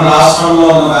 మన రాష్ట్రంలో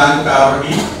ఉన్న బ్యాంకు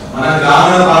కాబట్టి, మన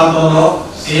గ్రామీణ ప్రాంతంలో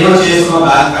సేవ చేస్తున్న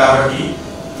బ్యాంక్ కాబట్టి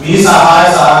మీ సహాయ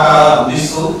సహకారాలు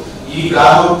అందిస్తూ ఈ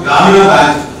గ్రామీణ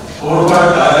బ్యాంక్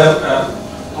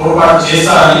తోడ్పాటు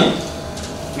చేస్తారని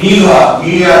మీ ద్వారా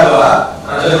మీడియా ద్వారా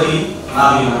ప్రజలకి నా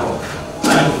విన్నపం.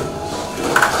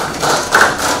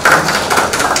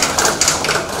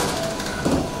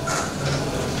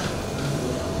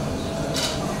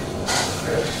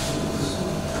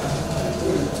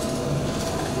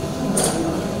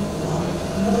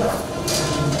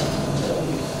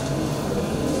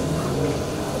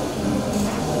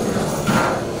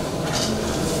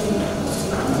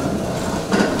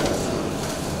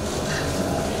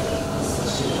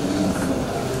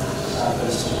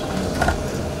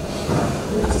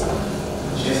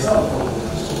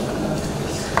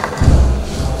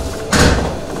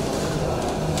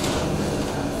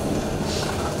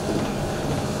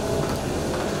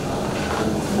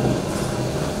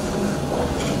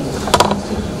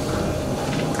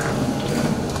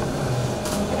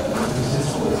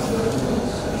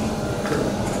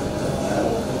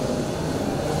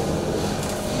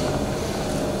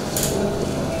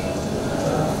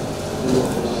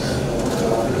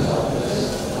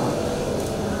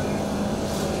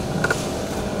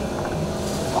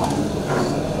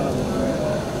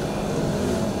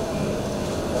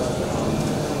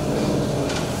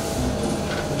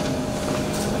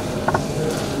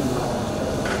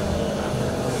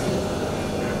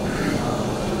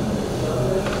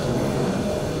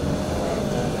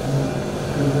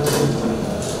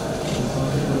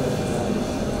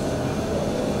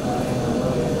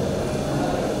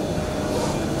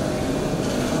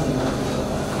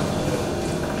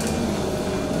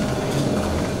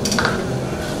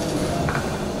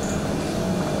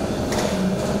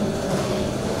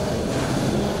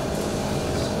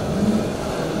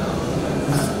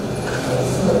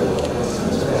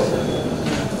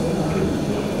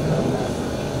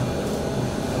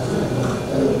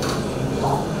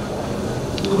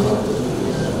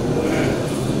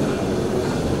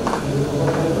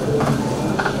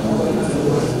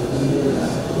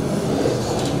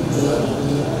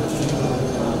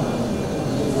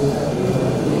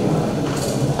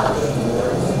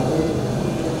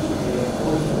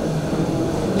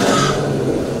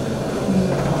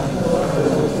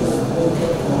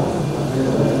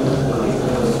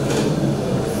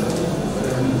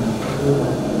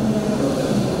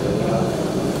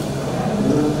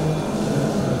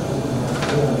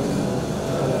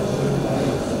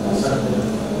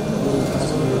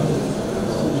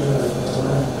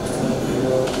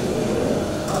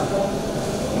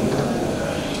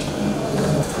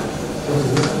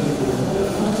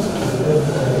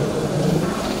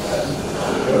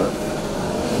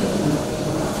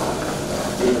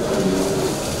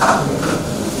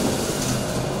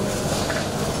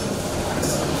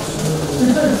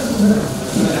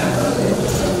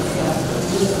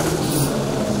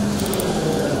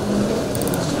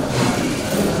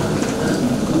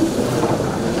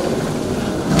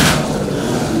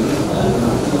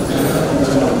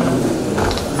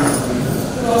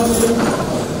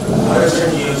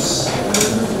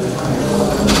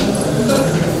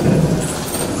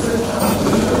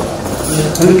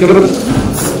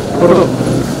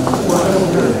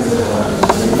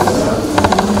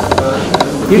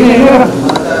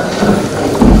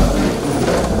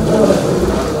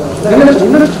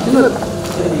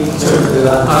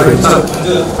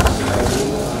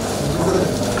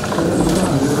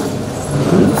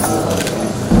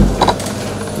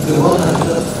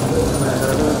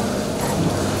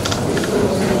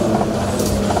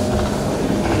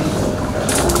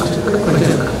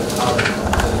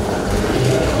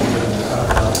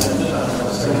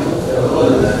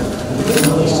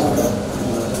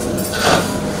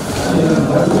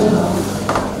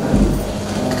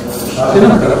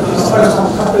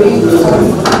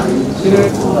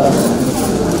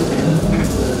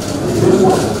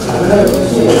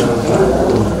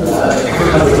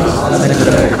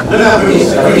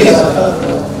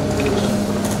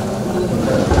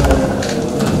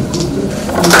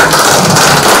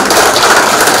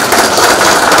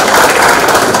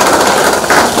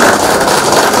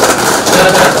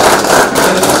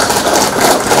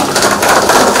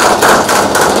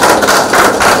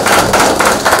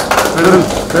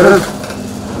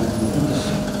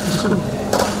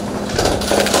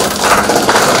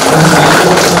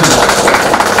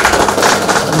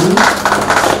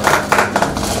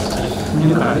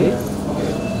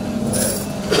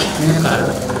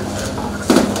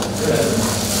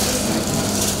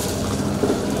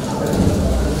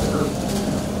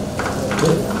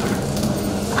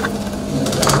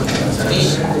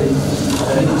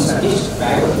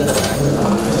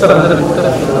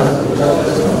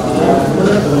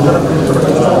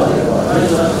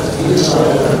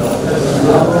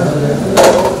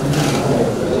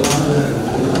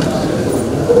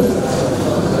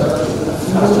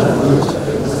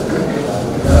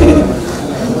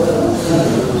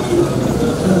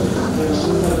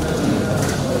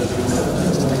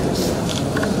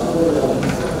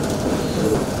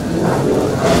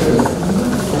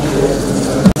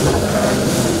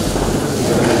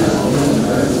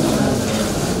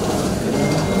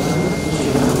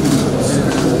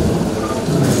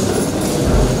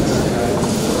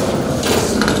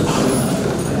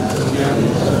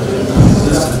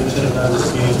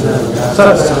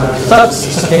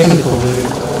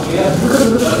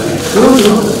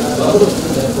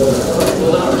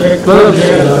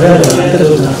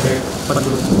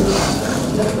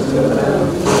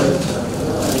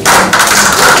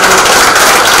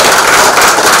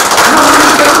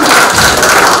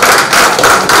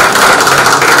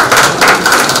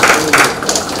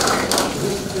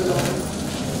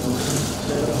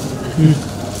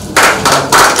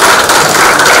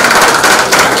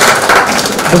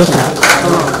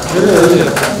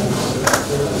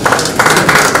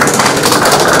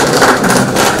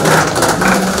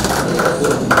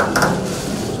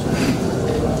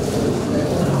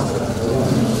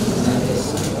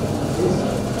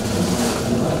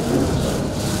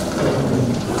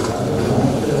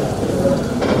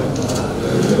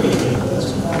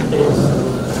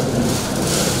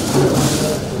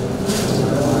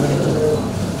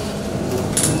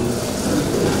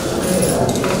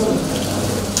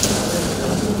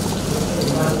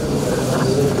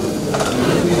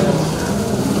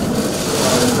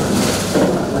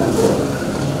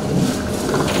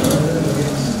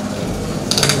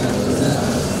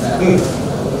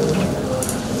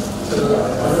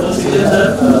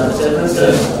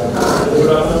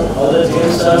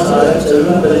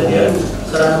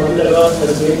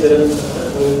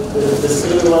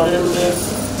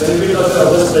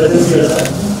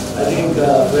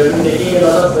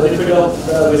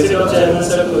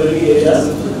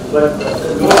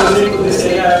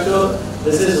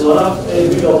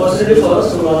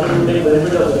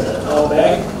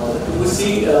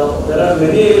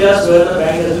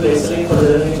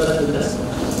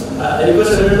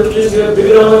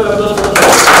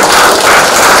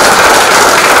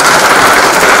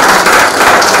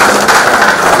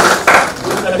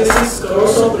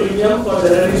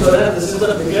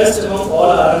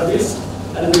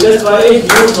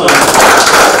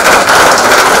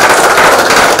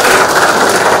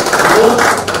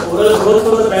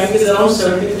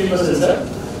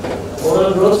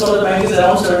 Overall growth growth for the bank is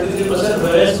around 73%,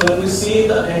 whereas when we see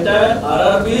the entire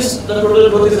RRBs, the total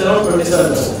growth is around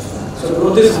 27%. So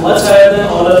growth is much higher than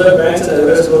all other banks and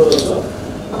average growth also.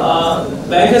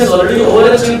 Bank has already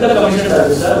overachieved the commission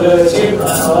target, sir. We have achieved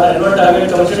our annual target,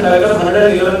 commission target of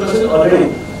 111% already.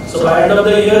 So by end of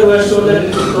the year, we are sure that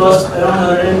it will cross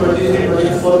around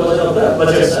 123-124% of the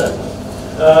budget, sir.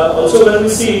 Also, when we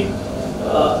see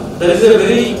there is a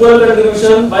very equal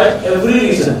contribution by every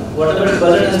region. Whatever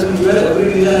budget has been given, every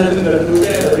region has been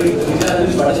contributed, every region has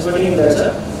been participating in that,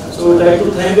 sir. So we would like to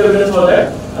thank everyone for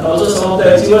that. And also some of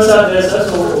the achievers are there, sir.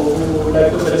 So we would like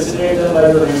to felicitate them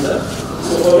by your name, sir.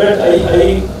 So for that, I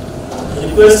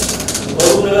request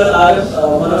Barunagar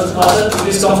Manoj Kumar,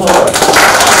 please come forward.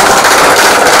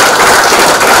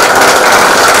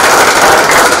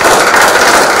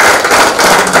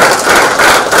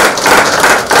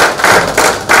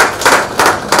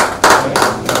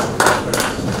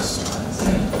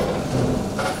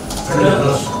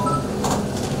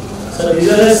 So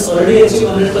region has already achieved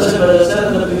 100% budget, sir,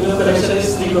 and the premium collection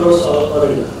is 3 crores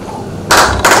already.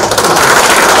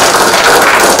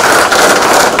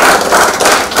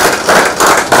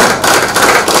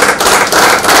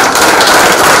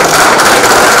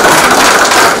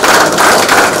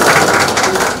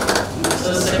 So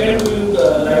second, we would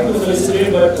like to felicitate,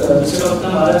 but Mr. Dr.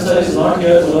 Maran sir is not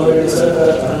here. So it is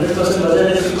 100%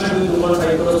 budget achievement with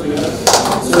 2.5 crores premium.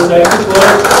 So we would like to call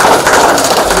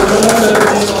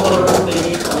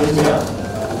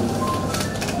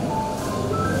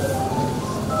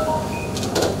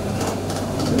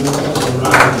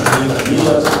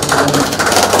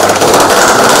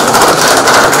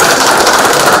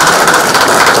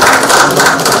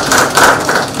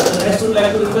next would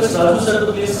like to request Raju sir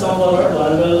to please come forward.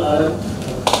 Honorable RM.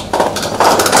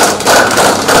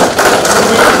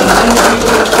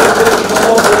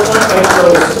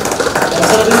 And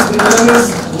sir, this premium is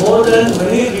more than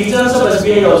many regions of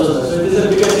SBI also, sir. So it is a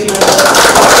big achievement.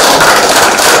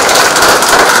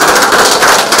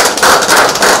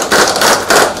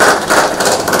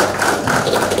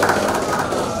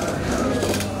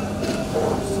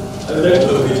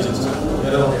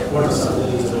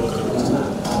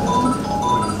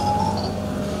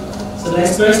 So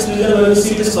next question is when we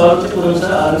see this Parvati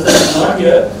sir, answer is not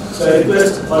here. So I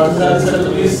request Parvati sir to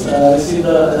please receive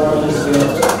the award on the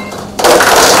screen.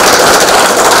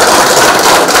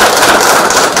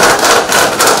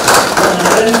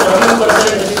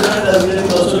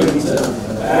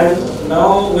 And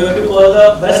now we have to call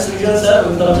the best region, sir,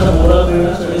 in terms of moral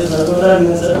premium. So it is Nargoda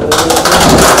region, sir.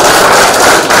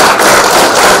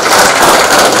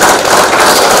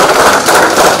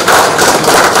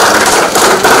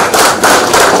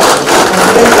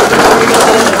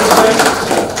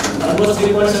 Almost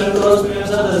 3.7 crores premium,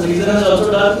 sir. The region has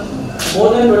also done more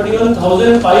than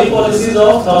 21,005 policies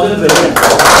of 1,000 variants.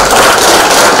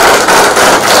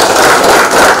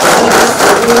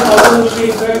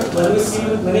 In fact, when we see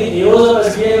with many AOs of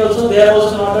SBI also, they have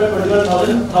also not done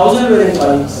 21,000 variant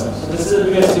buying. So this is a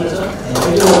big estimate, sir.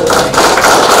 Thank you.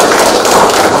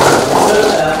 Sir,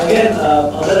 again,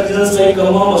 other regions like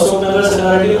Khammam, Ashok Nagar,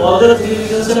 Senarati, all the 3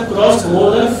 regions have crossed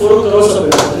more than 4 crores of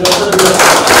it.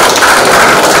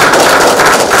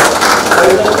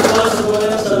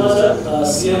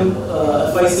 CM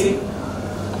FIC.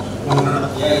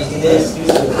 Yeah, is he there?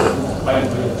 Fine.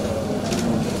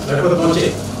 Let us launch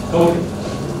it. Okay.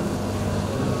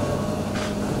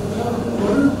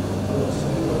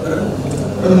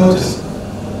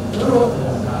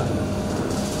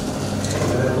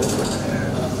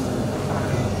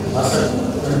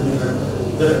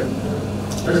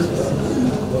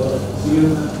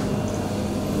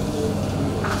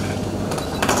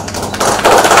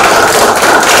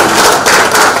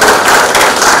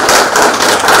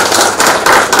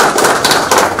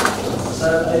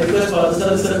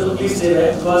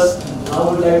 Because I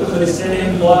would like to felicitate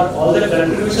him for all the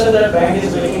contribution that bank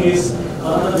is making is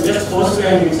one of the biggest force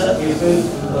behind it, sir. He's been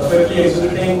perfectly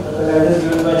executing the guidance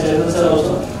given by Chairman sir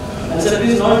also. And sir, it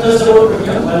is not just about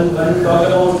premium. When we talk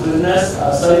about business,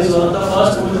 sir is one of the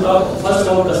first who will talk first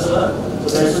about customer.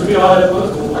 So that should be our effort.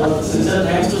 Sincere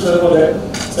thanks to sir for that.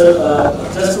 Sir,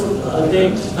 just to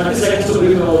take 30 seconds to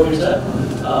brief about it, sir.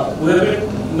 We have been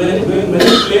many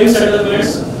claim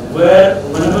settlements where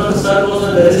whenever sir goes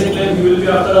on there is a claim, he will be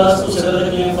after us to settle the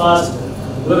claim fast.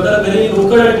 We have done many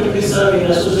local activities, sir, in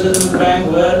association with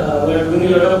bank where we are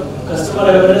doing a lot of customer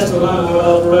awareness program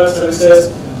about product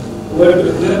services. We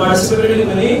have participated in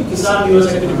many Kisan Diwas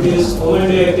activities, Women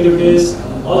Day activities.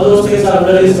 All those things are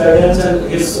under his guidance and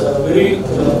his very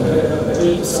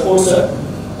support, sir.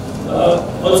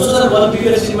 Also, sir, one big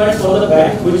achievement for the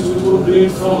bank, which we could bring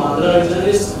from Andhra region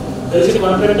is there is a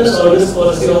contractor service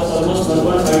policy of almost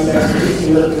 1.5 lakhs rupees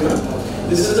single premium.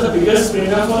 This is the biggest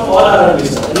premium for all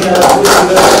RRBs. Any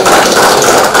RRB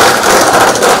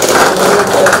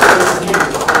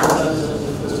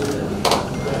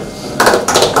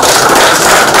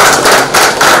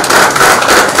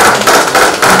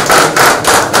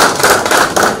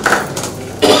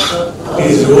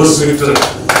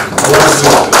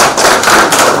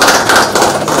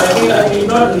I need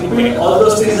not repeat all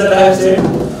those things that I have said,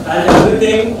 and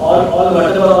everything, all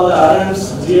whatever all the RMs,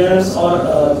 GMs or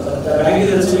the bank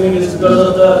is achieving is because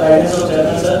of the guidance of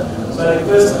Chairman sir. So I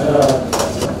request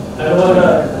I want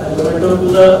to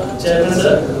the Chairman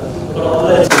sir for all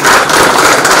the.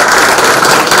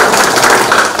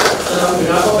 So on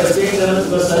behalf of SBI Channel,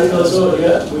 because sir is also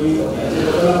here, we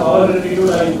our gratitude.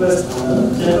 I request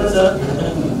Chairman sir.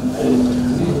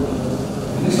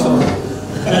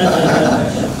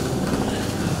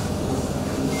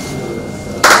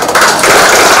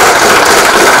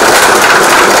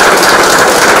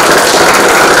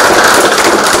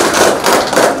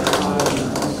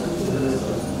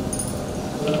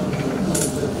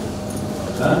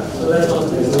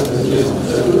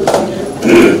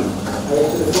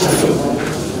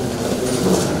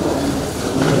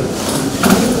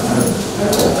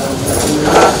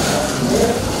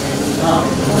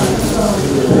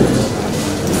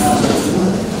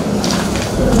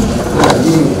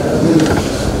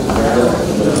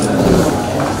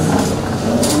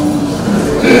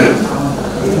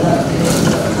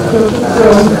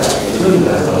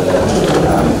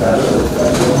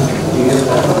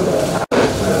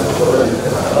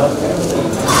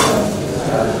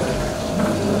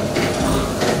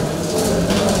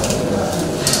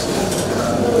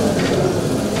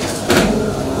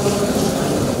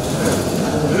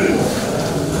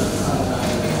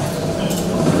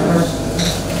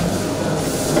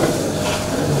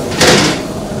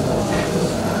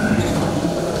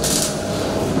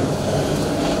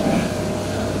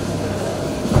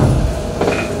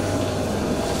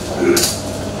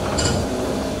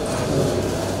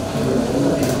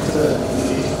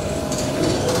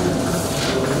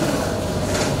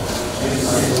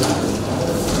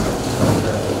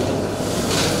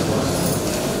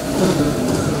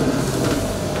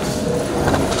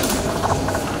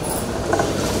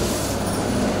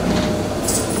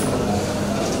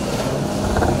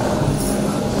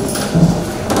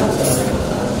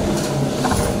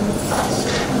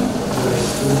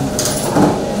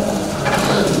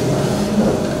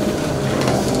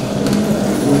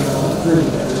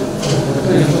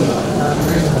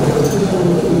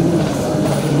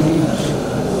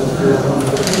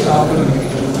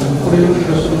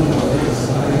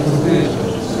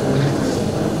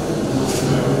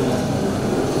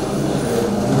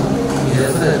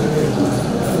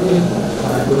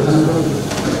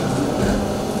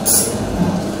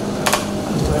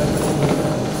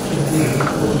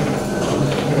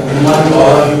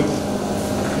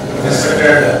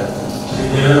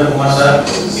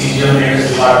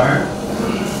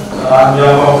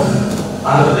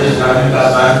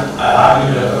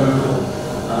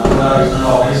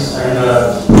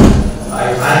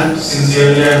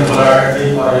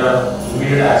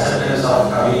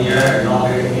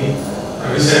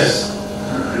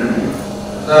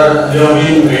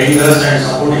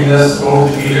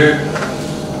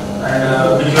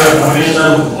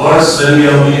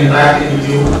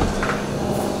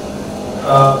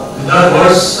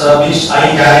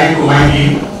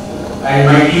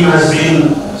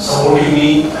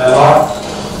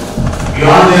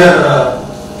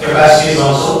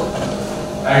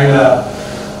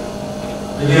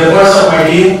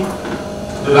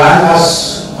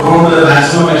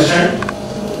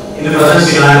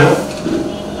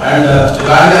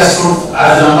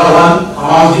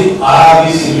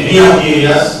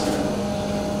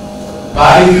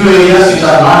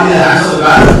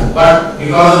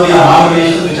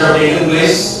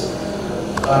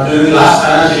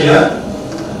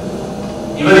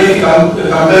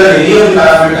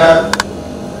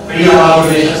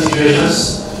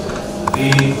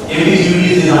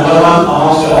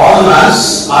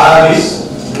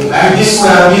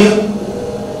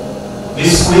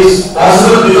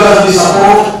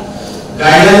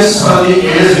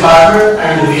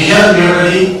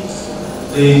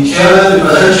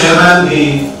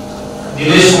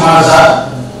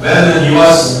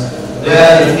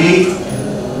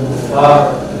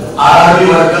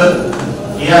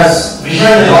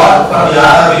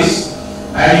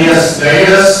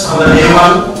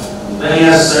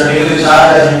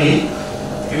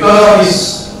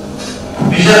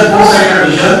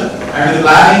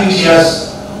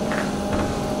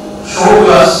 showed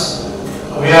to us.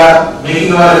 We are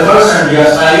making our efforts and we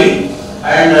are striving,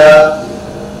 and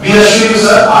we assure you,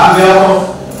 sir, on behalf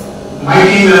of my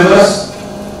team members,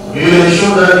 we will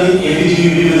ensure that the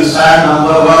APGVB will stand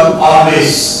number one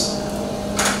always.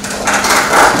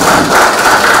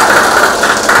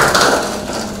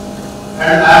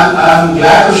 And I am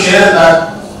glad to share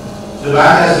that the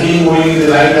bank has been moving in the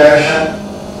right direction,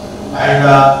 and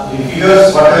the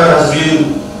figures whatever has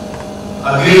been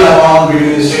agreed upon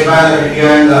between the State Bank of India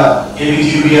and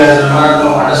APGVB as a memorandum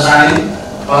of understanding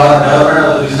for development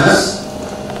of the business.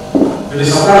 With the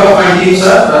support of my team,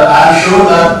 sir, I am sure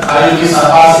that I will be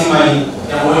surpassing my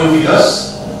MOU figures,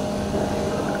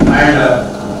 and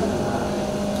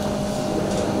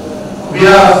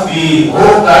we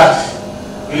hope that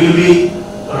we will be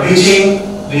reaching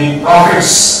the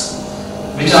profits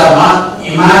which are not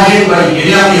imagined by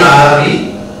any of the RRB.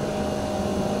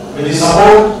 With the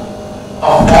support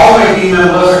of all my team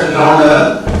members at the ground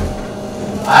level,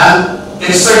 I am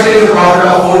expecting the profit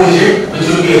of 4 digit, which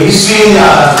will be a history in the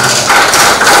RRB.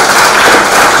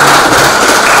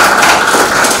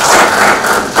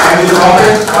 And the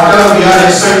profit, whatever we are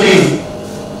expecting,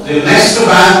 the next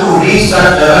bank to reach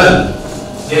that level,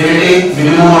 they will take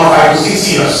minimum of 5 to 6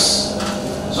 years.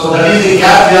 So that is the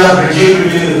gap we are bridging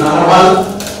between the number one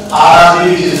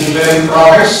RRB, which is declaring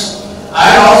profits,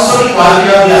 and also the quality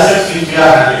of the assets which we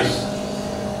are handling.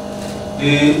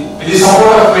 With the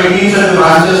support of my teams at the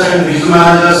branches and regional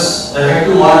managers, the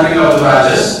effective monitoring of the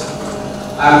branches,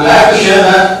 I am glad to share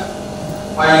that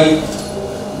my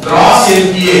gross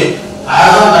NPA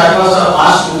as on 31st of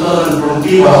March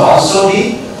 2020 was also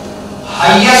the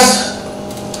highest,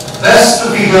 best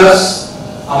figures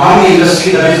among the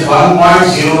industry, that is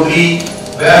 1.03,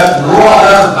 where no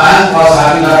other bank was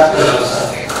having that level.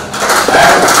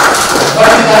 But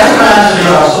the current financial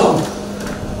year also,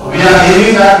 we are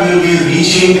aiming that we will be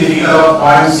reaching the figure of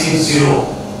 0.60.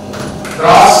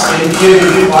 Gross NPA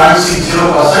will be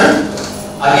 0.60%.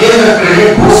 Again, the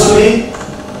credit goes to the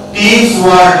teams who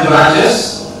are in the branches,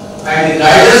 and the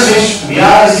guidance which we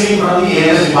are receiving from the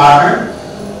AS department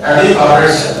at the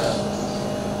corporate center.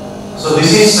 So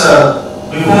this is,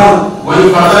 before going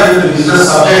further into the business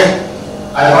subject,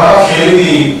 I thought of sharing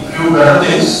the few better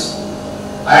things.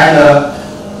 And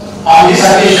on this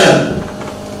occasion,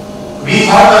 we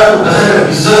thought that to present a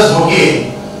business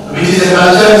bouquet, which is a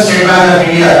culture in State Bank of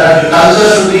India, that the culture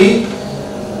should be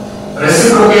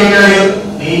reciprocated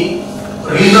in the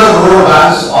regional rural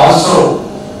banks also.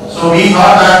 So we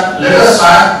thought that let us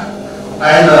start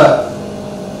and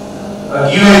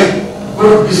give a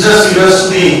good business figures to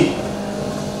the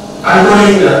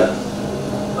controlling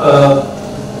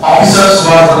officers who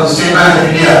are from the State Bank of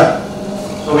India.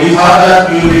 So we thought that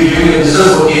we will be giving a business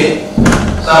bouquet.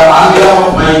 So on behalf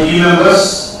of my team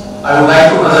members, I would like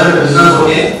to present a business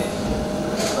bouquet.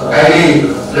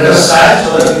 Kindly let us start so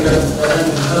that we can present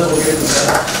the business bouquet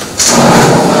together.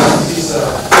 This is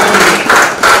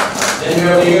then we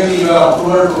have taken your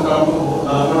approval to come to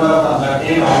Nalgonda from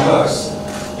 38 onwards.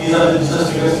 These are the business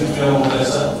figures which we have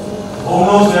mobilized, sir. Home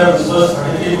loans we have disbursed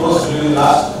 33 crores during the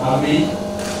last 1 week.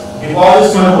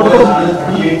 Deposits we have mobilized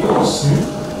 138 crores.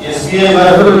 SBI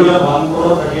liability of 1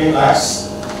 crore 38 lakhs.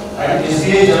 And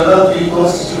SBI general 3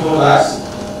 crores 64 lakhs.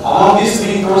 Among these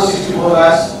 3 crores 64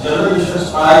 lakhs, general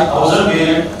insurance 5,000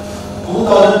 variant,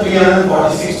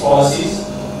 2,346 policies.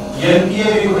 NPA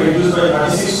we could reduce by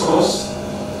 36 crores.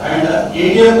 And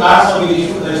ATM cards have been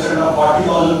issued to the extent of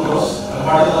 40,000 crores,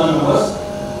 40,000 members.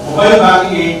 Mobile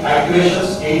banking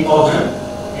activations 8,000.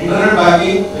 Internet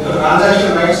banking with the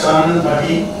transaction rate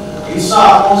 730. Insta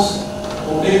accounts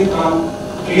opening from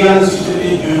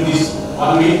 363 during this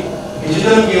 1 week.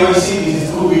 Digital KYC, this is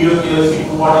through video KYC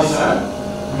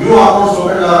 247. New accounts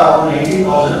opened are around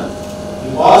 19,000. The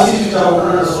policies which are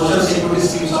opened under social security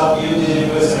schemes of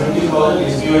PMJJPY 17,000,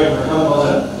 SBI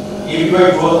 21,000, APY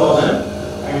 12,000,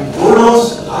 and gold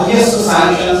loans highest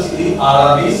sanctions in the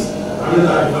RRBs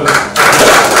 135.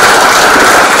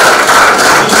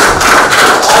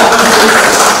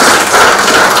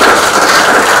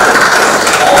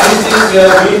 All these things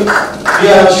we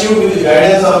have achieved with the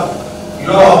guidance of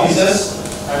your officers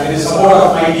and with the support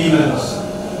of my team members.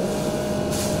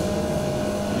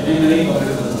 Many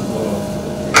congratulations for all.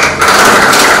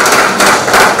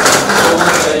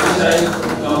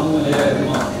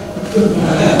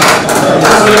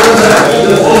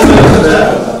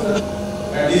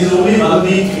 And this is only 1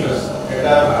 week figures,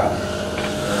 entire bank.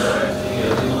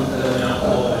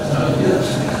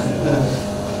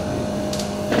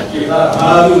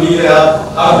 हमारा भी उम्मीद है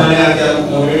आप मैंने आके आपको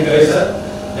motivate करे sir,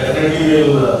 definitely we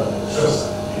will show sir.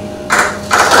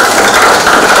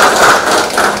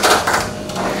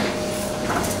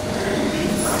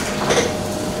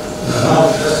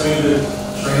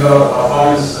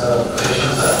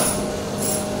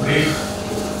 brief.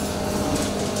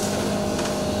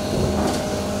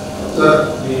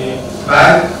 Sir, the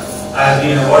bank has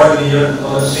been awarded in the year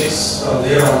 2006. From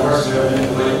there onwards, we have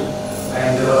been growing,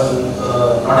 and there was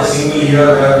not a single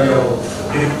year where we have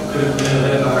dipped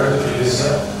compared to the previous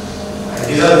year. And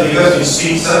these are the figures which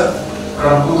speak, sir.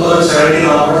 From 2017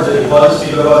 onwards, the deposit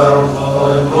figure was around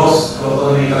 12,000 crores,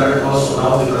 12,800 crores to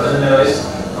now the present level is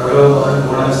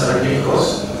 21,270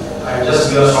 crores. And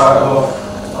just we are short of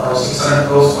around 600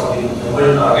 crores for the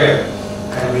annual target,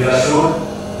 and we are sure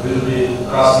we will be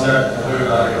crossing that annual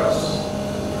target also.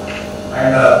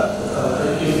 And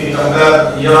if we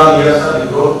compare year on year, sir,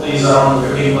 the growth is around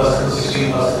 15% to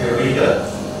 16% every year,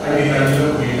 and we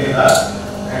continue to maintain that.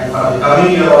 And for the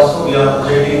coming year also, we are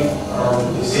projecting around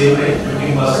the same rate,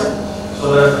 15%,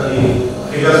 so that the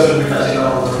figures will be touching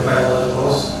around 25,000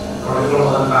 crores,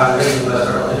 24,500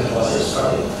 invested on the deposits for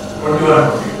the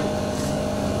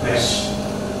 21-22. Next.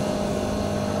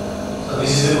 So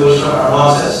this is the position of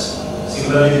advances.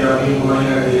 Similarly, they have been growing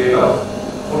at the rate of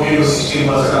 14 to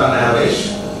 16% on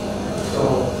average. So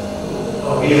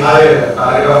we have a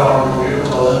target of around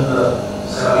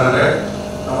 22,700.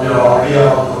 Now we are already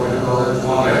around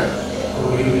 22,200. So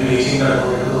we will be reaching that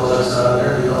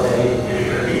 22,700 without any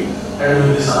difficulty, and we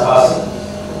will be surpassing.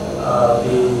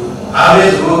 The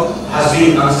average growth has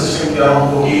been consistently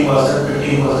around 14%,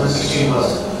 15%,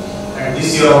 16%. And this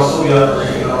year also we are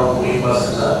projecting around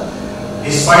 14%.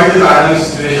 Despite the pandemic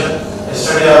situation,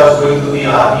 yesterday I was going to the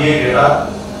RBI data.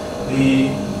 The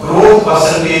growth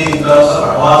percentage in terms of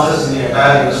advances in the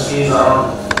entire industry is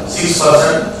around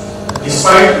 6%.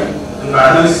 Despite the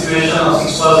pandemic situation of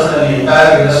 6% and the entire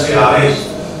industry average,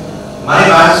 my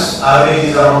bank's average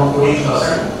is around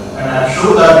 14%, and I am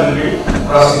sure that we will be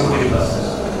crossing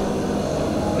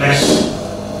 14%. Next.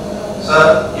 Sir,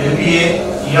 NPA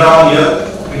year on year,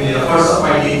 with the efforts of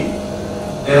my team,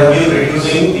 they have been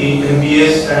reducing the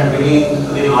NPAs and bringing it to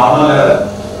the normal level.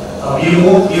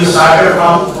 We started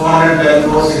from 210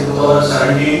 crores in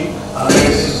 2017,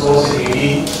 186 crores in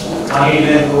 18,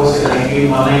 189 crores in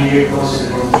 19, 198 crores in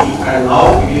 20, and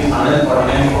now it is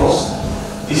 149 crores.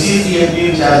 This is the NPA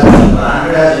which has been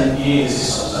branded as NPA in the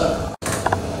system, sir.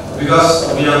 Because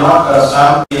we are not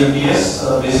stamped the NPAs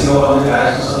based on the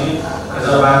directions of the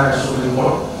Reserve Bank and Supreme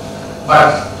Court.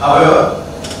 But however,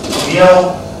 we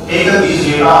have taken these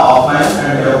data offline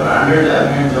and we have branded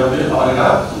them and we have been calling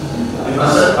up. The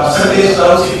percentage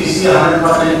terms, if you see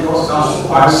 149 crores comes to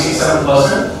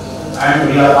 0.67%,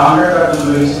 and we are confident that we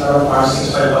will reach around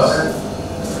 0.65%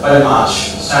 by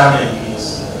March, stamped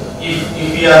NPAs. If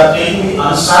we are taking the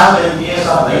unstamped NPAs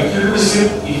are likely to be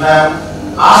slipped, if I am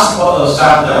asked for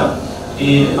stamp them,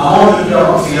 the amount will be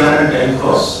around 310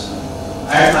 crores.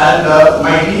 And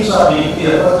my teams are making the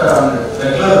effort that on a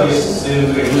regular basis they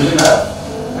will be reducing that.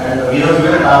 And we have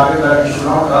given a target that it should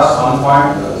not cross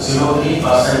 1.03%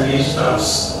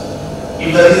 terms. If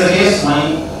that is the case,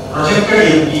 my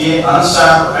projected NPA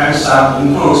unstamped and stamped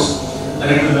includes,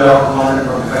 then it will be around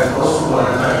 225 crores to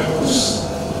 230 crores.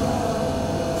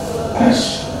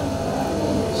 Next.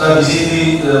 So this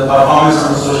is the performance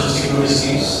of the social security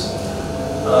schemes.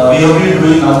 We have been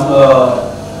doing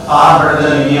far better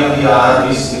than any of the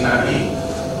RRBs in the country.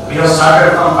 We have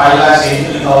started from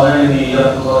 5,83,000 in the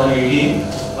year 2018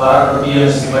 for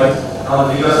PMSCY. Now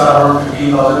the figures are around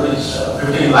 15,000, which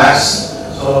 15 lakhs.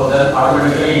 So then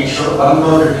automatically it shows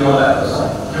 1,51 lakhs,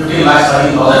 15 lakhs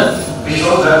 13,000, which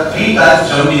shows that 3 times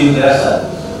jump in there, sir.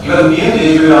 Even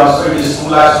PMSCY also it is 2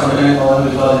 lakhs 29,000,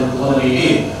 which was in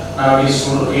 2018. Now it is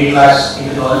 8 lakhs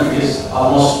 80,000. It is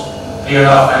almost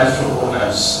 3.5 times to 4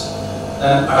 times.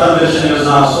 Then Atal Pension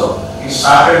Yojana also, it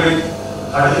started with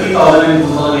 33,000 in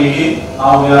 2018.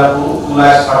 Now we are to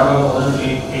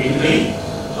 2,41,383.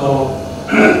 So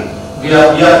we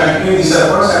are continuing these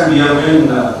efforts, and we have been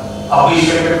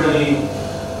appreciated by the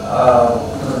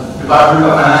Department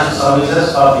of Financial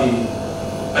Services for the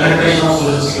penetration of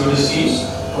social security schemes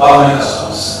to all my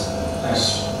customers.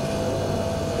 Next.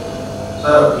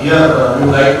 Sir, here we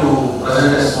would like to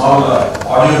present a small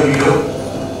audio video.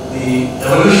 The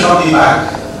evolution of the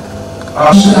bank.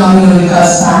 Economic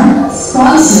Vikas Bank,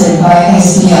 sponsored by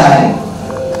SBI.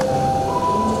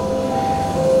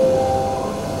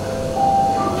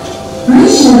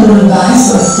 Regional banks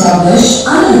were established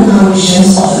under the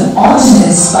provisions of an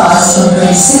ordinance passed on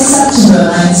 26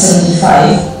 September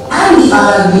 1975 and the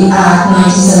RRB Act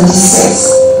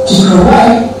 1976 to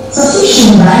provide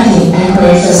sufficient banking and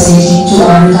credit facility to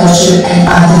agriculture and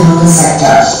agricultural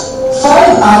sector.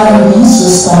 5 RRBs were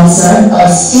sponsored by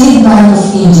State Bank of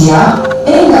India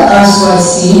in the erstwhile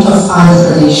state of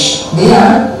Andhra Pradesh. They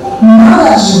are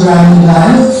Maharashtra Gramin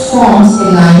Bank, formed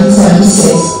in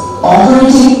 1976,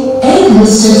 operating in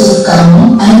districts of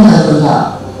Khammam and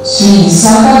Nalgonda. Sri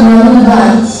Visakha Grameen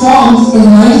Bank formed in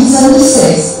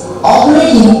 1976,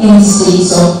 operating in the states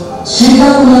of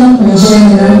Srikakulam,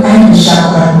 Vijayanagar and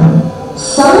Visakhapatnam.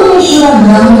 Samameshwara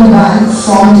Grameen Bank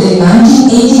formed in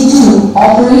 1982,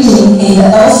 operating in the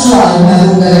erstwhile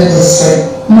Mahabubnagar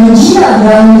district. Manjira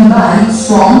Grameen Bank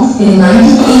formed in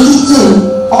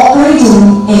 1982,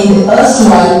 operating in the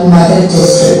erstwhile Magadh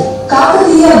district.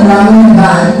 Kakatiya Grameen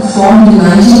Bank formed in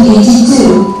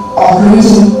 1982,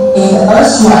 operating in the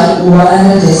erstwhile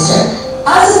Warangal district.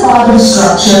 As a part of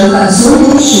structural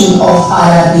consolidation of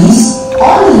IRBs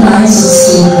on the lines of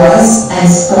state-wise and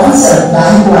sponsored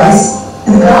bank-wise,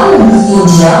 the Government of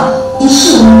India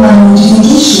issued a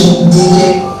notification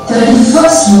dated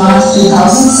 31st March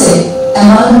 2006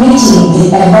 amalgamating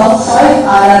the above 5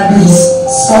 IRBs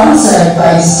sponsored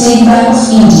by the State Bank of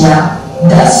India,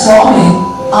 thus forming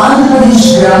Andhra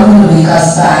Pradesh Gramin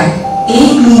Vikas Bank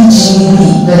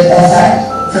APGVB with effect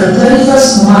from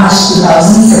 31st March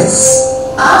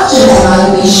 2006. After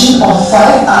amalgamation of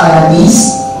 5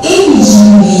 IRBs,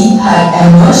 APGVB had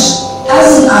emerged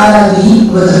as an IRB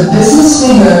with a business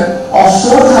figure of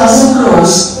 4,000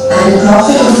 crores and a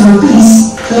profit of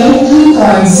rupees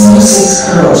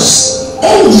 23.06 crores.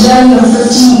 In the journey of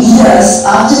 15 years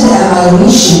after the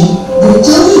amalgamation, the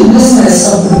total business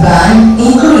of the bank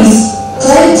increased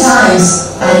 10 times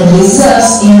and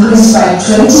reserves increased by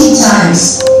 20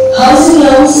 times. Housing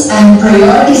loans and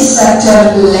priority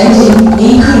sector lending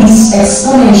increased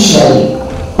exponentially.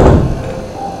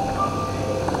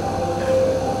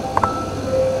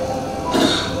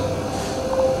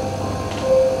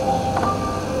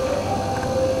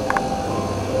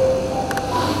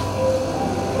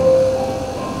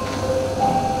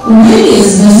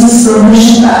 Various business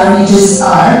progression parameters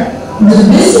are: the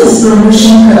business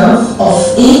progression curve of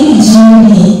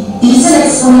APGVB is an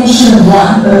exponential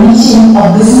one, reaching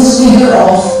a business figure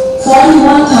of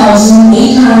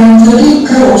 41,830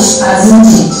 crores as on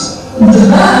date. The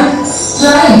bank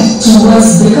strived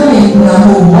towards becoming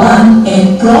number 1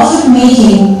 in profit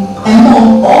making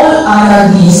among all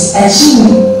IRBs,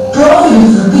 achieving profit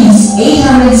of rupees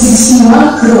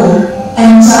 861 crore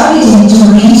and targeting to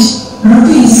reach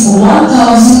rupees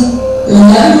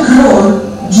 1,011 crore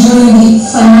during the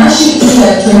financial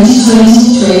year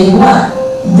 2020-21.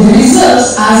 The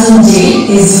reserves as on date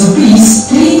is rupees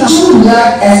 3,2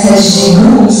 lakh SHG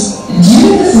groups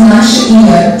during the financial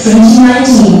year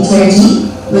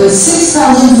 2019-20 with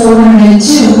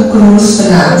 6,402 crores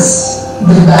financed.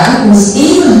 The bank was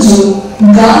able to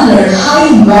garner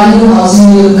high-value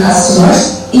housing loan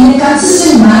customers in a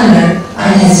consistent manner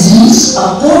and has reached a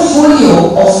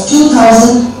portfolio of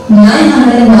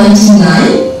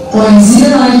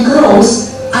 2,999.09 crores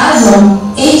as of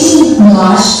 18th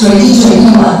March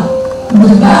 2021.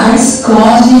 The bank's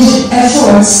coordinated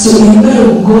efforts to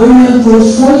improve gold loan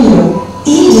portfolio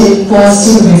yielded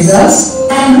positive results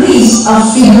and reached a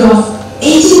figure of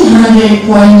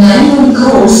 1,800.91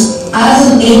 crores as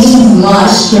of 18th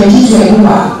March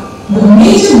 2021. The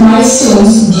major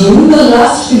milestones during the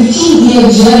last 15-year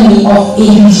journey of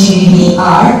APGVB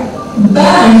are: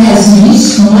 bank has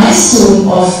reached milestone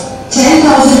of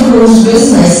 10,000 crores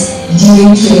business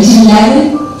during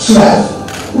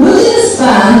 2011-12. Within a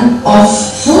span of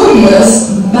 4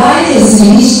 years, bank has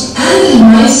reached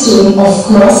annual milestone of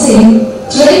crossing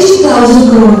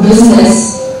 20,000 crore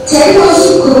business,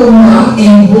 10,000 crore mark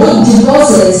in both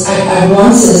deposits and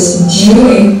advances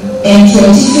during in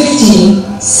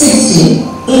 2015-16.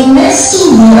 In next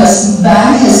 2 years,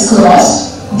 bank has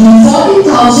crossed the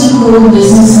 40,000 crore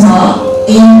business mark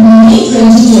in May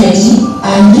 2020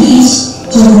 and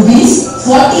reached to rupees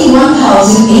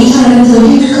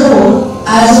 41,830 crore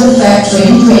as of Feb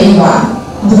 2021.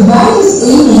 The bank is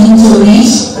aiming to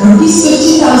reach rupees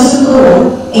 50,000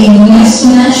 crore in the next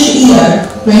financial year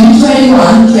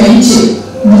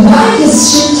 2021-22. The bank has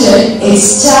shifted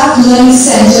its staff learning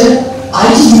center,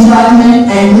 IT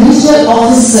department and regional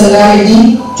office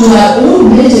Sangaridi to our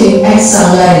own building at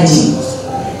Sangaridi.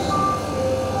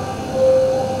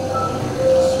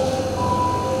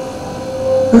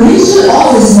 Regional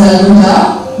office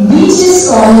Nalgonda, BTS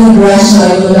Colony branch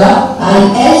Nalgonda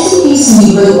and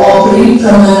LCPC will operate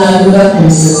from our Nalgonda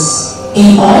premises.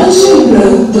 In order to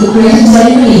improve the credit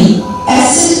delivery,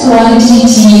 asset quality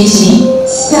TAT,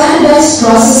 standardized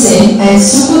processing and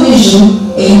supervision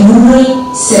in rural,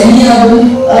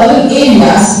 semi-urban, urban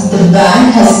areas, the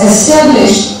bank has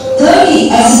established 30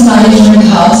 asset management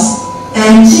hubs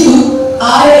and 2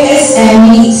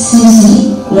 RISME-CC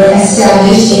were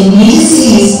established in major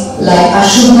cities like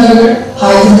Ashoknagar,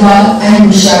 Hyderabad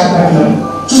and Visakhapatnam.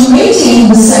 To maintain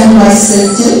the centralized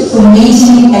system for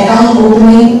maintaining account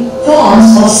opening forms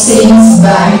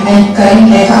bank and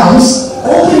current accounts,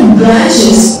 open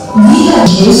branches, we have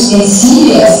used in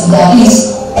serious, that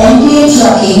is, MPA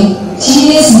tracking,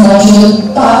 TDS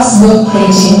module, passbook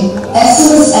printing,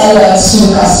 SMS alerts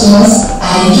to customers,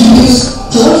 and introduced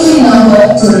toll-free number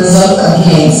to resolve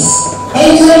complaints.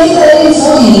 In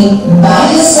 2013-14,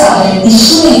 bank has started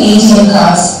issuing ATM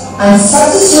cards and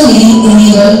successfully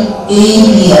enabled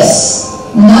APS.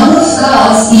 Number of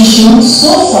cards issued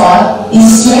so far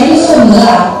is 24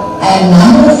 lakh and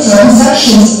number of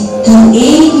transactions to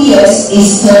APS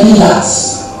is 30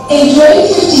 lakhs. In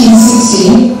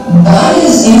 2015-16, bank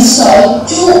has installed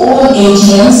 2 old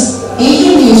ATMs,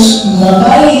 introduced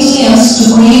mobile ATMs to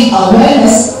create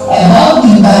awareness about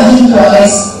the banking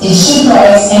products, digital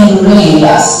products and rural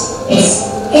areas.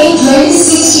 In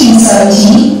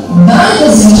 2016-17, bank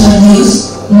has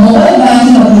introduced mobile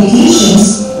banking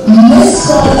applications, missed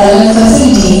call alert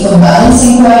facility for balance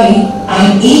inquiry,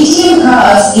 and ATM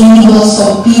cards enables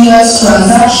for POS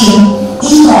transaction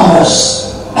e-commerce.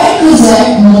 At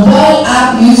present, mobile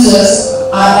app users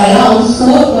are around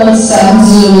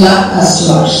 4.70 lakh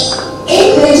customers.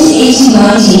 In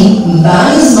 2018-19,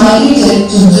 bank has migrated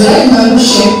to direct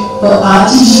membership for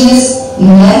RTGS,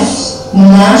 NEFT,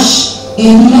 NASH,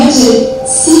 implemented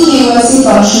CKYC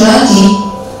functionality,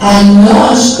 and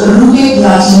launched RuPay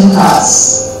Platinum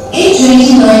cards. In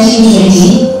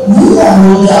 2019-20, we have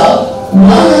rolled out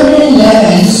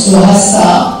 111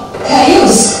 Swasta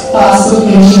kiosk passport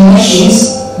printing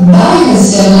machines. Bank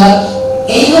has developed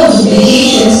in-house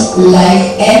applications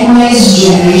like NYS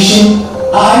generation,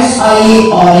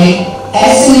 RFIA audit,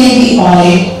 SNAP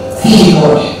audit,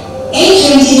 P-report. In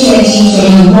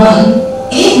 2020-21,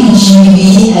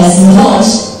 APGVB has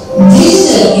launched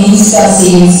Digital Insta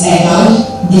Savings Account,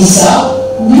 DISA,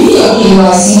 video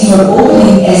KYC for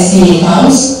opening SBA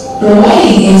accounts,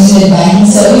 providing internet banking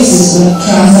services when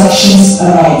transactions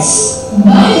arise.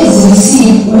 Bank has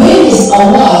received various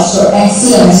awards for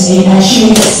excellence in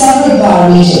achieving several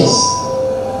parameters.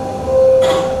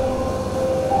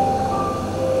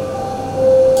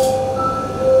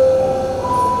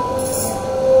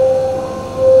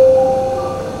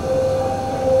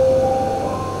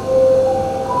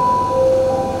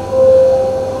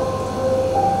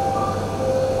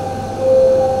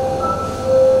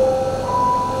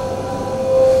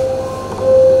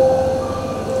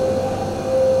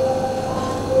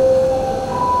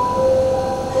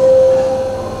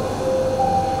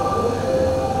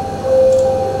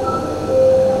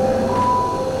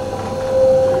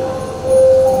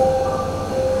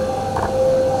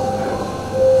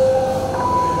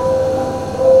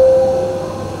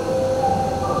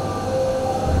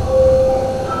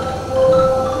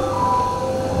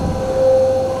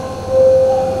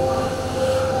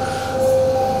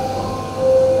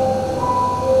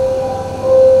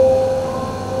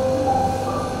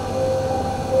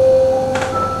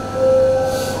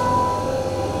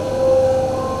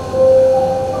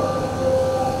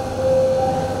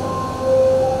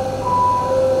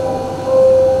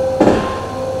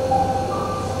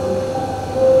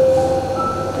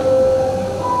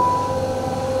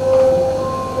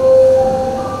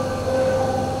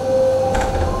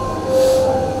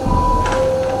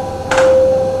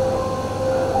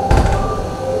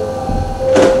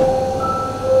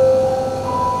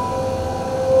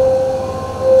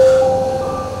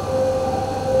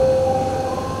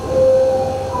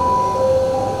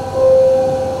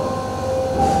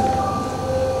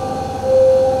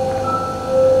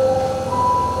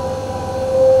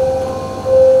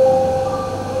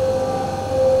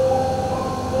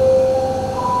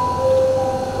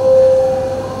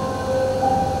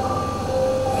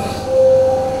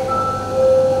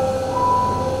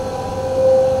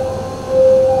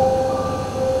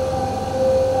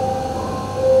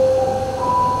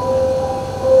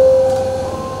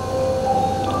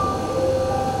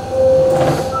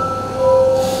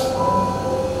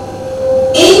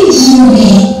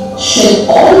 should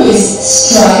always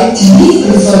strive to be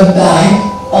preferred bank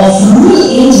of rural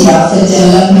India for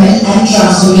development and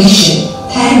transformation.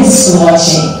 Thanks for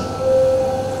watching.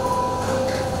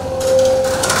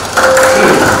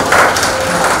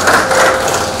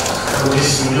 From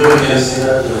this video, you can see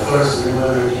that the first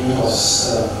vulnerability was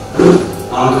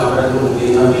non-compatible with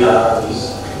any of the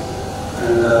RRBs.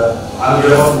 And on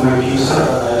behalf of my team, sir,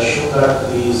 I assure that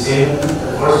the same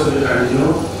efforts will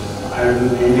continue and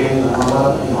will maintain the number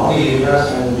in all the areas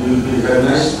and we will be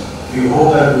recognized. We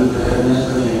hope that we will be recognized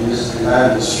in this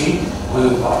entire industry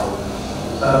going forward.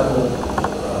 So,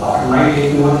 after my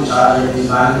taking on the charge at this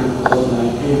bank in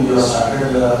 2019, we have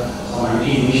started some IT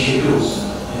initiatives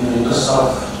in the interest of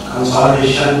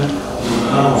consolidation,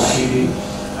 housekeeping,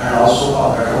 and also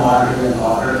for better monitoring and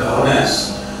corporate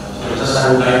governance. So just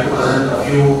I would like to present a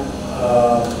few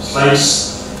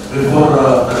slides before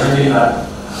presenting that.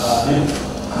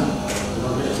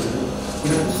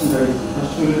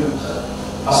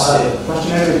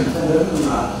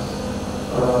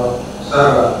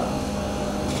 Sir,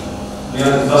 we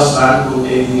are the first bank to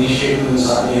take the initiative in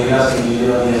certain areas in the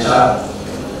area of HR.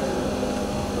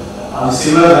 On the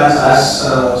similar lines, as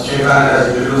State Bank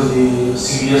has introduced the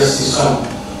CDS system,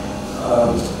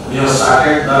 we have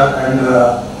started that, and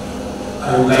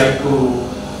I would like to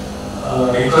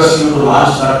request you to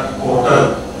launch that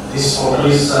portal. This portal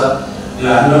is the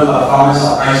annual performance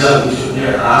appraisal, which should be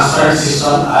a transparent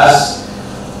system as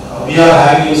we are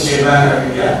having in State Bank of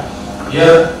India.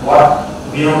 Here, what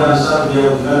we have done, sir, we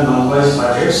have given month-wise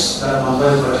budgets. That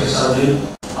month-wise budgets have been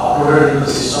uploaded into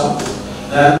the system.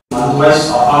 Then month-wise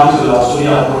performance will also be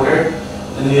uploaded.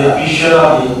 Then the official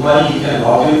or the employee can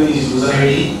log in with his user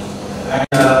ID, and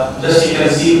just you can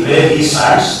see where he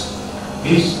stands,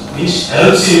 which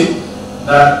helps him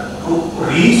that to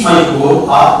reach my goal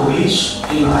or to reach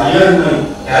in higher in my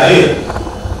career,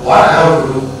 what I have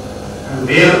to do and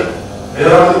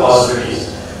where are the possibilities.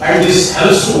 And this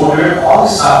helps to motivate all the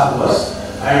staff members.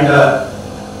 And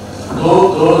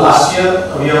though last year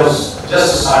we have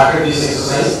just started this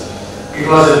exercise, it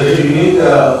was a very unique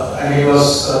and it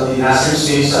was the nascent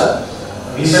stage.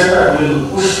 We said that we will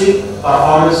push the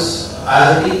performance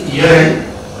as the year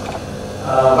end,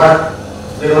 but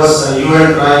there was a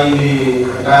UN try in the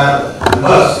entire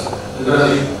members because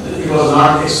it was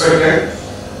not expected.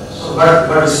 So, but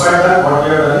despite that, what we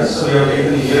have done is we have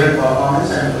taken the year end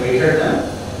performance and rated them.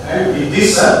 And with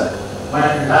this, my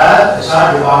entire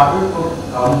HR department could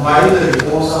compile the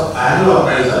reports of annual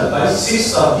appraisal by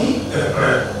 6th of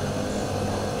April.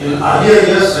 In earlier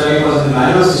years, when it was the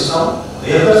manual system,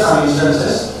 there were some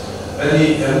instances when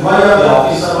the employee or the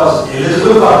officer was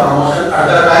eligible for promotion. At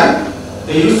that time,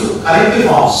 they used to correct the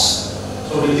forms.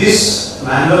 So with this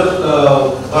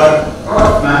manual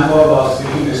product manpower was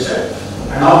being tested,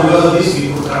 and now because of this,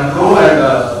 we could control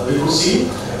and we could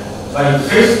see. By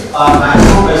 5th or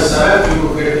maximum by 7th, we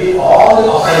could get all the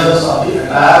appraisals of the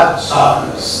entire staff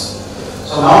members.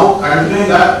 So now, continuing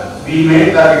that, we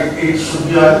made that it should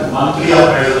be a monthly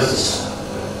appraisal system.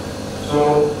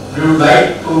 So we would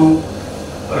like to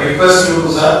request you to,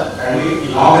 sir, kindly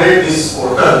inaugurate this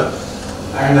portal,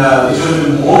 and which will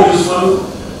be more useful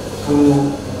to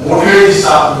motivate the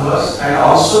staff members and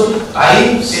also the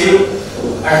time saved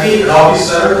at the head office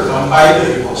to compile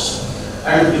the reports.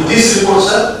 And with this report,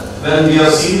 sir, when we are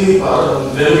seeing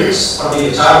the benefits for the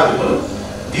HR people,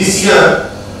 this year,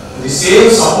 the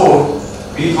same support,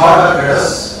 we thought that let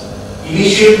us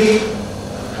initiate the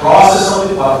process of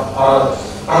the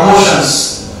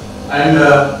promotions, and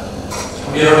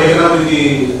we have taken up with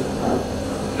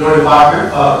your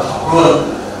department for approval,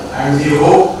 and we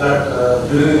hope that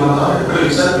during the month of April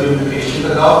itself, we will be taking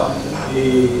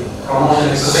the promotion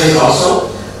exercise also,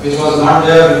 which was not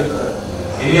there with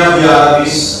any of the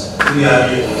RRBs in the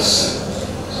earlier years.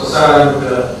 So, sir, I would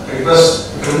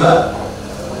request Vrunda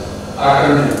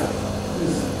Akaran.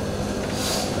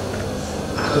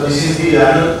 So, this is the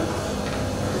annual.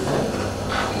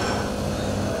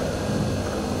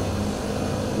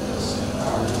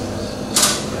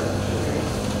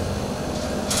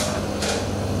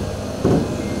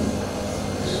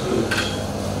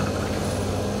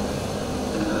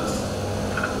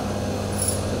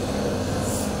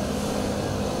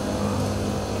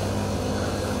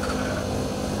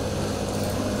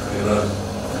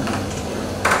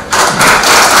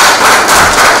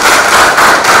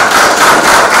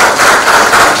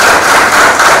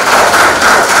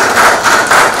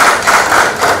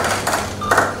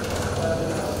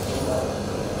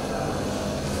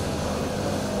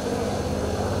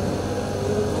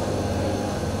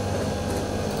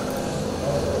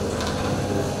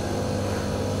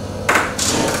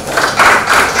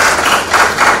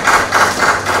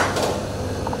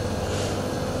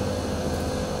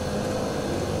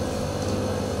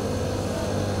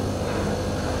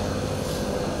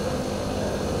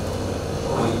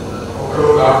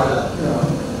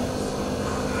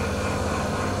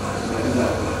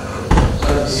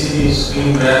 This is the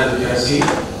screen where you can see the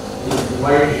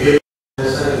white area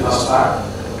is the first part,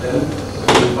 then the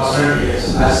personal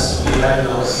details as we have in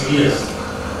our CDS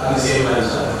on the same line.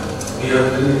 We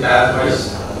have written the tab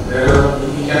wise, wherever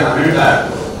he can amend that,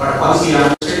 but once he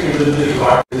amends it, it will be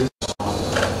recorded.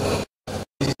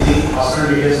 This is the personal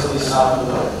details of the staff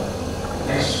member.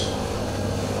 Next.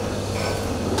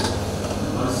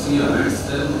 Once he amends,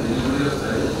 then anybody else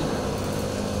tries.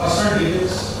 Personal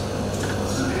details.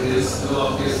 तो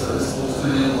आपके service post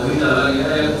में वही डाला गया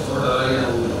है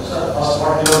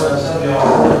what you have done, sir, we have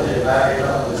uploaded the entire data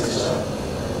from the system.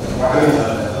 Whatever is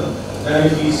available. Then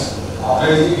if he is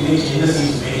authorizing any changes he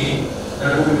is making, that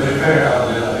will be verified at our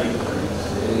level.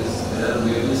 There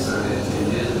may be certain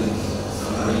changes which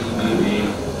somebody may make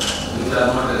which are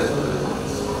not as well.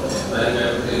 Like I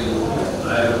will tell you,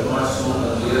 I have not shown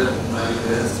earlier my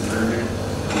parents dependent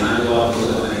and I was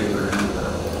also very dependent.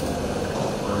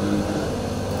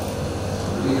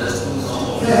 Somebody has to do some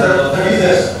of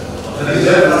That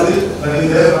is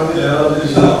there from the level of the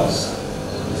regional office.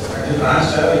 At the branch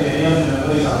level, if any of the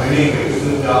member is amending it, it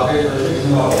will be updated to the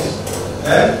regional office.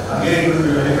 Then again it will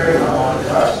be verified from our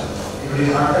part. If it is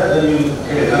not there, then you will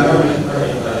get a confirmation from the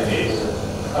employee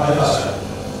of the customer.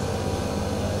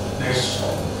 Next.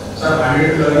 Sir,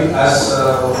 mandatory learning as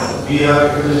we have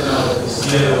introduced in our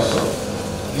display also.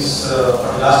 This for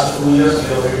the last 2 years we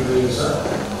have been doing, sir.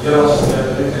 Here also we are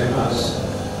doing 10 months.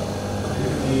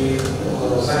 The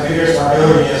certificates,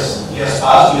 whatever he has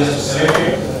passed, he has to select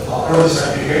it, upload the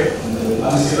certificate,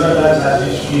 and similar lines as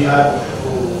which we have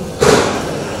to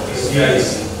SDIC.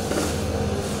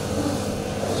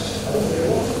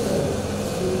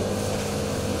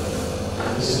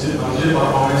 This is the monthly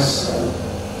performance.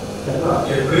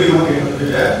 Every month it will be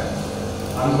there.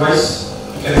 Otherwise,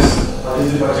 you can see what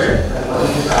is the budget and what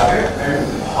is the target and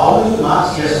how many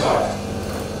marks he has got.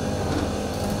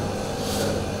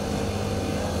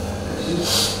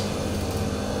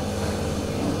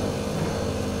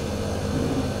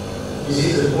 This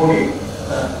is reporting.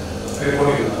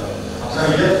 So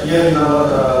here in our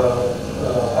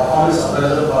performance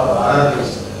appraisal for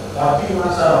RRBs, 40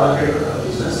 marks are allocated for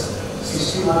business,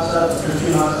 50 marks are for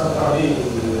the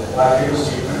qualitative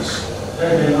statements,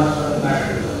 then 10 marks for the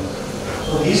mandatory learning.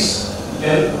 So these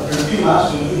 50 marks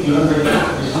will be given by the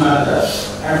business manager,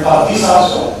 and for this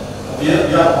also we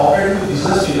are operating with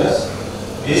business figures.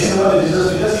 Based on the business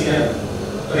figures, he can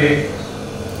rate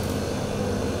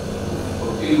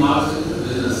 40 marks in the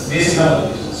business. Based on the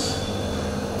business.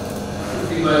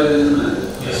 50 by the business manager.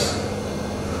 Yes.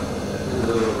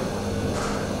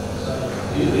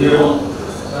 We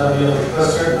have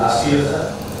requested last year, sir.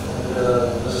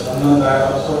 Just 1 month back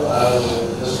also, I have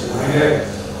just reminded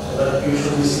so that you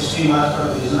should be 60 marks for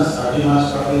the business, 30 marks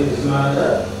for the business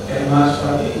manager, 10 marks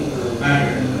for the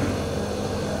manager.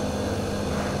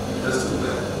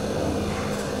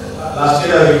 Last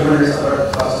year I recommended,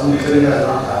 but for some reason it has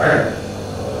not happened.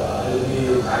 I will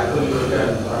be thankful if you can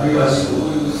permit us to.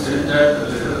 You send that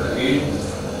letter again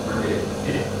Monday.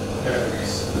 Yeah, definitely.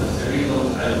 Send it on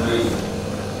Almighty.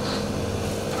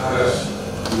 Others.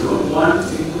 You don't want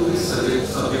it to be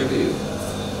subjective,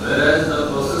 whereas the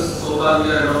process so far we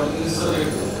are adopting is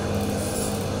subjective.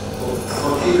 So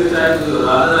 40 which I do,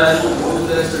 rather I have to go to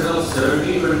the extent of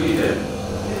 70, 20,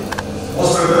 10.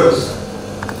 Most of those.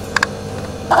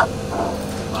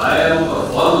 I am a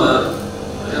performer,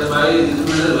 whereby this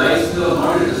is life skill or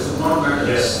not, it does not matter.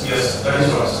 Yes, that is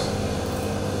what.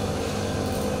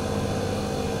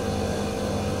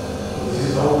 This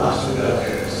is how master will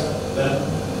operate, sir. Then,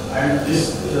 and this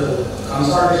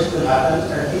consolidation will happen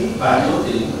at the I don't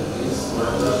think it's what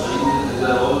you are saying, these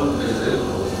are all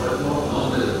measurable, but not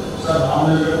non-measurable. Sir,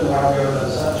 non-measurable what we have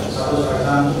done, sir. Suppose, for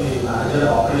example, the manager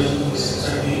of operation is sits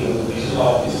at the regional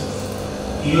office.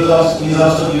 He is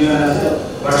also given as a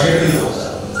budgetary role, sir,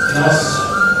 in our system.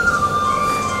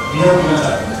 We have given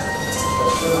that.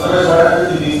 Otherwise, what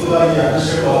happens is people are in the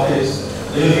administrative office,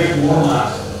 they will get more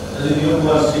marks than the people who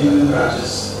are staying in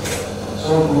branches. So,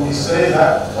 to discourage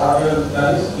that, what we have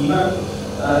done is even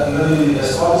the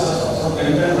responses also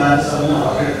 10 branches are being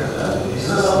operated. The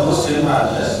business of those 10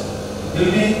 branches will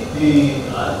be the.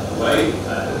 Why?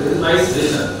 This is my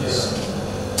suggestion. Yes, sir.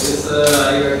 This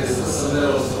I had discussed somewhere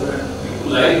also, and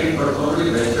people like it, but nobody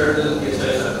ventured to the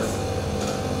circus.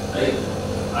 Like,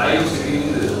 I am sitting in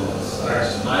the results. Right.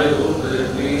 My role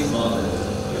presently is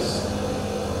non-measurable. Yes.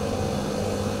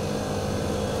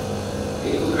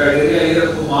 एक criteria here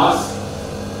to marks.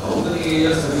 How many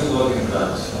areas have you worked in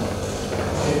branch?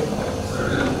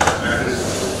 Certain matters.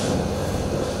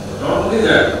 Not only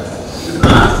that, in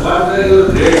branch, what were your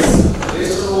grades?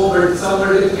 Based on but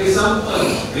somebody some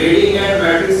grading and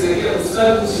matrix area, उसका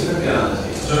कुछ effect आना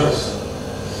चाहिए. Sure, sir.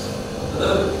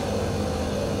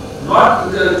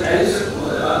 Not the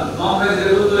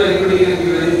non-measurable to anybody can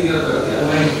give anything or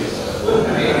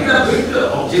make it a bit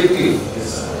objective. Yes,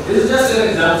 sir. This is just an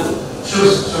example. Sure,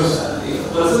 sir. If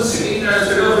a person sitting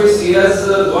instead of which he has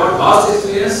got vast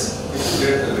experience, he should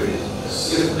get the weightage.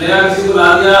 If नया किसी को ला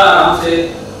दिया आराम से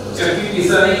चक्की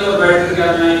पीसा नहीं और बैठ कर क्या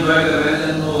मैं enjoy कर रहे हैं,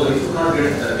 then no, he should not get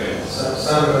that weightage.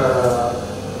 Sir,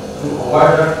 to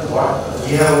avoid that, what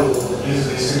we have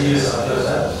recently is sir,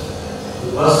 The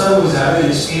person who is having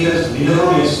experience,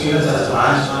 minimum experience as a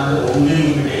branch manager only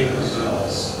will be taken to regional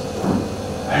office.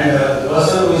 And the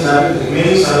person who is having the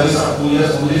remaining service of 2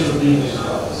 years only should be in regional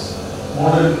office.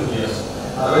 More than 2 years.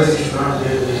 Otherwise, he should not be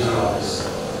in regional office.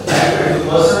 And the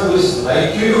person who is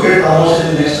likely to get promotion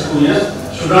in the next 2 years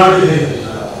should not be in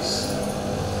regional office.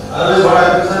 Otherwise, what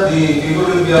happens is that the people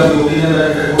will be of the opinion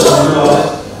that if I go to regional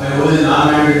office, my role is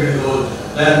non-mandatory role,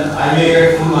 then I may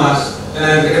get full marks, then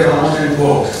I will get a promotion and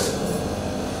go out.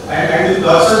 And the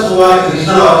persons who are in the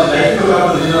regional office, likely to come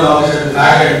to the regional office at the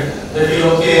back end, they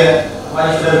feel, okay,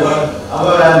 why should I work?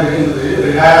 However, I am getting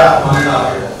retired after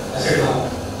 1.5 years. I said no.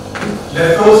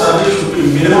 Leftover service should be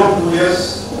minimum 2 years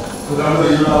to come to the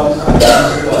regional office and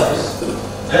administrative office.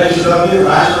 Then you should have been a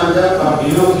branch manager for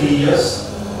minimum 3 years.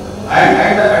 And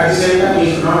at the same time,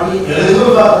 you should not be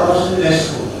eligible for promotion in the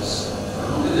next 2 years.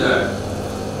 Not only that,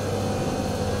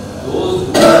 those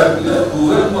who are a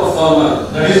proven performer,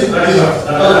 That is what.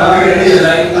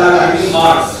 like getting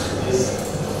marks.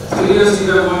 Seriously,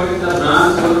 you are working in the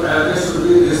branch, your average should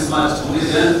be this much. Only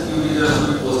then you just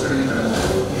be posted in the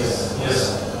Yes, yes.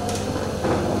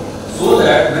 so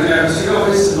that when administrative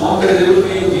office is not eligible to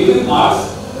give marks,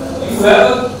 you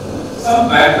have some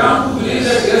background to believe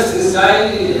that yes, this guy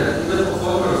has been a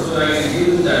performer, so I can give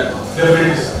him that marks.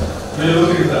 Definitely, sir. We will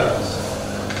look into that.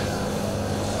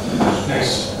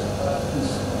 Next.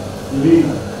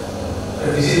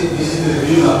 This is the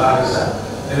reviewing authority, sir.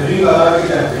 The reviewing authority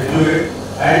can review it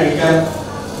and it can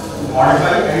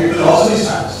modify and it will also be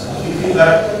stamped. If you feel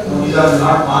that these are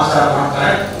not marks are not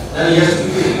correct, then he has to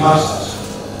give the remarks also.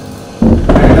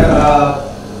 And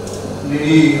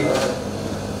maybe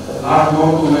not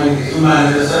known to my review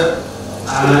manager, sir, I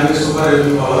am having a super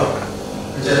review power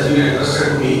which has been entrusted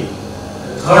to me.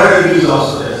 The third review is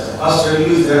also there, sir. First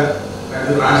review is there at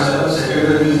the branch level, second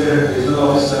review is there at the regional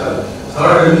office level,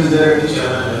 third review is there at the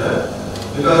chairman level.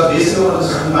 Because based on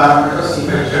certain parameters, if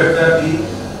I judge that the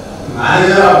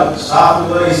manager or staff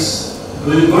member is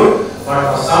doing good,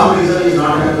 but for some reason is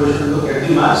not in a position to get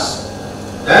the marks,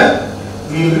 then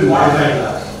we will be modifying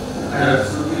that. And that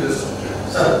should be restricted.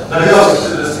 Sir, that is also.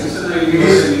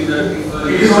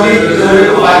 It is only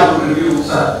to 5 review.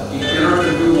 Sir, You cannot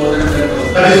review more than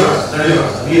 10%. that is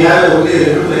what. We have only a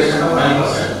review to the extent of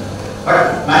 5%. But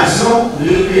maximum we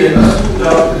will be entrusted to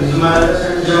the regional managers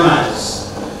and general managers.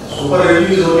 Super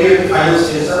review is only at the final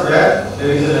stage, sir, where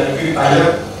there is a likely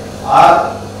tie-up or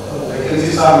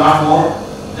vacancies are not more,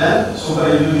 then super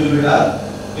review will be done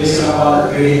based upon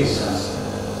the grading distance.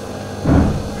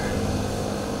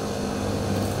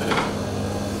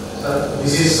 Sir,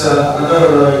 this is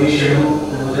another initiative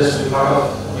just we thought of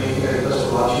making a request to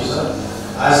launch, sir.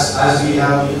 As we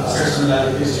have the assets and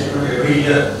liabilities statement every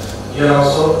year, here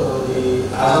also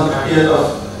as on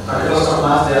 31st of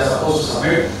March they are supposed to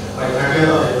submit. By 30th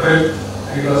of April,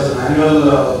 and it was an annual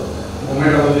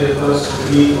movement of the papers to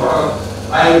be what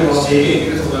time it was taking.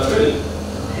 It is the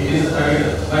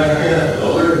 30th. By 30th.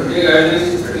 Government guidelines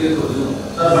is 30th of June.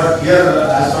 Sir, but here,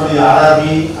 as per the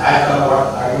RRB Act or what,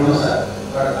 I don't know, sir,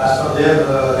 but as per their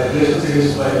regulations, it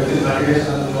is by within 30 days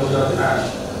from the closure of the branch.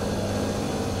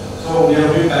 So we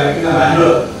have been collecting a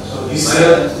manual. So this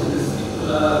year,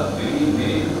 many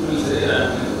people will say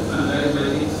that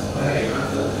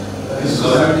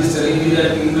government is telling me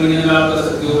that 3 million आप कर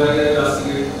सकते हो भाई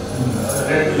investigate.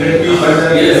 let me further.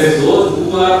 Yes, those who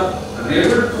are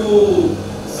unable to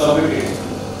submit it,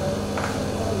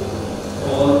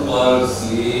 all perks,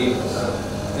 leave,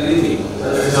 anything.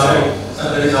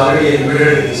 That is already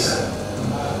embedded in this, sir.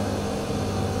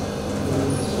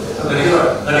 So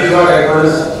that is what I told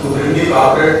you, sir, to bring the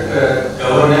corporate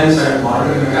governance and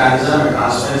monitoring mechanism and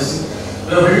transparency.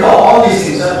 We have built all these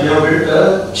things, sir. We have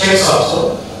built checks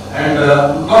also. And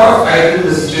a lot of fighting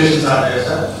the situations are there,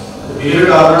 sir. Believe it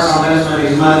or not, sometimes my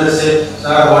regional manager say,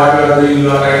 sir, what you are doing, you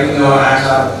are writing your hands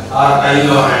or tying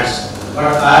your hands.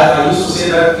 But I used to say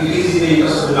that it is in the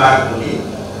interest of the bank only.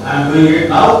 I am doing it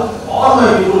now. All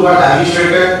my people got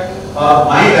habituated for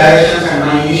my directions and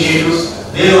my initiatives.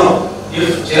 They know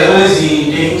if chairman is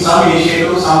taking some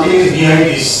initiative, something is behind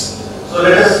this. So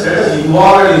let us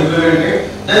involve and implement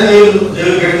it. Then they will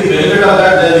get the benefit of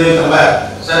that. Then they will come back.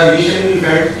 Sir, initially we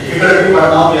felt difficulty, but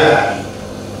now we are happy.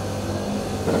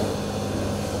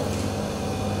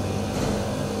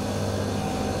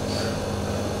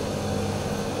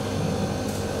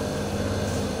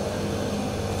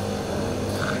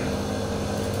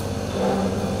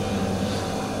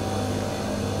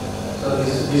 So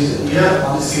this we are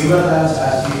on the silver lands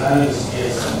as we have in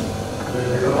CSM. We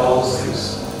will pick up all those things.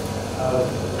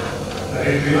 The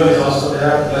red river is also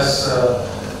there, plus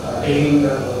taking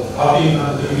copying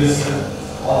from the previous year.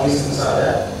 All these things are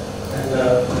there. And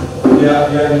we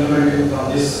are implementing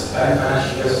from this current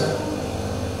financial year, sir.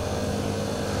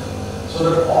 So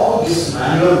that all this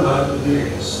manual work will be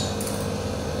reduced.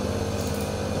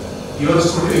 Even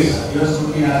scrutiny, as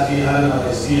we have in our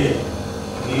SBA,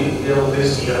 we have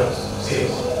always sales.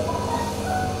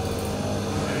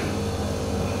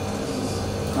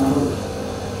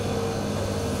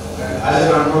 And as a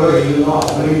controller, you know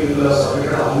how many people are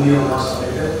submitted, how many are not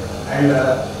submitted, and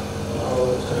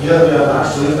here we are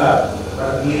not showing that,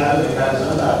 but we have a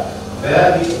mechanism that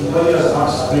where the employee has not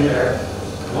submitted,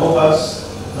 no bugs,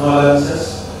 no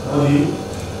allowances, no leave,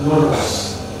 no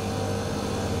notice.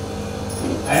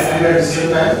 And at the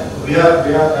same time, we are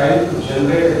trying to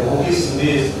generate a notice in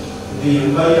this. If the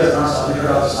employee has not submitted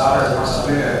or the staff has not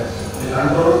submitted, the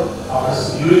control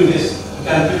after viewing this, you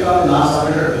can click on the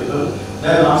non-submitted people.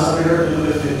 Then non-submitted people,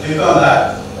 if you click on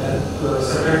that, then a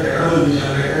separate error will be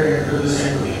generated and it will be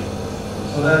sent to you.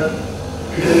 So that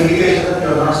it is an indication that you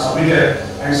have not submitted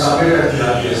and submitted at the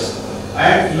earliest.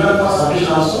 And even for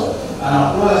submission also, an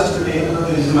approval has to be taken to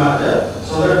the resume manager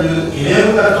so that you will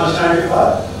enable that functionality for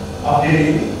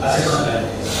updating the assets and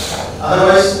liabilities.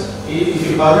 Otherwise, if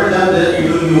you permit them, then it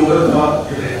will be open for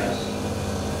everyone.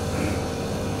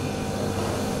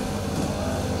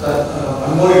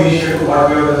 One more initiative what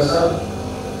we have done, sir.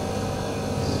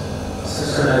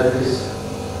 Assets and liabilities.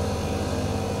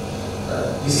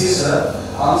 This is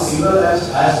on similar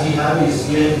as we have is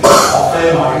the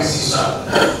offline audit system,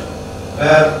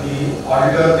 where the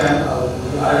auditor can,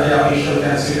 the auditor official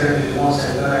can sit at the remote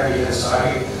center and he can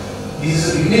start it. This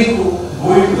is beginning to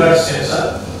go into that step, sir.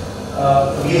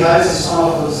 We have a system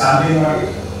of sampling audit,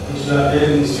 which we are there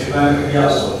in the State Bank of India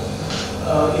also.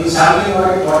 In sampling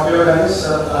audit, what we have done is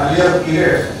earlier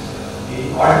period,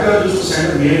 the auditor used to send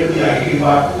a mail to the IT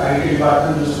department. IT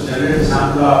department used to generate the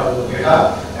sample of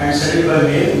data and send it by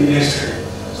mail in the next day.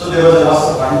 So there was a loss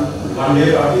of one day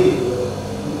for the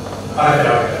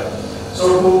auditor.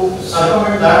 So to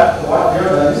circumvent that, what we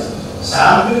have done is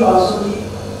sampling also the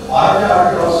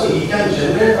auditor also he can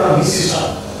generate from his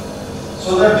system,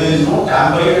 so that there is no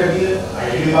tampering at the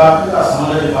IT department or some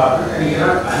other department and he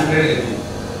cannot manipulate anything.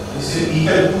 He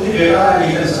can do the data and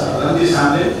he can run the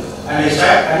sampling and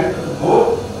extract and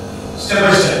go step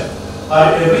by step.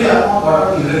 Every account, what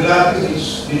are the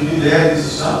irregularities which will be there in the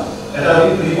system that are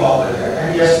being pre-populated,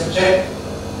 and he has to check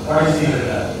what is the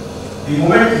irregularity. The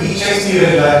moment he checks the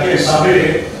irregularity and submit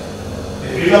it, the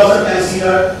field officer can see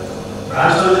that,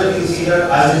 branch manager can see that,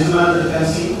 as resume manager can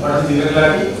see what is the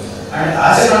irregularity, and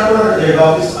as a controller at the head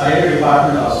office, IT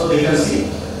department also, they can see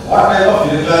what type of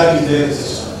irregularity is there in the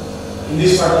system in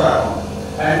this particular account.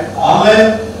 And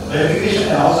online verification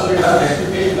can also be done,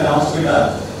 rectification can also be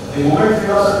done. The moment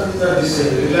field officer thinks that this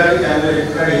irregularity can be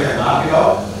rectified, he can mark it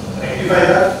out, rectify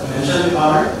that, mention the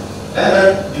comment.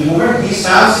 Then the moment he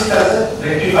stamps it as a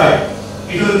rectified,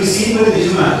 it will be seen by the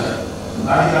resume manager,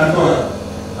 not the controller.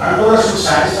 Controller should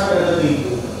satisfy whether the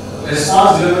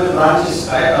response given by the branch is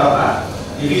correct or not.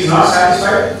 If he is not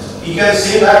satisfied, he can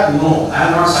say that no, I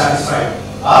am not satisfied,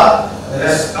 or the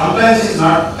compliance is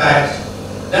not correct.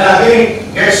 Then again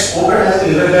it gets opened as the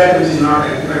irregularity which is not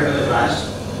rectified by the branch.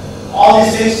 All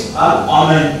these things are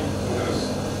online,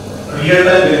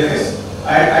 real-time verification.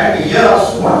 And here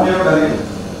also what we have done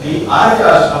is, the RT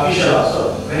official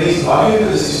also, when he is logging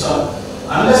into the system,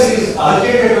 unless it is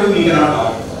allocated to him, he cannot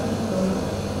log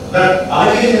in. That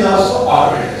allocation is also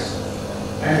automated.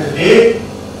 And the date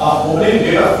of opening,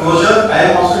 date of closure, I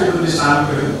am also able to be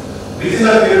stamped to him. Within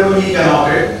that period he can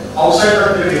operate, outside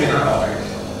that period he cannot operate.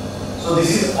 So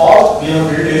this is all we have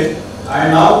built in,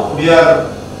 and now we are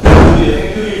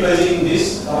effectively utilizing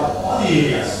this for all the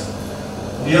areas.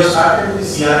 We have started with the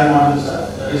CRM module, sir,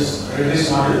 that is credit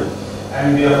risk module,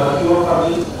 and we are working out for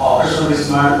the operational risk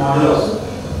module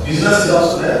also. Business is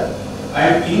also there,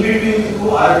 and in between the two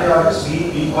RT audits,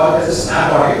 we call it as a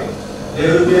snap audit.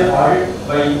 There will be an audit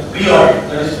by pre-audit,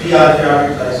 that is pre-RT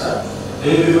audit, sir.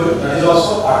 They will be good, that is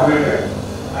also automated.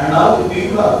 And now the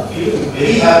people are feeling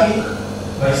very happy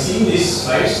by seeing these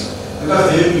slides,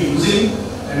 because they will be using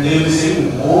and they will be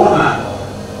saving more manpower.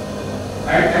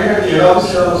 And at the head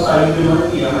office also, I will be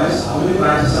knowing the EMIs, how many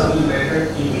branches are being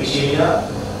created in which area,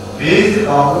 where is the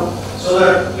problem, so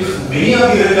that if many of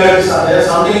the irregularities are there,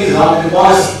 something is wrong with the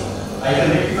policy, I can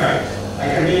rectify it, I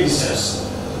can take the steps.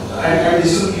 And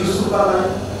this will be useful for my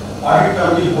audit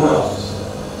committee board office.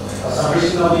 For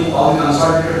submission of all the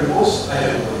consolidated reports, I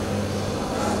will do it.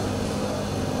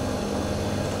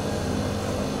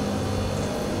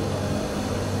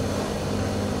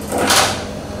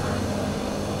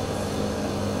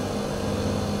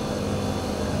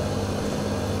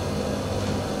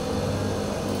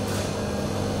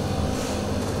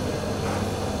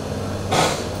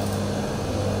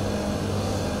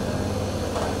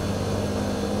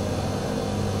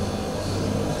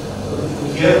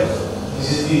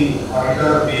 the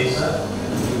auditor pays, sir.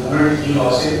 The moment he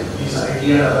lost it, his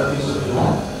ID and other things will be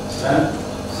known. Then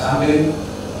sampling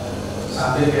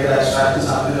data extraction,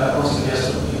 sampling approach, he has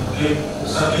to click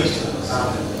circulate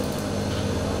sampling.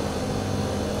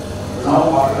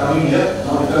 Now after coming here,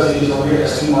 now because it is only a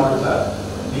testing model, sir,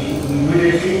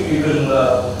 immediately it will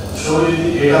show you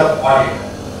the data audit.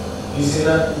 We say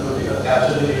that you will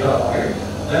capture the data audit,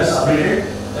 then submit it,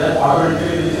 then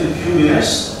automatically within few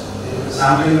minutes the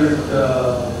sampling will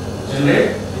generate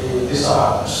the list of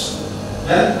accounts.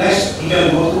 Then next you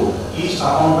can go through each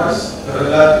account wise,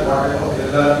 irregularity, what type of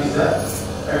irregularity is there,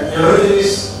 and everything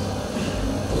is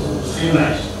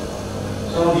streamlined.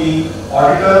 So the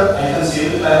auditor, I can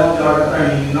save the time of the auditor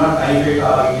and he did not type it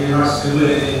or he did not scribble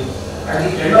anything. At the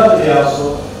end of the day also,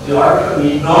 the auditor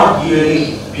need not give any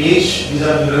page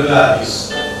vis-a-vis irregularities.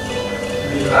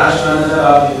 The branch manager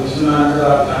or the division manager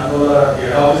or the controller or the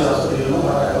head office also they know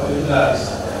what type of irregularities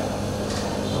are there.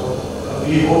 So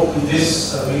we hope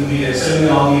this will be excelling in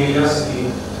all the areas in the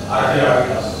RTI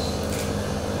audit also.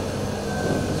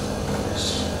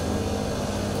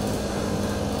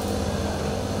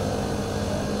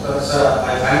 Sir,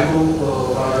 I thank you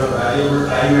for your valuable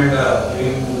time and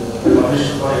giving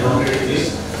permission for inaugurating this.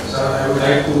 Sir, I would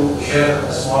like to share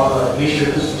a small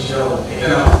initiatives which you have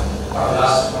taken up for the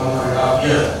last 1.5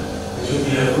 years, which will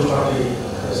be helpful for the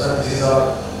sir. This is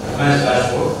our advanced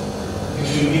dashboard, which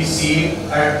will be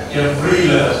seen at every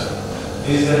level.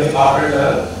 This is at the corporate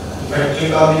level. If I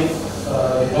click on the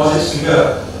deposits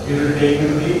figure, it will take me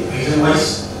to the region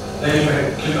wise. Then if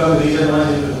I click on the region wise,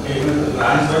 it will take me to the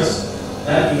branch wise.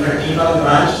 Then if I click on the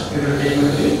branch, it will take me to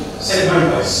the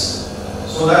segment wise,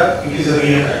 so that it is a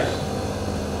real time.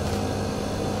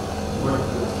 But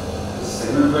the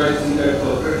segment wise thing at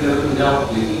corporate level without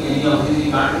clicking any of these,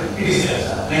 you can't. It is there,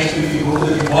 sir. Next, if you go to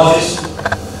the deposits,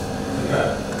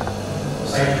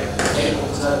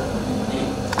 side.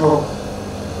 Oh.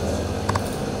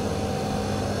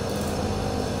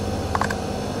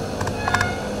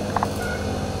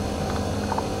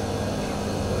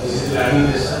 This is the landing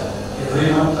page, sir. Every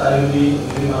month I will be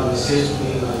giving a message to the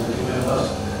committee members.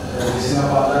 They are listening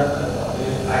about that they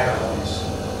act upon it.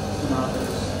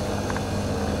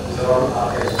 These are all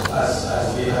archives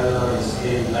as we have in our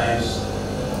SBA times.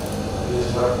 This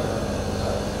is what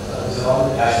these are all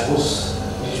the dashboards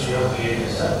which we have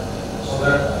created, sir, so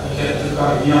that we can click on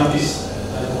any of these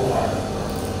and go further.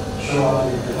 Show all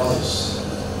the deposits.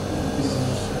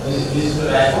 This is the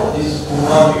dashboard. This is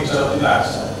overall picture of the bank,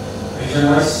 sir. Region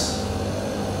wise.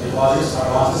 Deposits,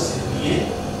 advances, NPA.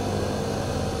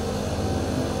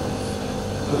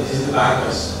 So this is the bank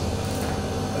wise.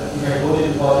 If I go to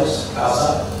deposits, CASA,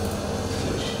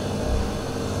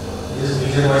 this is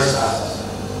region wise CASA.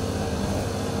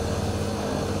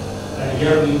 And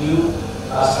here we give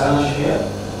last financial year,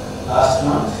 last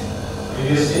month,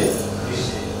 previous day, this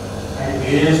day. And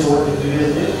variance over the previous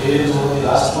day, variance over the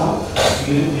last month,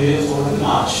 variance over the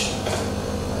March.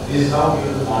 This is how we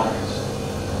will monitor.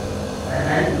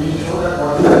 And we show that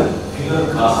what is the figure of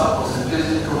CASA percentage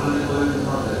in total recovery is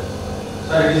not there.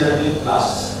 Sir, it is at the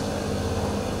last.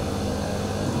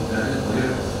 That is clear.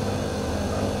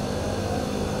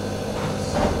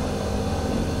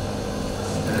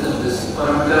 That is a basic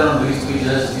parameter on which we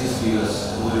judge these figures.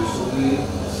 So it should be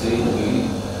saying the beginning.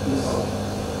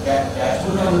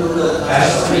 Dashboard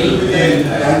and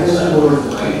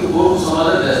Try to go to some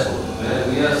other dashboard where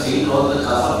we are seeing all the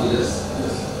CASA figures.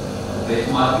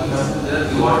 Benchmarking has to be there,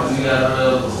 what we are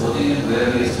proposing and where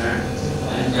we stand,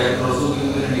 and that will also give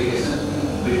you an indication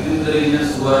between the regions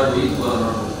who are doing who are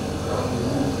not doing.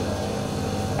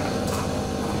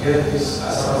 Here this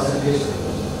as a percentage.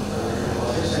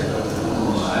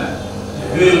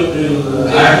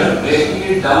 Breaking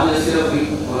it down, let's say a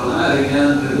region,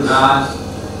 branch.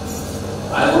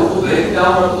 I want to break it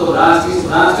down up to the branch. This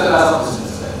branch का CASA percentage.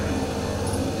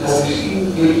 Just clicking,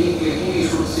 you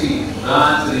should see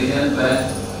branch, region, bank.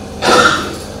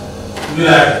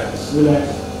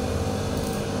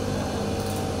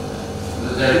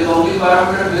 That is only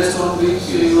parameter based on which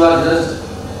you are judged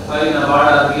by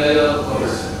NABARD, RBI or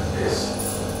corporation. Yes.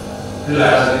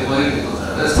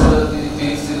 Rest of the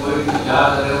things required to क्या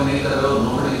कर रहे हो नहीं कर रहे हो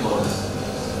nobody bothers.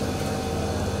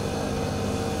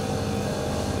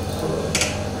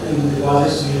 In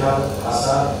deposits we have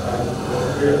CASA, current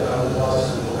deposits,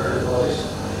 and total deposits,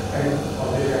 and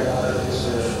public and other things we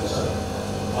have shown, sir.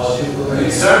 Positive growth.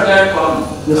 Insert that column.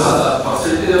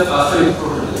 Percentage of CASA in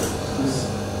total.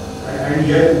 And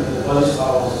here in the deposits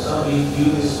column also, sir, we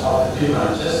give this top 50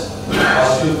 branches,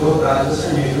 positive growth branches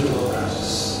and negative growth branches.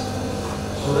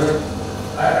 So that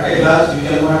at a glance we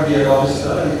cannot be at office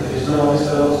level, and if there is no office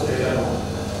level, also they can know.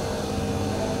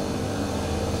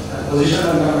 position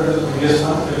when compared to the previous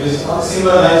one,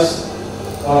 similar lines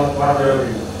on what we have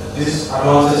been. This is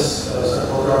advances,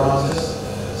 total advances,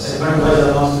 segment wise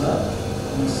advances.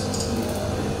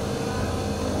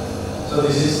 So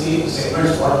this is the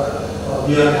segments what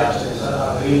we are capturing,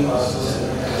 green, personal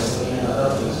segment, SME and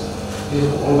other things. This is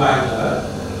whole bank.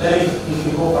 Then if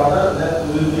you go further, then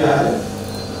we will be having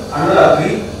under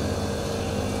agri,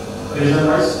 region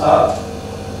wise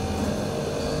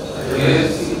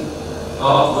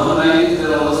one line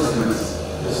there are all segments.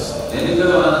 Yes. Then you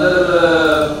have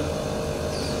another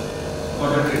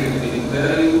quantitative thing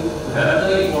where you have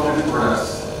the imported products.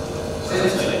 Same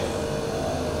style.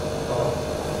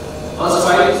 First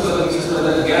 5 so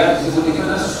the gap is given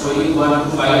as showing 1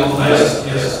 to 5 of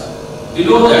Yes.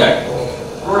 Below that,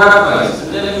 product price.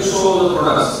 Then you show the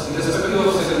products irrespective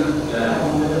of second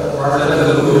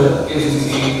KCC,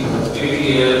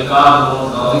 ATL, car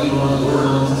loans, housing loans, gold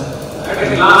loans. At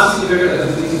a glance, you get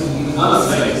everything in one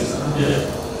slide.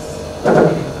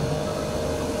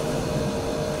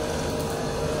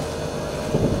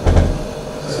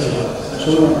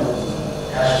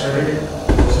 Cash credit,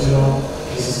 personal loan,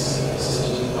 KCC,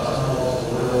 SSG, personal loans,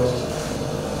 gold loans.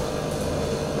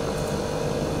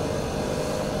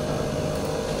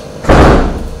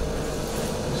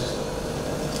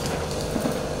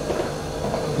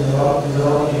 These are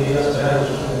all areas where we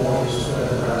want to use the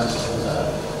branches.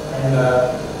 And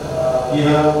we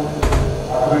have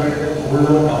automated gold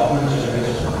loan document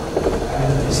generation and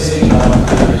SSG document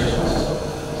generation also.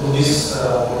 So this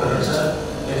portal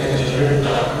they can generate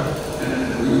document. And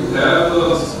you have a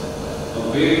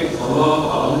way to follow up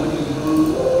how many people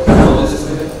know this is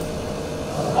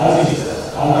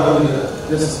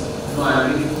Yes. No, I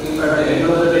mean, if at the end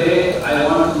of the day, I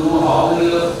want to know how many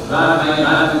of my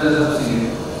members have seen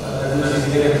it.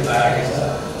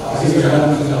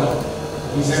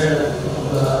 He said,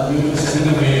 we will send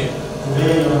them away.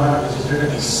 Today you have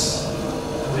registered this.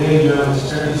 Today you have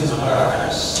registered this number of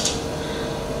times.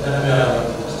 Then we are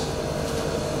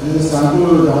This is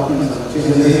sample document. This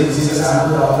is a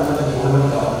sample document of the government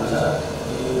document.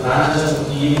 The branch has to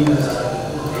key in the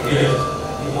detail.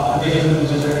 The application will be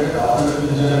generated, document will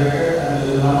be generated, and it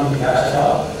will not be cashed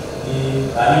out. The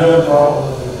value of the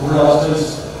gold also is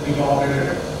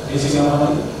incorporated. Basic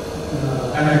amount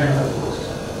and of course.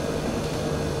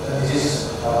 This is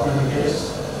document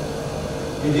case.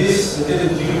 It is within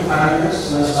 3 to 5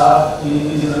 minutes. My staff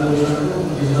is in a position to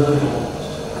digital the remote.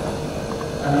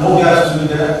 And no gaps will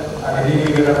be there at any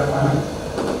period of time.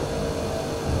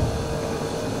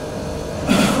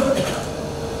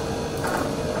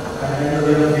 And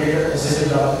we will create a SSD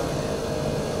job.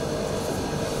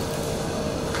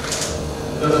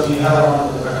 Because we have around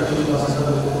 33% of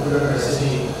the computer SSD,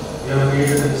 we have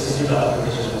created an SSD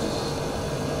documentation.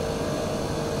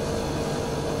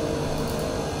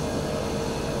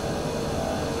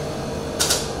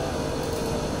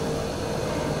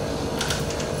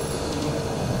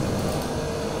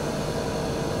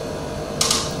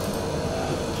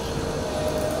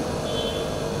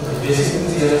 Basic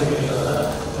things here to be done.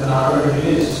 Then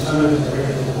automatically the system will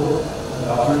generate the report, the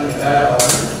document, entire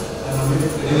document, and only it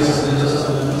is signatures of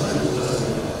the members and users.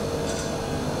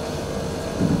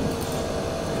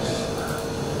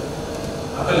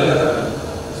 After letter,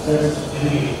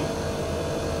 any.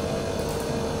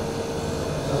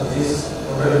 So this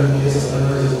total MBA is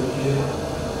okay.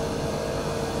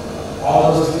 All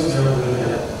those things we have to do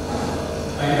here.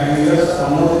 And here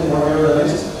amount what we have done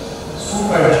is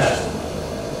super dash.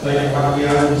 Like what we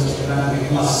have in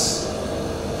Christmas,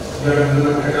 we have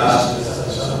implemented last year,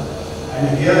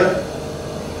 and here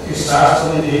it starts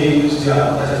from the day in which the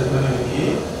account has been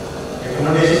made.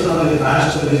 Recommendation from the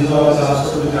branch to the regional office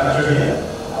also to be captured here.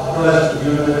 Approval has to be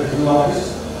given by the regional office,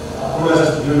 approval has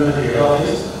to be given by the head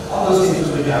office, all those things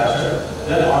will be captured.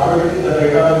 Then automatically the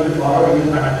data will be forwarded in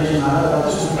presentation manner for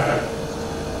the super.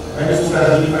 When the super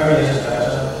has been filed, it is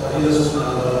captured. What is the super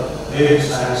number, where it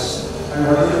stands, and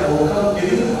what is the outcome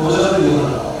given closer to the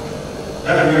human account.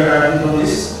 That we are writing from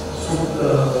this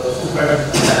super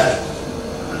dash.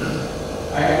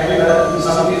 And in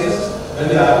some cases, when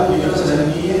the account becomes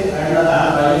an NPA and the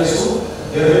value is true,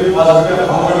 there will be possibility of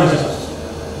compromise.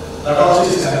 That also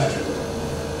is captured.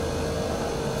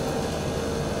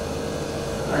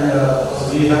 And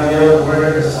we have here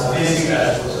provided a surfacing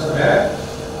dashboard where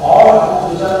all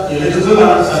accounts which are eligible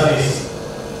under surfacing,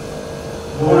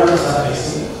 loan under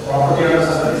surfacing, property under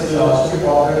surfacing will also be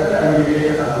populated and we will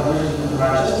get confirmation from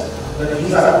branches that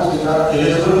these accounts which are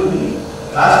eligible to be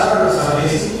classified under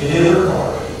surfacing eligible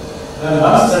property. Then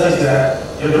once that is there,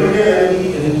 every day any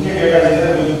NPA data is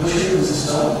there, we will push it to the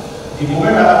system. The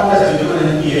moment account has given an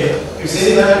NPA, it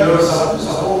says that you are supposed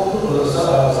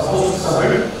to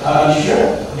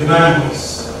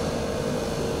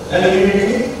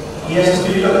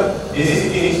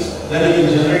then you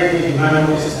can generate the demand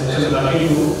notice and then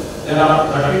 32, then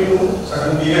after 32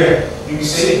 certain period, it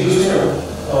say gives you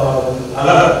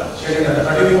alert stating that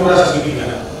 34 has to be given.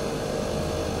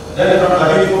 Then from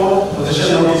 34,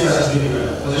 possession notice has to be given,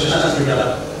 possession has to be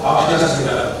done, auction has to be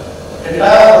done.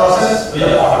 Entire process we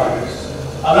have automated.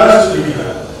 Alerts will be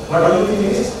given. But only thing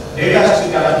is, data has to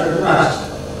be captured to manage.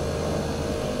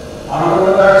 On account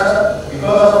of that, sir,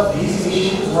 because of these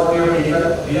initiatives, what we have taken,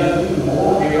 we are giving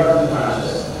more data to the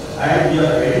managers, and we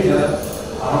are getting them.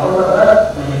 On account of that,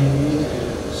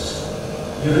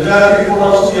 the regarding report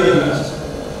also we are doing.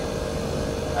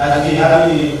 As we have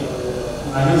the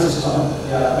manual system,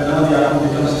 whenever the account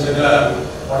becomes regular,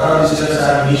 what are the steps I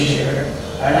have initiated,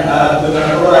 and the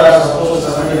controller I was supposed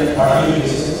to submit on a quarterly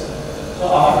basis. So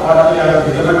after quarterly, I have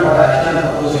determined what action I am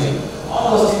proposing.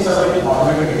 All those things are being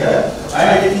automated here,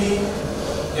 and if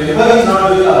everybody is not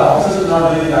doing, the officer is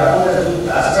not doing, the account has been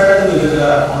aspirated to the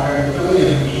account and becoming an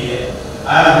NPA, I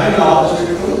am having an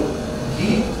opportunity to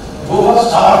go for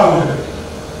staff accountability.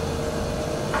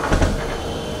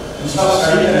 Instead of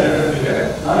studying an editor figure,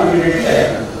 now immediately I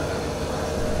can.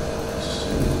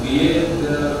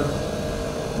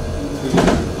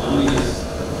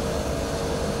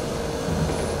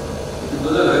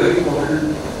 Those are very important.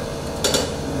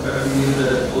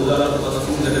 Those are the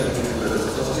things that are being better.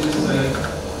 First is like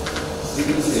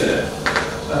sequence here.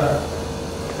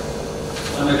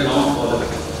 One account for the.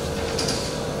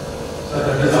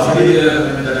 That is already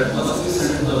that must be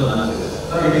sent to the manager.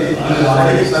 It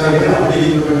is already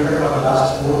implemented for the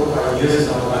last 4 to 5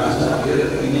 years.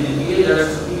 In NBA, that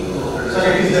should be incorporated. Sir,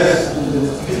 it is there.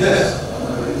 It is there.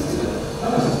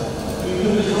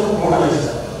 You show model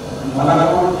is one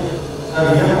account. Sir,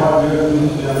 we have not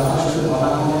used one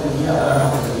account in the other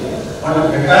account. But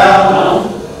entire account,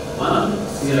 one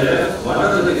CRF, what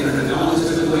are the different accounts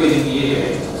that go in NBA?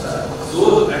 So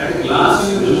at a glance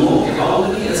you will know how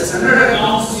many standard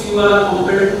accounts you are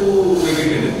compared to make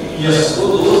it in NBA. Yes. So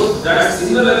that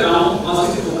single account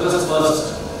must be focused first.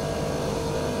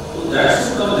 So that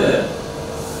should come there.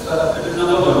 That is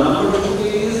number one. Number two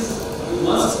is you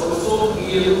must also be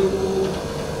able to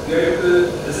get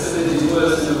SMS,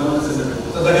 GOS in the government system.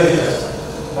 So that is yes.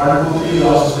 1, 2, 3 is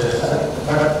also there,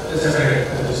 but it's a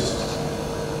separate system.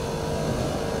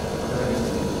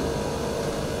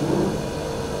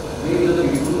 Make the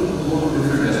people go to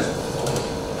different levels.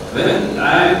 When I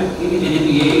am in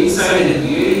NBA, inside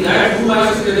NBA, that too I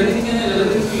should get anything and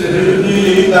everything. We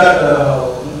leave that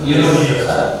yellow here,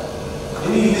 sir.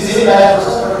 In the same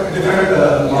process, but different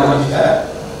model is there.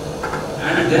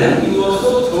 And then you also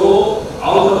throw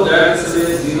out of that,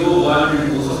 say 0, 1, and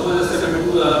 2. So suppose the second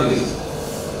 2 are there.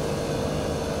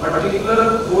 Particular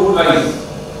code wise.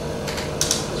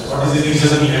 What is the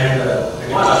reason behind that?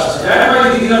 That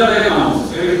wise these are the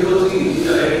accounts. 803,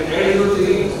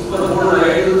 803, super code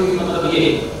 803 मतलब ये.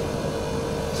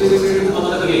 662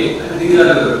 मतलब ये. And these are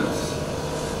the accounts.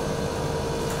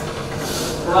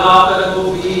 थोड़ा आप अगर वो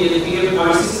भी ये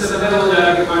 0.67 है वो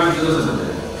जाके 0.07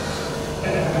 है.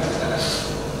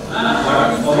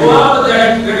 Follow up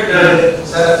that get done.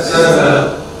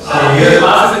 Sir, ये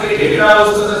पास से डेटा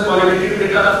उसका क्वालिटेटिव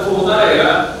डेटा वो होता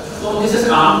रहेगा तो हम जैसे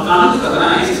काम नहीं कर रहे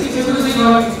हैं इसकी चीज़ों से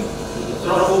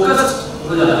थोड़ा फोकस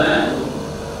हो जाता है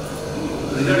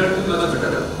रिजल्ट भी मतलब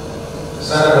बेटर है.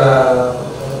 Sir,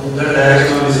 in that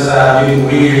direction this is I have been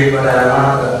doing it but I have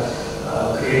not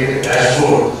created a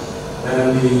dashboard when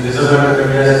the reservoir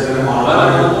area has been on.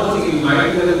 You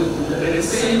might do the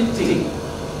same thing.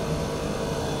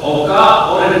 OCA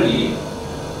or NP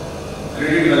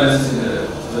credit balance in there.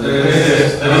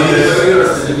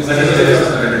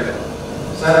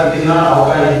 Sir, it is not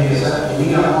OCA NP, sir. Any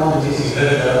account which is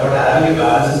irregular but having a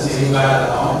balance in saving bank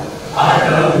account, I have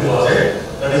done deposit,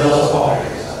 that is also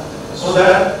cooperated, sir. So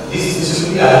that this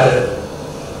will be added.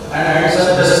 And sir,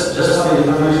 just for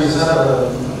information, sir,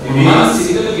 one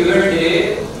single given day,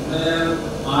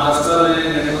 Maharashtra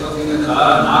and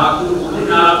Nagpur, only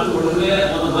Nagpur,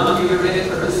 on one given day,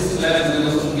 36 lakhs in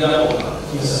the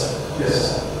yes, yes.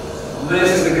 हमने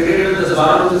secretary में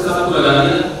 10-12 रुपए से आपको लगा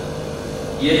दिया.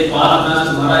 ये 5 match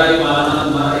तुम्हारा ये 5 मैच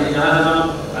तुम्हारा ये यहाँ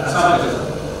अच्छा लगेगा.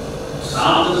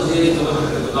 शाम को तो ये खबर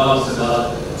करके बताओ उससे बात.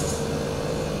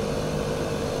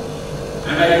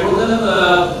 And I told them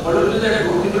particularly that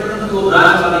 20% वो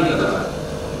ब्रांच वाला नहीं कर रहा.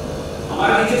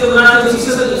 हमारे नीचे तो ब्रांच है किसी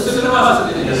से उससे भी करवा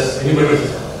सकते हैं. Yes, anybody.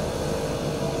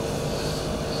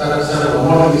 Sir, one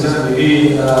more thing, sir, maybe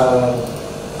I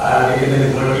have taken the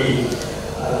liberty.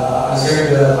 I said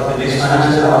for the next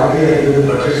financial year already I gave the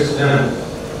budget to them.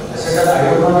 I said that I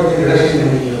don't want to get a reduction in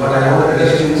the but I want a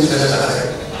reduction in stress asset.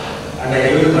 And I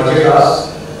gave the budget as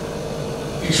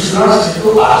it should not stick to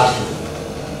RG.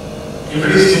 if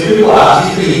it is simply to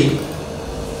RG3,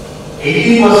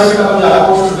 80% of the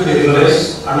account should be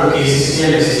regularized under KCC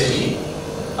and SST.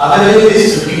 Otherwise,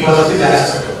 this 50% is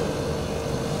acceptable.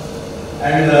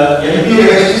 And NP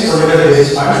reduction is 25 basis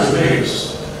points to be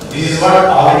reduced. This is what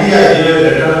already I gave a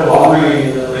letter to all my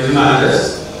resume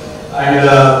managers. And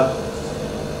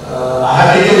I have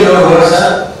taken your word,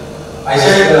 sir. I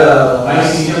said my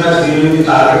senior has given the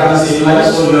target on the same line,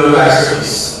 so you have to accept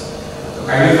this. So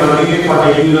kindly forgive me for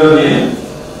taking your name.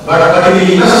 But in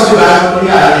the interest of the bank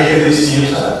only, I have taken this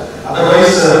name, sir.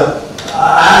 Otherwise, I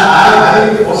am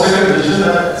having a foresight vision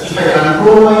that if I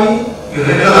control my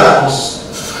irregular accounts,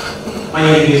 my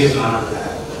APS is not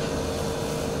there.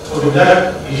 So with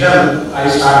that vision, I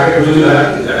started doing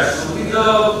that. That should be the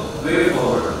way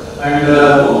forward. And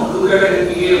don't look at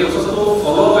NPA, also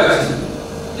follow up action.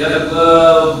 जब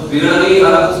बिगड़ने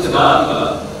वाला कुछ बात निकला,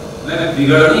 मैं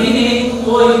बिगड़ने ही नहीं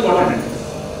वो important है.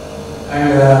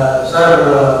 And sir,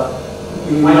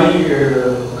 in my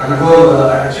control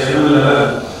at chairman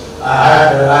level, I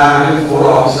am having 4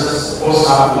 officers, 4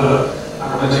 staff members,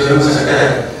 and the chairman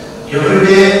secretary. Every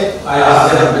day I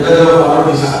ask them because they have followed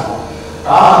this account.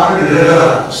 Top 100 irregular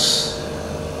accounts.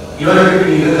 Even if it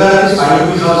is irregular, 5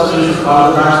 rupees also you should call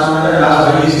the branch manager and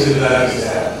ask why this irregularity is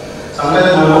there.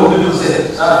 Sometimes my own people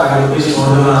say, sir, 5 rupees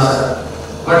don't do that, sir.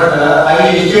 But I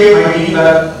educate my team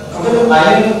that today I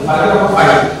am forget about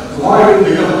 5. Tomorrow it will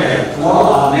become 10.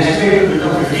 Tomorrow, next day it will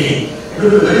become 15. It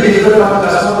will be very difficult for a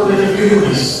customer to pay 50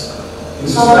 rupees.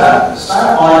 Instead of that,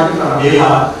 start monitoring from day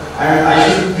one. And I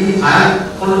should be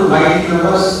thankful to my team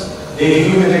members. They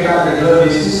give me the data on a regular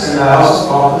basis, and I also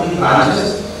talk to the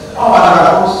branches of 100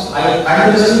 accounts. I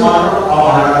continuously monitor of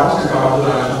 100 accounts and talk to the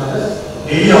branch managers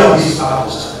daily of these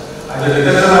accounts. And the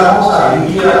regular accounts or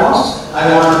NPA accounts, I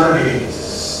monitor on a daily basis.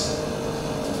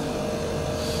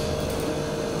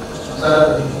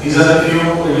 Sir, these are the few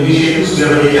initiatives we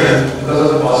have taken because of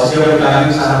the paucity of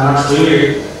timings. I am not showing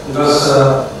it because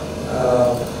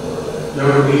we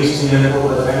have to reach the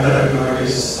airport. The time that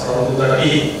is around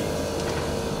 2:30.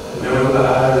 We have to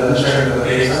have lunch and the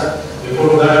break.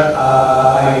 Before that,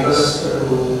 I request to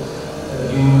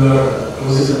give your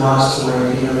closing remarks to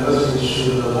my team members, which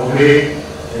should motivate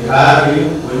the entire team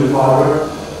going forward.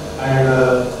 And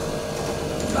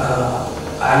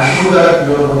I am sure that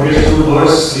your motivational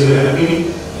words will help me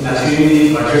in achieving the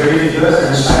budgetary figures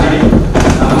and standing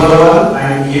number 1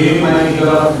 and giving my figure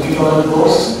of 50,000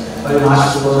 crores by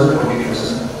March 2022.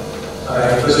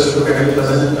 I request you to kindly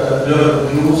present your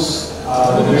views,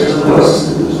 motivational words,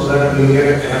 so that we get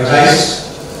energized.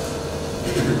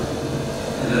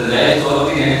 Energized all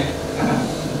the time.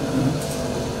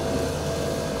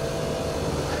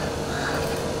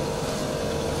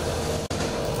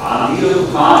 आंधी और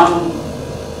तूफान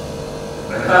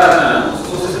रहता रहता है,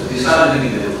 उसको सिर्फ दिशा देने की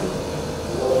जरूरत है.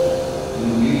 You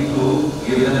need to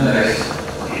give them direction.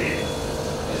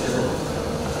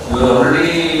 You are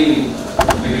already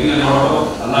making a lot of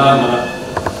Allah.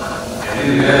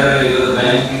 Everywhere your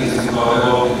bank is talking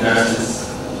about interactions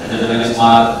and the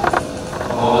benchmark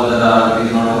of all that are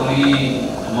not only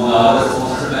among our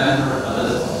sponsored banks but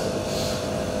others.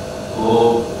 So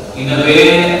in a way,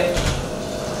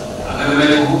 अगर मैं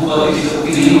कहूँ तो किसी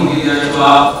की नहीं होगी तो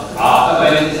आपका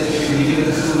बैलेंस एक्टिविटी के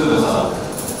किसी को बता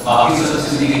बाकी सब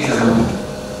एक्टिविटी के चरण में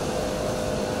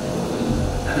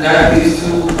and that leads to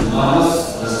enormous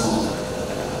responsibility.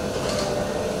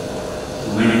 To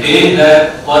maintain that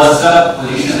first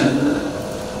position in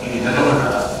the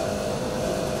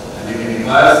and it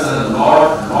requires a lot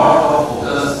of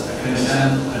focus, attention,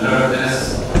 alertness,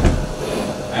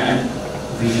 and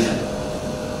vision.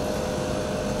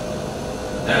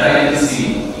 That I can see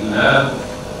you have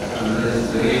under this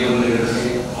very able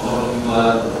leadership. All of you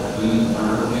are doing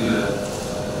wonderfully well.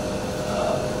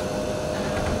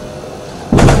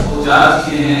 So, चार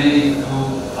चीजें हैं जो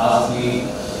ask me.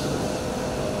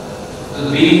 So,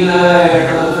 being the head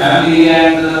of the family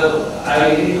and I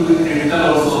need to be critical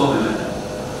also.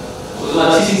 तो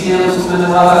अच्छी चीजें हैं उसको मैं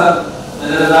थोड़ा सा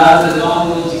नजरअंदाज करता हूँ.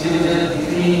 जो चीजें मुझे दिख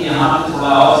रही हैं यहाँ पे थोड़ा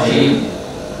और चाहिए.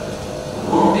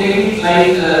 Don't take it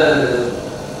like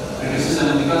criticism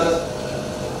because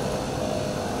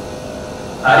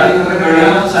तारीफ करके बढ़िया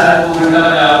हूँ शायद 2 घंटा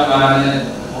में आप गाने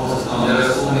हो सकता हूँ. There are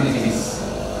so many things.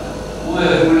 वो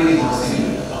everybody is not seeing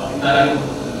it. तारीफ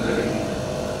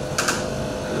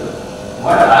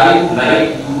what I would like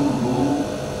you to do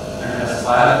and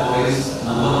aspire for is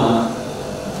number 1.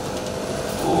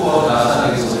 Go for Rasa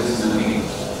resources in the beginning.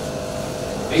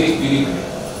 Big.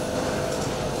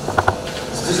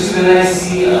 Especially when I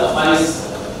see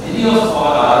many of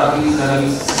our RRBs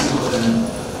having 60%,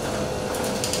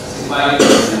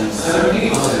 65%,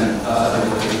 70% Rasa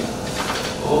resources.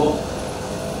 So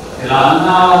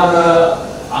Telangana और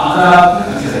आंध्रा में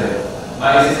पीछे रहे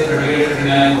 22 से 38,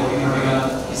 39, 40, 41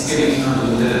 इसके बीच में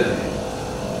जुड़ते रहते हैं।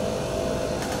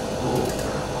 तो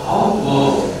हाउ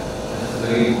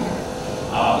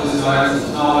आपको इस बारे में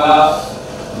सोचना होगा,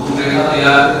 रूपरेखा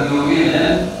तैयार करनी होगी,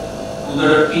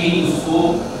 उधर टीम उसको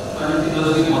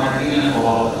कंटिन्यूअसली मॉनिटरिंग एंड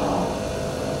फॉलो करना होगा।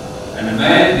 एंड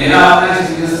मेरा अपना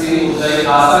एक्सपीरियंस से होता है,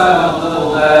 खासा का मतलब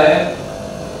होता है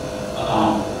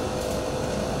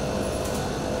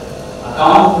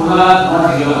अकाउंट खुला नॉट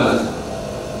रिलेवेबल।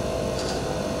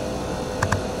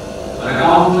 और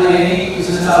अकाउंट में ये नहीं कि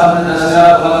किसी से आपने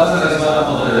 10,000 बोला था इस बार आप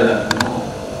बदल जाएगा।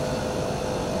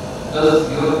 Because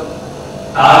your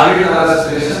target or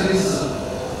aspiration is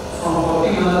from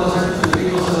 41% to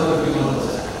 50% or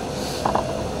 51%.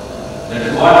 That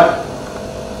is what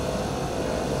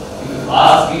if you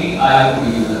ask me, I have to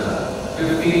give you the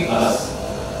 50 plus.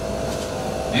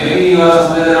 Maybe you are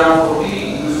somewhere around 40,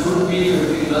 you should be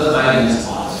 50 plus by next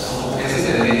month. So कैसे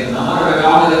करेंगे? Number of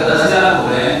account अगर 10,000 हो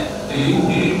रहे हैं तो you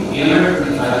need to aim at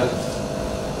 25.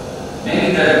 नहीं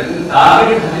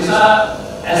target हमेशा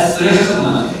aspiration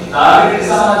होना चाहिए। टारगेट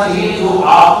ऐसा होना चाहिए जो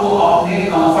आपको अपने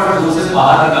कंफर्ट जोन से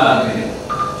बाहर निकाल दे,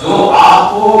 जो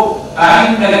आपको टाइम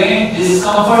लगे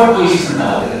डिस्कंफर्ट पोजीशन में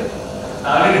डाल दे।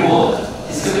 टारगेट वो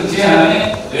इसके पीछे हमें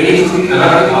एडी छुट्टी लगा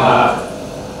के भागना।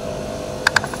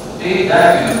 Take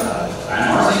that in I am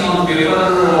not saying on paper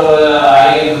I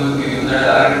am giving that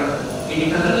target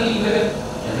internally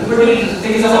everybody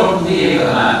thinks about मुझे ये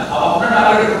करना है। आप अपना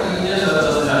टारगेट रखने के लिए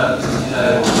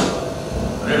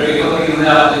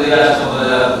आप दे दिया सब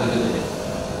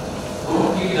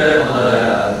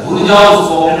भूल जाओ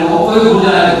उसको, अपने को कोई भूल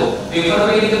जाना है तो पेपर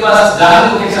पे इनके पास जाने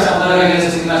को कैसा 15 के लिए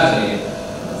सीखना चाहिए।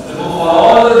 तो for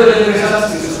all the deliberations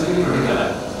this is very critical है।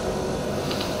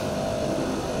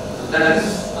 That is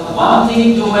the one thing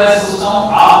जो मैं सोचता हूं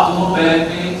आप दोनों पहले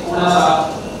में थोड़ा सा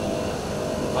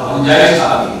गुंजाइश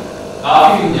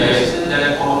काफी गुंजाइश है दैट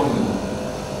फॉलो।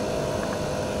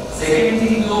 सेकंड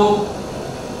थिंग जो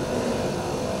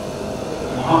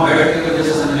वहां बैठ के वजह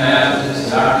से समझ में आया मुझे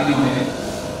 8 दिनों में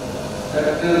that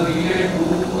we can do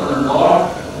a lot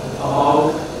about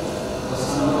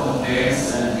customer complaints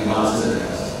and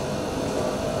grievances.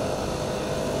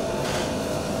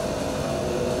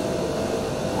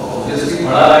 Obviously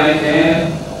बड़ा रेंज है,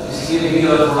 इसके लिए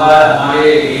और थोड़ा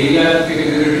हमारे एरिया की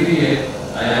कैपेबिलिटी भी है।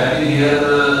 I have been here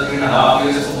 3.5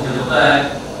 years तो मुझे पता है,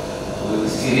 तो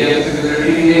इस एरिया की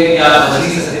कैपेबिलिटी भी है कि आप बच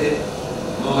नहीं सकते,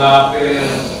 लोग आप पे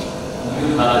उंगली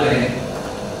उठाते हैं,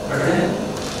 but then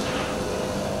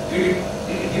it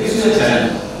gives you a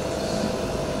challenge.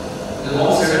 The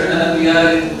more settled and we are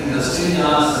in industry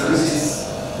जहाँ services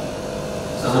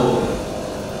सब हो गए,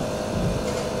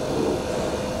 तो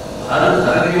हर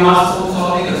निवास को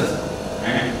सॉल्व नहीं कर सकते।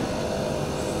 And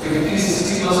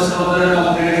 50-60% of the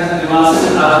complaints and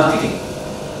grievances are nothing.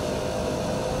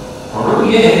 Problem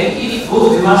ये है कि those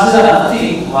grievances are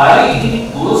nothing. Why it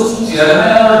goes to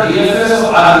chairman or DFS of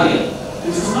RBI?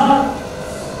 It should not.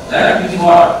 That means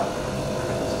what?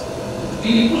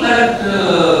 People at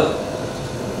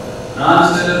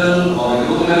branch level or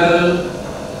youth level,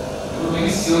 you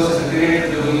means your secretariat,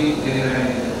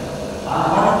 are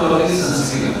not totally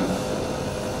sensitive enough.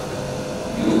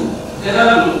 There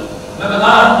are, मैं बता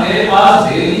रहा हूँ मेरे पास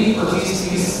daily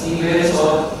 25-30 emails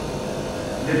और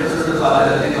letters आते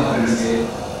रहते हैं complaints के,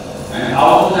 and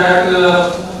out of that,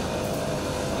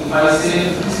 if I say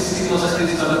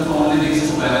 50-60% is coming from only these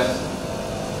two banks,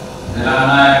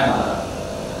 Telangana है हमारा,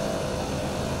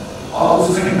 और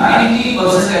उसमें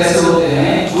 90% ऐसे होते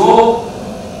हैं जो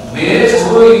मेरे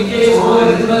छोड़ो इनके छोड़ो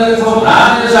रिजनल जो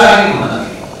ब्रांच में जाके नहीं होना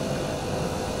चाहिए।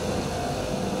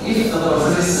 इस तरह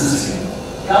से सेंसिटिव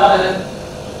क्या है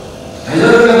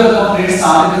मेजर लेवल कंप्लेंट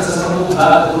सामने के सिस्टम को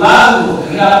बुला दो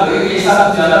कि आप एक ऐसा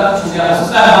ज्यादा कुछ हो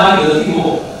सकता है हमारी गलती हो,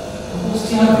 तो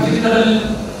उसकी हम विजिट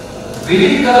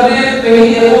करने पे ही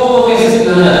वो कैसे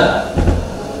कर जाता है।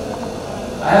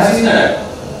 I have seen that.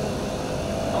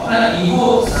 अपना ईगो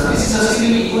सर्विस इंडस्ट्री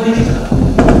में ईगो नहीं दिखता,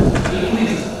 बिल्कुल नहीं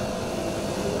दिखता।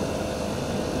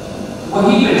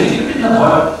 वही बेनिफिट ना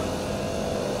बहुत।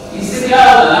 इससे क्या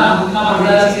होता है ना, हम इतना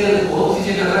बढ़िया चीजें बहुत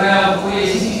चीजें कर रहे हैं, अब कोई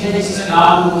ऐसी चीज है जिससे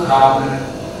नाम लोग खराब कर रहे हैं,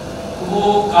 तो वो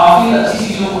काफी अच्छी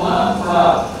चीजों को ना थोड़ा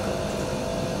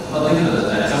बदलने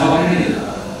लगता है, चमकने नहीं देता।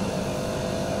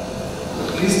 तो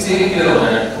please take care of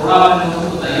that. थोड़ा अपने लोगों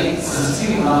को बताइए सेंसिटिव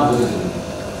होना बहुत जरूरी है।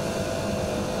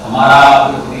 हमारा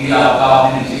प्रति आपका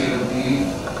अपने नीचे की प्रति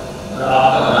और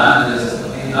आपका ब्रांड मैनेजर से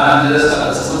प्रति, ब्रांड मैनेजर का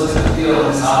कस्टमर से प्रति और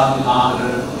अपने साथ जो काम कर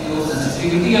रहे हैं प्रति, वो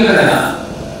सेंसिटिविटी अगर है ना,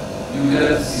 यू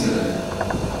कैन सी कर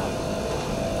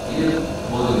ये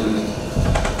बहुत जरूरी है।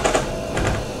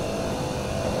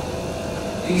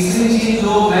 तीसरी चीज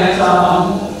जो मैं चाहता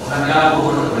हूँ हरियाणा को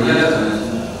बढ़िया करना है,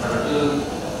 बट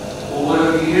ओवर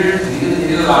अ पीरियड धीरे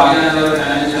धीरे आगे आने वाले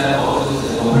टाइम में है बहुत कुछ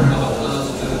गवर्नमेंट का फोकस उस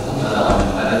पर खूब ज्यादा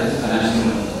होने वाला है, जैसे फाइनेंशियल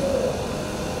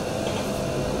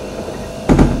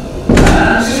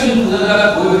इंक्लूजन का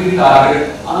कोई भी टारगेट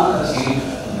अनअचीव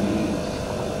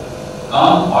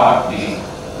कम पार्ट में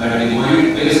मैं डिपॉजिट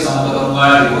पे संपर्क करूंगा,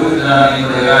 डिपॉजिट देना नहीं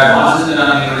पड़ेगा, एडवांस देना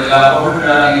नहीं पड़ेगा, प्रॉफिट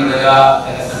देना नहीं पड़ेगा,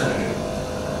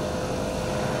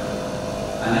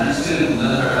 फाइनेंशियल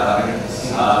इंक्लूजन का टारगेट इसी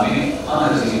हाल में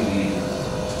अनअचीव नहीं है।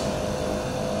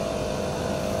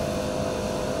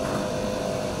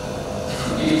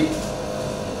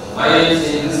 Why I am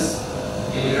saying this?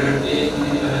 एक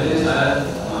महीने पहले शायद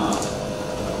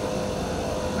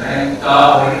बैंक का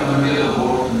ऑडिट कमेटी का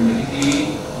बोर्ड मीटिंग थी,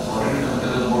 ऑडिट कमेटी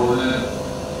का बोर्ड में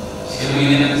 6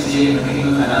 महीने में किसी एक मीटिंग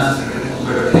में फाइनेंस सेक्रेटरी को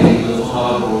बैठते हैं, जो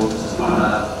हमारा बोर्ड माना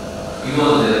he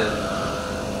was there.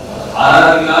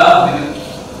 आरआरबी का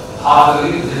हाफ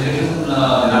अगली प्रेजेंटेशन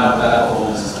देना पड़ता है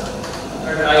परफॉर्मेंस का,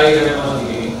 but I get a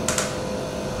meeting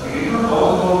we don't talk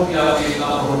about कि आप ये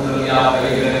काम प्रोड कर लिया, आप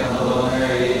ये गए मतलब है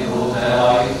ये ग्रोथ है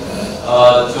भाई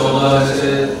 14 में से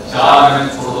 4 में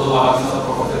छोड़ दो, बाकी सब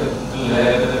प्रॉफिटेबल है,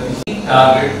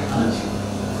 टारगेट अनअचीव।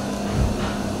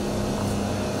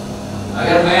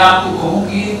 अगर मैं आपको कहूं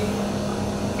कि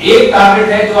एक टारगेट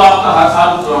है जो आपका हर साल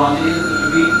पूरा होना चाहिए, तो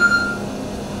भी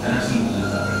फाइनेंशियल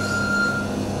टारगेट्स,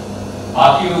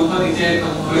 बाकी ऊपर नीचे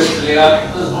कम हुए चलेगा,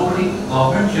 बिकॉज़ नोबडी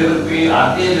गवर्नमेंट लेवल पे,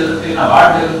 आरटीआई लेवल पे, नाबार्ड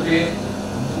लेवल पे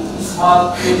उस बात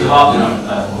के जवाब देना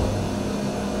पड़ता है।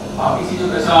 बाकी चीजों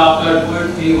के साथ आपका रिपोर्ट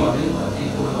थी और नहीं बाकी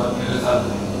कोई बात मेरे साथ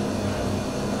नहीं,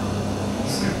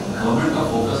 इसमें गवर्नमेंट का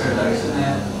फोकस है, डायरेक्शन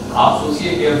है। आप सोचिए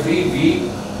कि एवरी वीक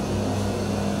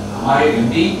हमारे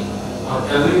एमडी और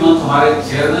एवरी मंथ हमारे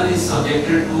chairman is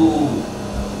subjected to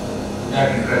that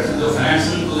interaction, जो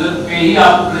फाइनेंशियल इंक्लूजन पे ही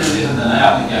आपको प्रेजेंटेशन देना है,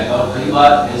 आपने क्या किया, और कई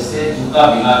बार ऐसे जूता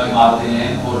भिगा के मारते हैं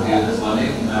कोऑर्डिनेटर्स वाले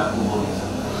कि मैं आपको बोल नहीं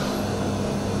सकता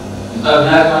जूता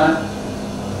भिगा के मारना।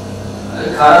 अरे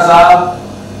खारा साहब,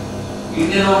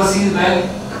 इंडियन ओवरसीज बैंक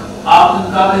आपके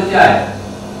मुकाबले क्या है,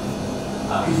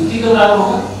 आपकी जूती का बराबर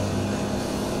होगा,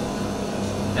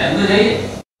 बैंक में जाइए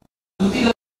जूती का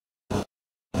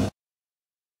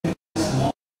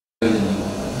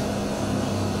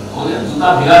हो गया, जूता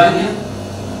भिगा के दिया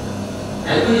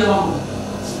है तो जवाब।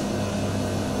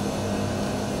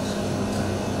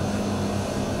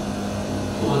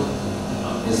 तो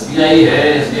एसबीआई है,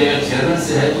 एसबीआई का चेयरमैन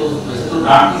से है, तो वैसे तो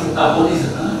डांट नहीं सकता, बोल नहीं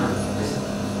सकता ना,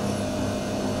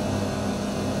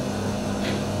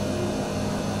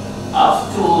 आप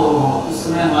जो उस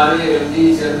समय हमारे एमडी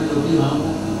चेयरमैन जो भी हमको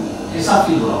कैसा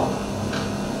फील हो रहा होगा,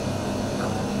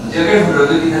 जगह ढूंढ रहे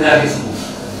थे कि जाके सुनो,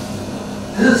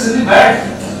 this is really bad,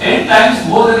 10 times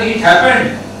more than it happened.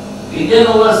 Indian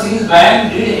Overseas Bank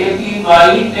did APY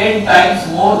 10 times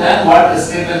more than what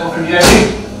State Bank of India did.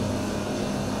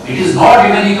 It is not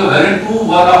even equivalent to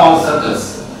one of our circles.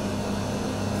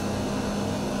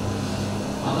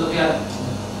 मतलब क्या?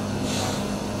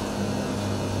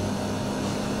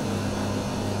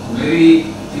 मेरी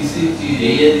तीसरी चीज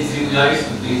यही है, तीसरी गुजारिश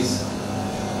please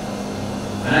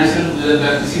financial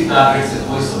किसी टारगेट से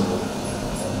कोई संबंध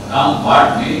काम पार्ट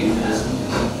में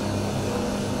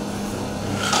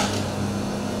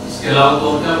इसके अलावा तो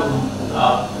क्या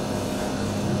आप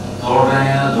दौड़ रहे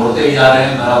हैं, दौड़ते ही जा रहे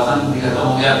हैं, मैराथन भी खत्म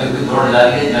हो गया, फिर भी दौड़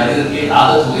जारी है, जारी रखिए,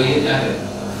 आदत हो गई है, क्या करें।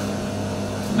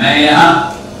 मैं यहाँ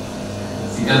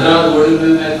सिकंदराबाद बोर्डिंग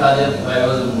में मैं था, जब I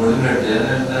was boarding head there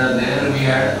and there we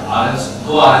had RS,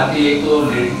 दो आरएन की, एक तो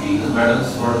लेडी थी, मैडम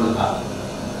स्टूडेंट था,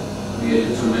 ये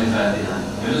जो सुनने शायद यहाँ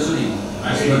मैंने सुनी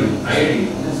आईआईटी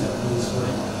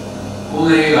वो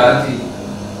मेरी एक आरएन थी,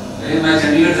 लेकिन मैं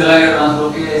चंडीगढ़ चला गया ट्रांसफर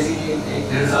के, ऐसी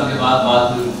 1-1.5 साल के बाद बात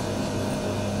हुई,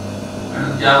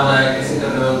 मैडम क्या हो रहा है, कैसे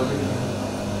कर रहे हो,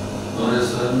 तो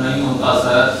सर नहीं होता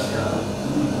सर,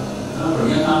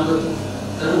 बढ़िया काम करते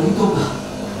सर, वही तो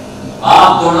आप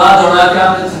दौड़ा दौड़ा के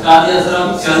आपने थका दिया सर, अब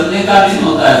चलने का नहीं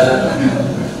होता है सर,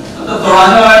 मतलब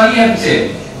दौड़ाने वाला नहीं है पीछे,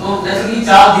 तो जैसे कि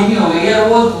चाल धीमी हो गई है,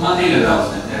 वो मन नहीं लग रहा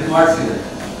उसने, दैट व्हाट इज इट।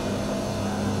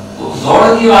 तो दौड़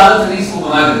की आदत नहीं इसको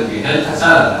बना के रखिए, हेल्थ अच्छा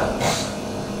रहता है,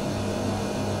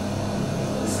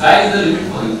 sky is the limit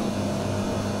for you.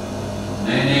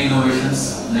 नए नए इनोवेशंस,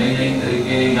 नए नए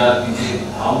तरीके याद कीजिए,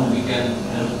 how we can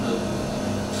help the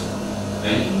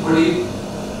banking, बड़ी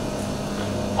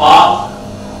पाप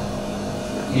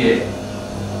ये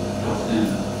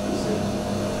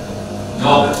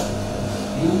जॉब है,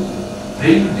 you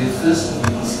bring difference to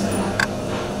people's life.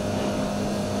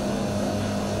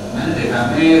 मैंने देखा,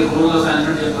 मैं रूरल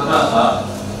असाइनमेंट जब कर रहा था,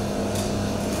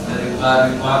 the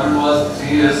requirement was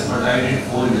 3 years, but I did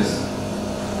 4 years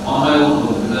on my own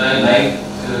because I like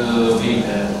wing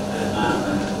है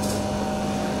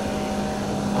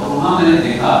और वहाँ मैंने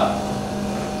देखा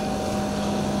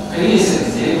कई ऐसे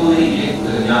किस्से, वो नहीं एक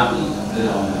एग्जाम्पल दे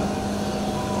रहा हूँ मैं।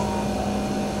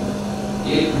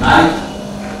 एक नाइट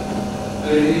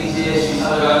पेड़ के नीचे शीशा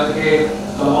लगा करके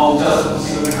लंबा ऊंचा सा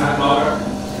कुर्सी पे बैठा cloud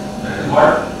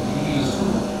what he used to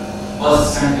bus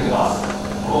stand के पास।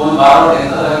 वो मैं बार-बार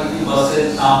देखता था कि बस से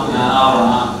शाम को जाना और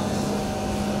आना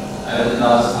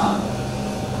राजस्थान।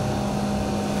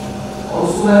 और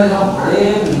उसको मैंने देखा बड़े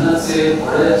मेहनत से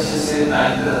बड़े अच्छे से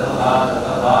टाइम पे रहता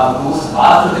था लोगों से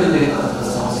बात करके देखता था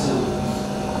समस्या।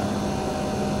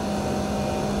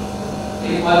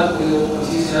 एक बार कोई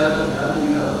 25,000 का घर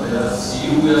नहीं करता था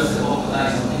सीयू या से वो पता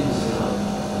नहीं समझी मुझे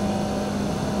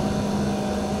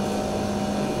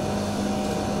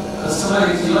कस्टमर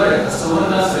की चीज है। कस्टमर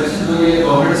का सिलेक्शन जो ये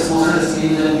government sponsored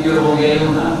scheme and peer हो गए हैं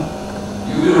ना,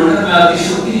 यू विल वंडर मैं आपकी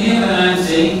शुक्ति नहीं है when I am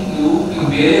saying you कि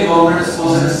मेरे government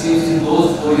sponsored schemes in those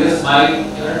 4 years my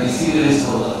DC release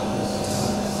होगा,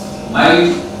 my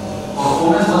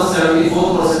performance was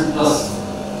 74% plus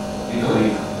recovery.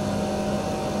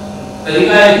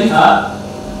 तरीका एक ही था,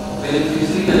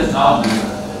 बेनिफिशियरी का चुनाव नहीं था।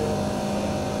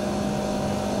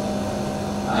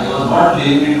 I was not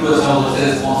limited to अच्छा वो से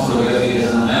स्पॉन्सर हो गया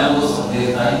फिर मैं वो सब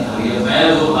देखता ही था। ये मैं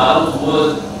जो बता रहा हूँ वो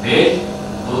भेज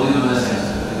 2 दिन में सेंड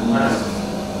कर दूंगा,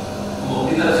 वो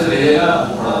अपनी तरफ से भेजेगा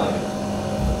वो पढ़ा देगा।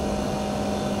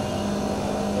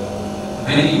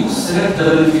 When you select the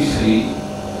beneficiary,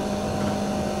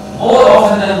 more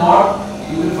often than not,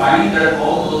 you will find that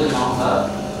all those accounts are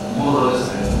more or less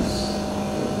reduced.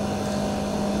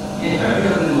 ये हैबिट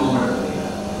अपने लोगों में रखी है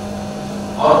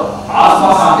और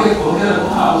आसपास आके खोल के रखो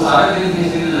ना, वो सारे दिन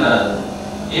किसी दिन लगा जाते।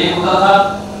 एक होता था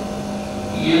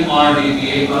ये मारडीपी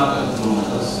एक बार का शुरू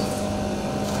होता था,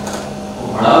 वो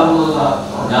बड़ा होता था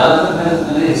और ज्यादातर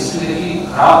मैंने हिस्ट्री देखी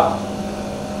खराब।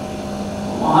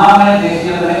 वहां मैंने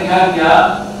देखिए मैंने क्या किया,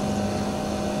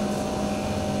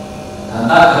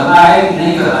 धंधा करना है कि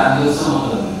नहीं करना है मुझे उससे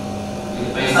मतलब नहीं,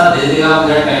 पैसा दे देगा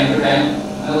मुझे टाइम पे टाइम,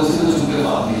 मैं उसी को छू के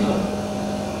बात नहीं करता।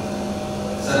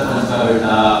 सरपंच का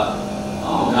बेटा,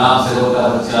 ग्राम सेवक का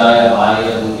बच्चा या भाई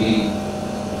या दूधी,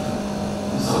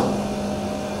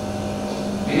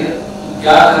 फिर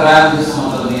क्या कर रहा है मुझे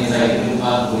मतलब नहीं है। साइकिल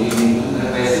बात कोई नहीं, मेरे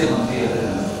पैसे बनते हैं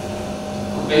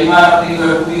तो कई बार अपनी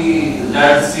व्यक्ति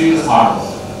that street smart.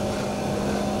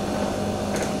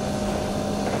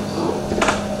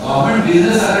 Government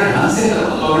business अगर ढंग से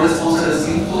करो, गवर्नमेंट स्पॉन्सर्ड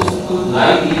स्कीम तो उसको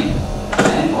लाइक नहीं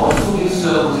and also gives you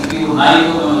opportunity. वो नहीं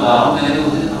तो मैं बता रहा हूं मैंने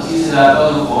उस दिन 25,000 का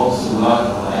जो फॉर्म से बुला के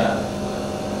करवाया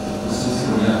उससे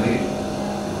बढ़िया पे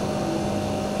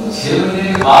तो 6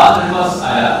 महीने के बाद मेरे पास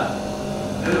आया,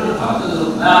 मेरे को था तो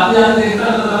मैं आते जाते देखता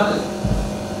था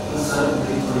तो सर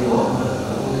थोड़ी और मदद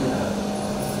करोगे क्या?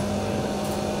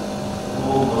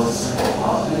 वो बस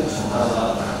पास में छोटा सा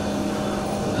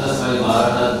 10 बाई 12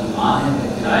 का दुकान है,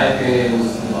 किराए पे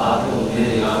उसकी बात को दे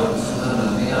देगा और उसका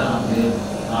बनने का नाम दे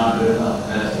नाम बेटा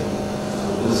पैसे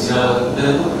उसी उधर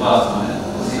के पास में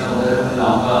उसी उधर में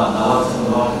लाऊंगा दावत से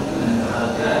बुला के मैंने कहा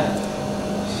क्या है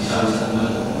शीशा विषय में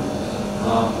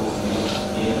थोड़ा आपको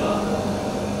 1 लाख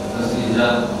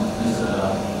 10,000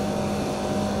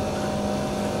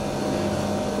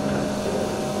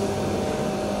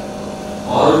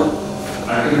 और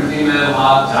अल्टीमेटली मैं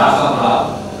वहाँ 4 साल रहा,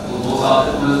 2 साल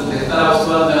तक मैं उसको देखता रहा। उसके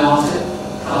बाद मैं वहां से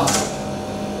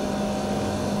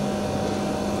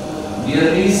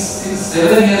नियरली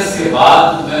 6-7 years के बाद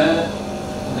मैं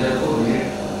उदयपुर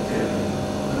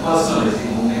पर्सनल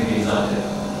घूमने के हिसाब से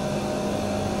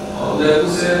और उदयपुर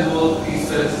से वो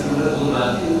 30-35 किलोमीटर दूर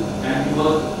रहती and he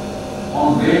was on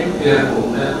way to airport.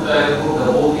 Udaipur का airport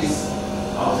Dabok is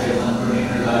outside 125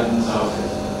 minutes outside.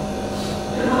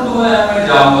 तो मैं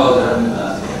जाऊंगा उधर अपने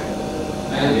पास से,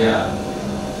 मैं गया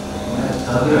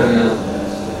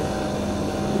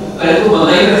पहले तो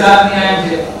बंदा ही साथ नहीं आया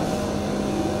मुझे,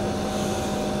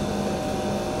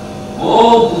 वो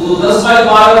 10 बाई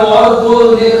 12 और तो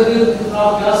लेकर कितना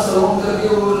क्या सराउंड करके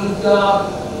वो क्या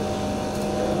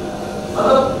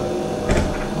मतलब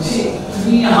मुझे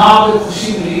इतनी यहाँ पे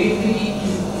खुशी मिली थी कि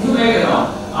क्यों मैं कह रहा हूँ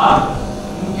आप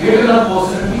get an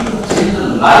opportunity to change the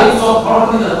lives of not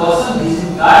only the person, his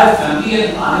entire family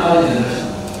and आने वाली generation.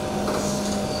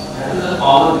 That is the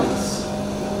power of this.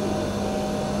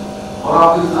 और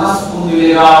आपको इतना सुकून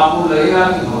मिलेगा, आपको लगेगा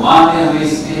कि भगवान ने हमें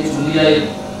इसलिए चुन लिया,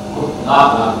 वो लाख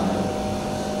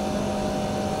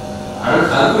हर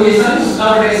कोई ऐसा नहीं उसका,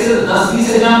 बट ऐसे 10-20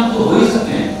 एग्जाम तो हो ही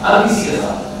सकते हैं हर किसी के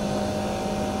साथ।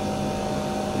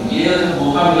 ये अगर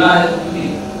मौका मिला है तो क्यों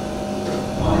नहीं,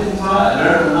 थोड़ा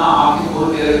अलर्ट होना, आंखें खोल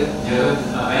के जगह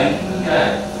जितना बैंकिंग में क्या है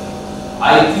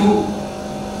IQ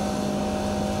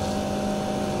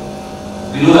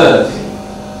below average.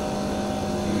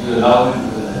 If you allow me to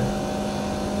do that.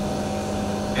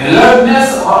 Alertness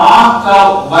और आँख का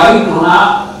वाइड होना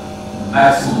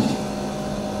मैक्सिमम चाहिए.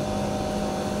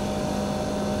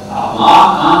 आप आँख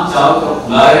कान चारों तरफ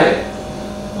खुला है,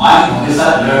 माइंड हमेशा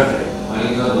अलर्ट है. While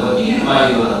you are working, while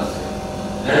you are upset.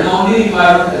 That is the only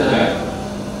requirement as a factor.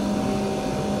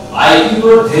 IQ को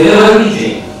deliver नहीं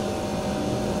चाहिए.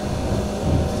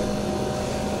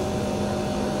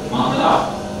 मतलब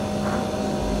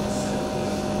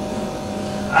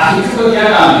IQ का क्या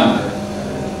काम है हमें?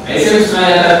 ऐसे भी सुना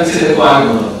जाता है पीछे देखो आगे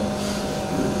बढ़ो.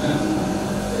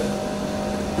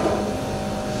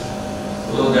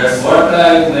 So that's what I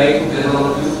would like to tell all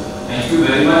of you. Thank you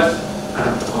very much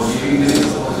for giving me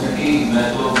this opportunity. मैं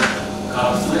तो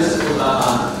काफी समय से सोचा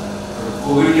था,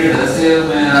 कोविड के डर से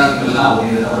मैं निकलना हो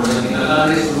गया था, और जब निकलना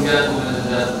नहीं शुरू किया तो मैंने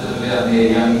सोचा सबसे पहले अपने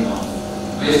एरिया में आऊँ.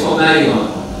 मैं इसको अपना ही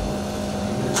मानता हूँ.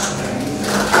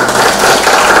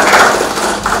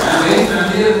 मैं मेरी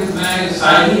फैमिली में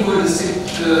शायद ही कोई डिस्ट्रिक्ट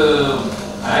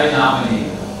है जहाँ पे नहीं है.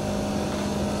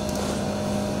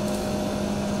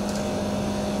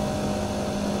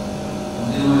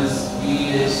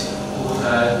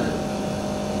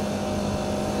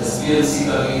 SPLC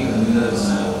का भी कन्वीनर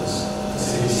बनाया हुआ है.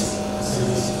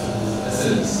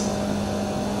 SLC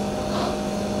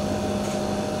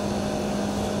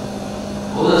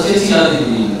बहुत अच्छी अच्छी यादें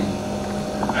मिली हैं.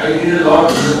 I did a lot,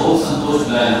 मुझे बहुत संतोष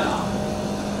मिला है यहाँ.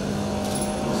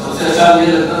 सबसे अच्छा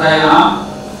मुझे लगता था यहाँ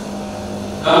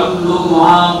कल लोग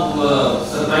वहाँ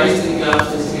सरप्राइज थे कि आप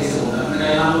कैसे हो रहे हैं. मैंने कहा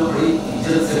यहाँ लोग बड़ी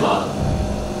इज्जत से बात.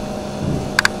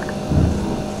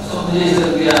 तो मुझे ऐसा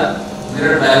लग गया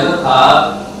मेरा ड्राइवर था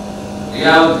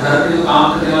या घर पे जो काम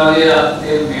करने वाले आते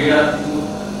मेड आती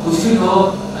कुछ भी कहो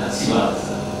अच्छी बात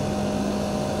है.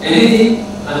 एनीथिंग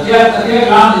तकिया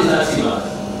काम जैसा अच्छी बात है.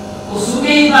 वो सुन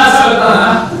के इतना अच्छा लगता था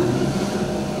ना.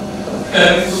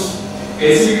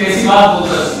 कैसी बात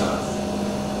बहुत अच्छी बात.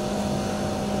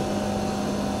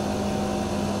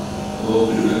 तो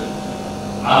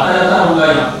आता जाता रहूंगा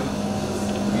यहाँ.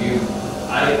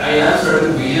 I have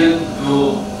certain vision जो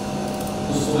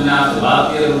उसको मैंने आपसे बात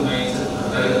किया और मैं इसे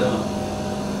करता रहता हूँ.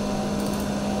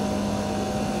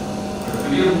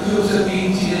 मुझे मुख्य रूप से 3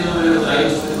 चीजें जो मैंने बताई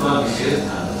उसमें थोड़ा विशेष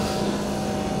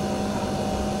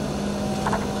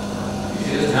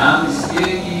ध्यान इसलिए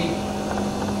कि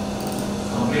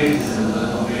कंप्लेंट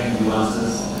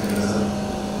ग्रीवांसेस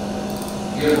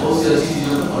ये बहुत सी अच्छी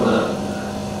चीजों में पर्दा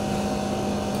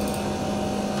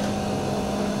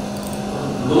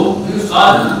लोग भी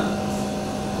स्वाद है ना.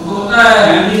 उनको पता है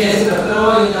हैंडलिंग कैसे करते हो,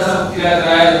 इनका सब किराया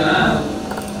कराया जो ना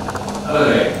अलग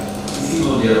है, इसी को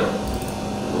दे रहा हूँ.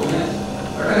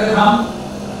 अगर हम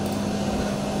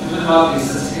आप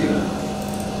रिसर्च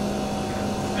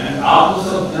एंड आप लोग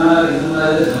सब जहाँ रीजनल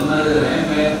मैनेजर हैं,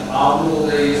 मैं आप लोगों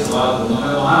से ये सवाल करूँगा.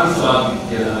 मैं वहाँ भी सवाल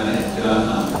किया था मैंने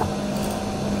तेलंगाना में.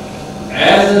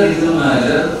 As a regional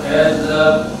manager, as a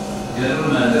general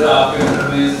manager आपके अंडर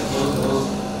में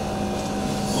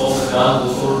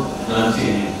 150-200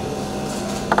 ब्रांचें हैं.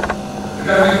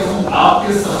 अगर मैं कहूँ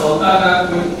आपकी सफलता का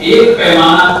कोई एक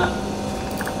पैमाना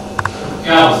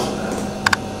क्या हो सकता है?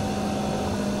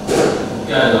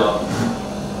 क्या जवाब?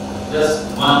 Just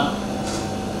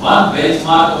one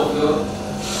benchmark of your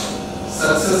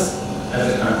success as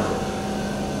a controller.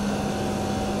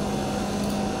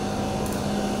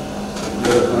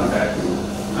 Regular contacting.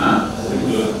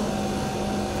 Regular.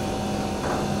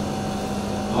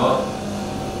 और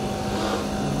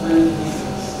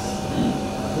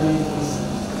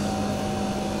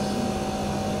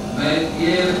मैं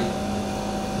ये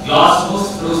ग्लास होस्ट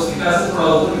प्रोस्टिका से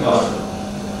थोड़ा ऊपर की बात करूँ.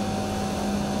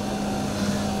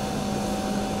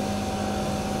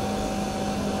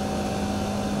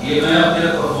 ये मैं अपने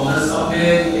परफॉर्मेंस अपने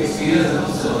एक्सपीरियंस है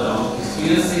उससे बता रहा हूँ.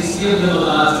 एक्सपीरियंस से इसलिए मुझे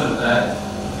बताना चलता है.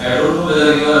 I don't know whether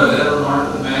you are aware और नॉट.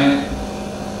 मैं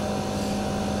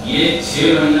ये 6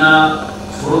 महीना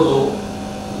छोड़ दो,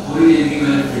 पूरी जिंदगी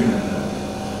मैंने फील्ड में लगा.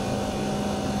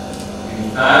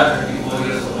 entire 34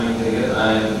 years of my career I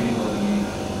have been working.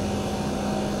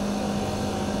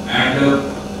 And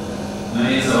मैंने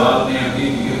ये सवाल अपने एमडी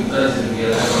विक्रेता से किया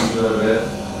था कि यू आर अवेयर.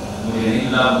 मुझे नहीं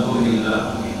मिला, मुझको नहीं मिला.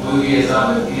 कोई भी ऐसा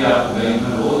व्यक्ति आपको बैंक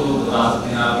में हो जो बता सकते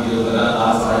हैं आप ये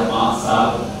लगातार 5.5 साल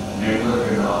नेटवर्क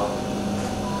हेड रहा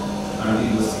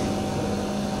कंटिन्यूअसली.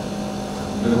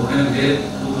 जब उन्होंने मुझे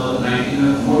 2019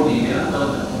 में प्रमोट नहीं किया तब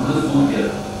उन्होंने फोन किया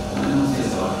था. मैंने उनसे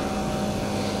सवाल किया,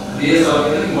 ये सवाल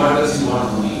किया कि what does you want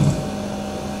from me.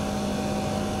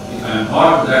 If I am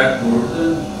not that good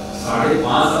then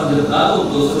 5.5 साल जब बता दो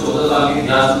 214 साल के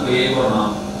इतिहास में कोई एक और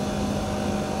नाम.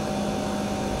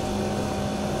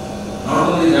 Not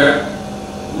only that,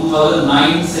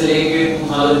 2009 से लेके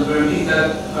 2020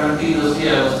 तक कंटिन्यूसली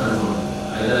आई वाज कंट्रोल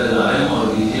इधर आरएम और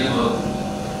डीजीएम और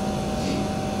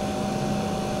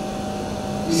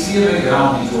इसलिए मैं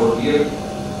ग्राउंड निचोड़ दिए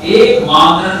एक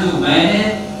मानदंड जो मैंने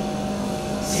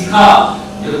सीखा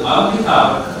जब अब भी था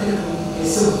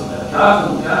कैसे हो सकता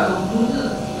है क्या करूं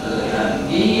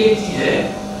यही एक चीज है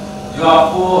जो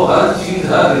आपको हर चीज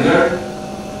हर रिजल्ट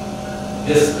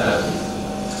दे सकता है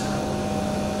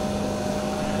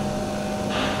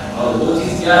और वो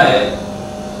चीज क्या है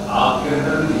आपके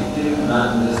अंदर में जितने भी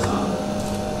मैनेजमेंट काम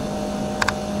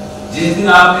जिस दिन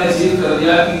आपने अचीव कर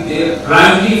लिया कि दे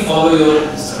primarily follow your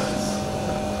instructions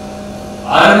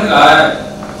army का है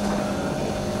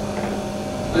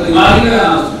तो दिमाग ही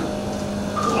लगाना उसमें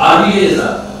तो आर्मी है जैसा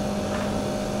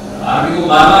आर्मी को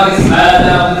बार बार सिखाया जाता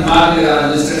है अपने दिमाग में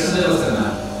लगाना इंस्ट्रक्शन है बस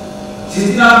करना जिस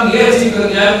दिन आपने ये अचीव कर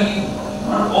लिया कि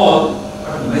not all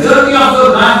but majority of the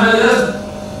branch managers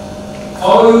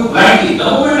follow you blindly. The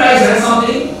moment I said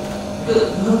something,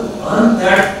 you earn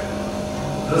that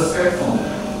respect from them.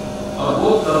 और वो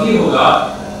तभी होगा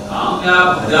काम में आप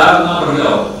 1000 गुना बढ़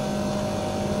जाओ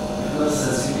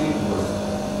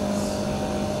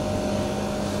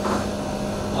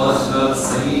पर्सनल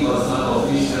सही पर्सनल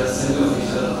ऑफिशियल सेमी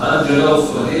ऑफिशियल हर जगह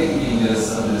उसको है कि मेरे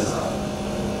साथ मेरे साथ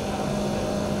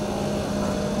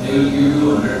they will give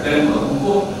you 110 और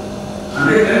उनको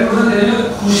 110% देने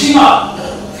में खुशी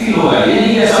फील होगा ये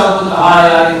नहीं ऐसा हो तो हाँ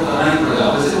यार ये करना ही पड़ेगा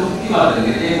वैसे वो कितनी बार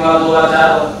करेंगे एक बार दो बार चार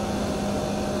बार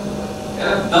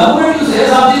the moment you say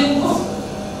something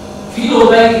feel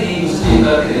होता है कि नहीं उसने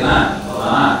करके देना है और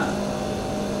आना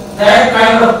that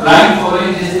kind of blind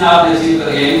following जिस दिन आप अचीव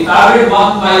करेंगे you target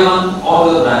one by one all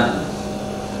the branches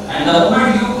and the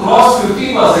moment you cross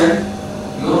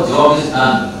 50% your job is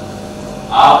done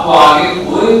आपको आगे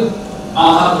कोई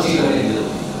आंखा कुछ करने की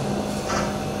जरूरत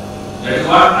that is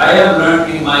what I have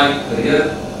learned in my career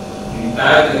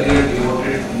entire career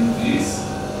devoted in fields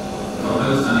और मैं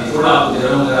उसका निचोड़ आपको दे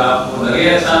रहा हूँ अगर आपको लगे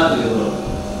अच्छा तो जरूर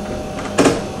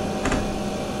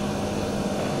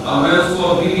और मैं उसको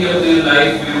अभी भी अपने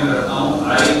लाइफ में करता हूँ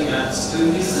I can still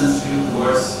be sensitive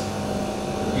towards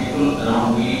people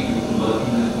around me people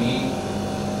working with me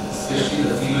especially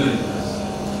the female employees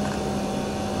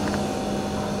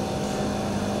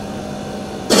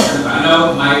and find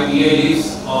out my PA leaves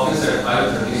office at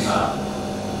 5:30 sharp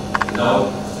without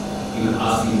even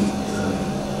asking me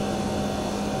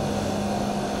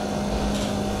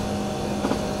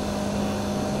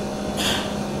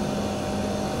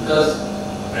because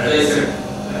as I said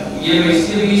ये मैं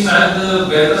इसलिए भी शायद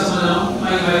बेहतर समझ रहा हूँ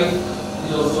my wife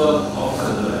is also an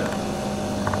officer है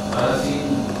I see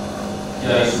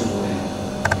क्या इशू हो रहे हैं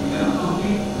ठीक है ना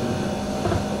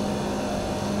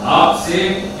आपसे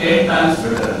 10 times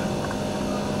better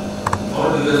और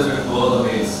respect to all the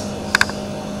mails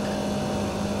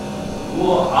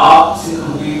वो आपसे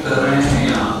कम्पीट कर रहे हैं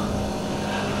यहाँ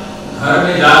घर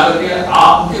में जाकर के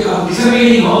आप उनके कंपटीशन में ही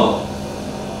नहीं हो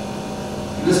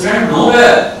you stand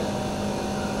nowhere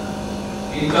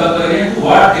in comparison to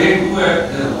what they do at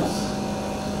their homes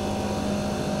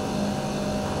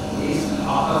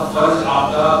आपका फर्ज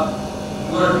आपका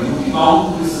you are duty bound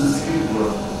to be sensitive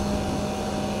towards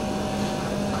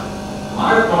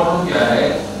हमारा प्रॉब्लम क्या है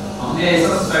हमने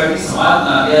ऐसा सोसाइटी समाज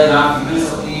बना दिया जहाँ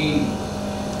फीमेल्स अपनी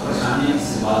परेशानियां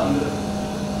किसी बात नहीं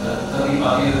करती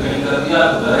बातें कहीं कर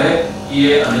दिया तो डर है कि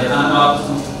ये अन्यथा में आप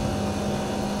सुन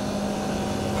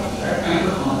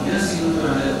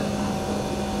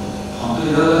हम तो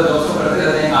इधर उधर जॉब करते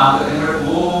रहते हैं काम करते हैं बट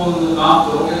वो काम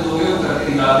करोगे दोगे वो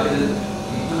करके निकालते हैं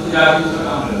तो जाके उसका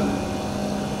काम करना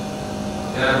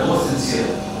they are more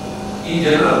sincere in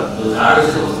general तो झाड़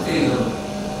से हो सकते हैं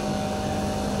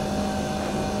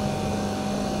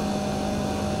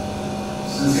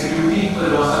सेंसिटिविटी की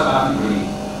परिभाषा काफी बड़ी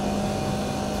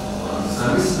और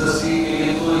सर्विस इंडस्ट्री के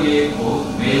लिए तो ये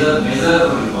बहुत मेजर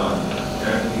रिक्वायरमेंट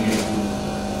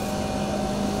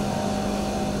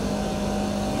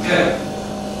है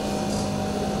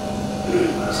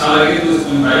अच्छा लगे तो इसको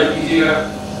इनवाइट कीजिएगा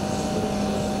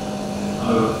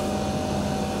हेलो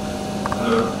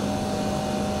हेलो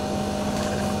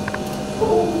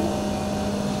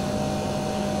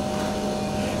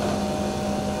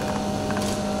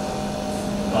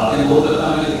बातें बहुत करता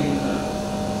हूँ लेकिन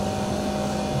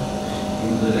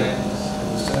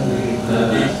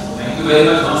thank you very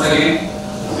much once again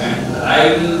and I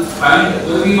will find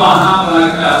कोई भी बहाना बना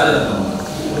के आता रहता हूँ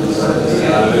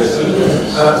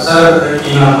Sir,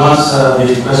 in advance, we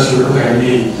request you to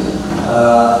kindly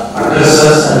address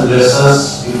us and bless us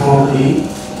before the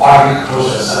audit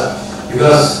closure, sir.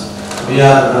 Because we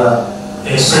are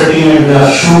expecting and we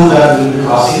are sure that we will be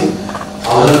crossing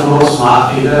 1,000 crores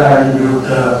mark figure and we would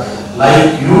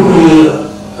like you will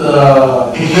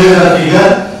declare the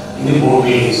figure in the board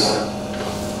meeting, sir.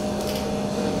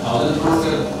 1000 crore के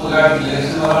ऊपर का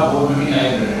declaration वाला board meeting I है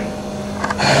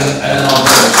as an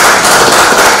observer.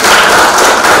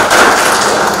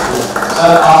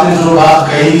 Sir आपने जो बात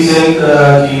कही से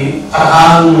कि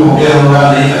थकान हो गया होगा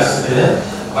नहीं कर सकते,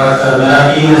 बट मेरा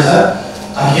टीम है सर,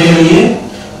 थके नहीं है,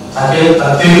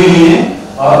 थकते भी नहीं है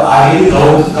और आगे भी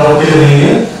दौड़ते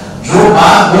रहेंगे। जो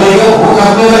बात बोलेगा वो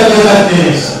करते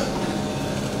हैं sir.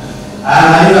 I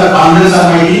am having a confidence on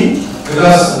my team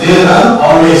because they run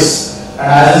always, and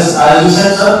as you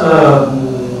said sir,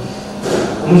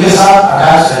 उनके साथ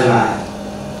attached रहना है,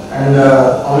 and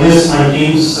always my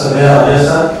teams they are there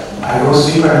sir. I don't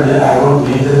sleep and I don't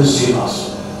make them sleep also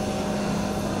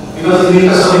because of the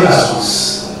interest of the customers,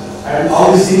 and all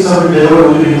these things are delivered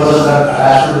only because of that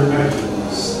attachment with my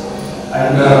teams.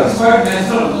 And it's quite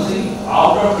natural. See,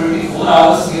 out of 24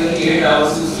 hours, nearly 8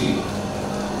 hours you sleep.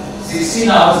 16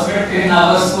 hours में 10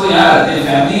 hours को यहाँ रहते हैं।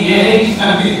 Family ये है कि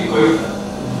family की कोई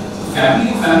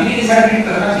फैमिली के साथ ट्रीट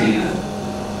करना चाहिए ना।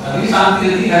 अभी शांति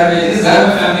रहती है घर में, जिस घर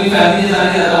में फैमिली सारी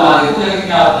ज़्यादा मारे तो जाके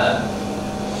क्या होता है?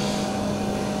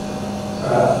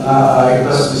 Now I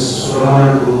request Mr.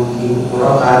 Subramanian to give a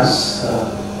lot of thanks.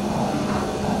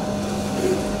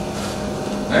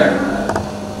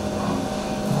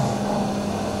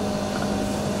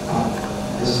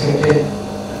 Respected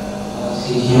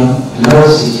CGM,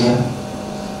 beloved CGM,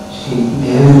 Shri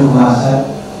Devendra Kumar sir.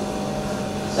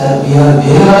 Sir, we are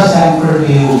very much thankful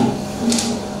to you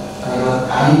for your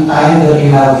kind time that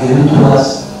you have given to us.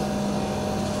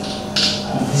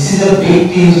 And this is a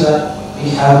big team, sir. We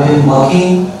have been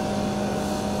working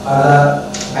for the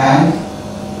bank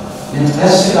in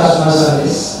best customer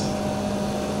service.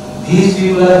 These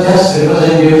people are just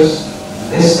representatives,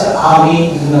 rest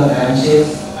army in the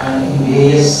branches and in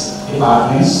various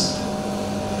departments.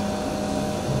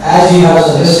 As you have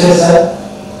suggested, sir,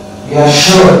 we are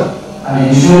sure and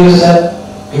ensure you, sir,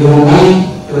 we will meet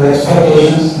your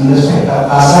expectations in respect of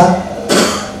CASA,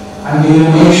 and we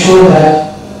will make sure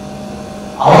that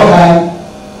our bank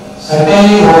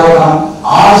certainly overcome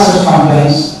all such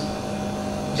complaints,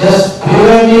 just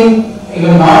preventing,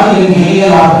 even not even giving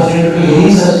an opportunity to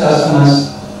any such customers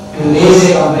to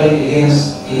raise a complaint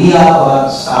against any of our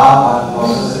staff or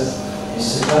processes,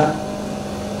 etc.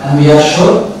 And we are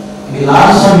sure we will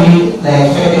also meet the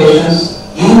expectations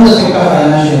in respect of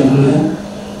financial inclusion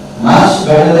much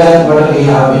better than what we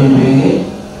have been doing it.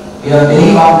 We are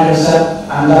very confident, sir,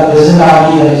 and the present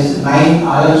army, there is 9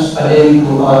 islands pertaining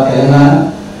to our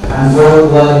Telangana and 4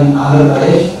 who are in Andhra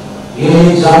Pradesh,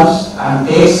 really jumps and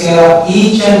takes care of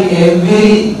each and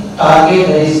every target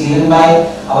that is given by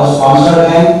our sponsor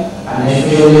bank and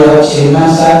especially our chairman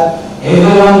sir.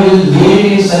 Everyone will lead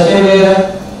it in such a way that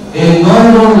there is no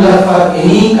room left for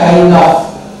any kind of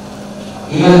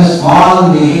even small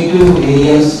negative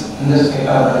variance in respect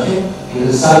of budget. We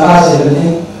will surpass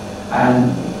everything,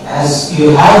 and as you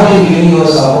have been giving your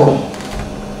support,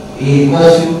 we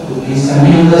request you to please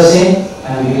continue the same,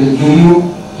 and we will give you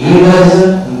the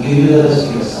result and give you the best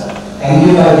figures, sir. Thank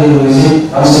you for the visit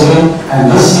once again,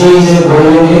 and this day is a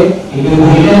golden day. It will be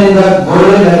written in the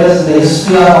golden letters in the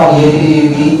history of our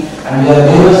APGVB, and we are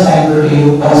very much thankful to you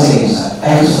once again, sir.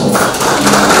 Thank you so much.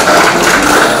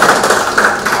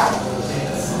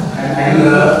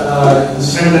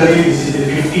 Incidentally, this is the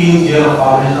 15th year of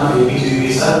formation of APGVB,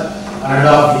 sir, and a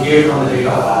decade from the date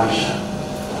of formation.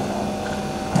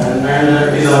 And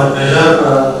it is our pleasure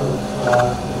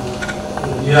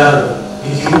we are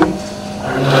with you,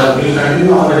 and we will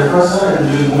continue our efforts, sir, and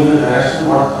we will move in the direction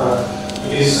what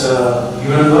it is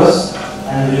given to us,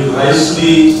 and we will rise to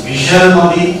the vision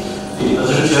of the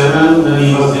President Chairman when he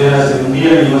was there as an MD,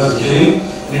 and he was visioning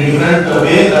in a different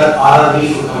way that RRB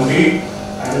should compete.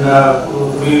 And to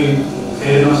be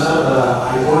fair enough, sir,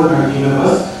 I told my team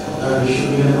members that we should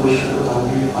be in a position to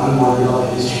complete one module of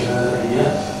this chairman in India,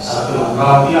 Circle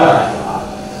Amravati or Hyderabad.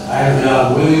 And we are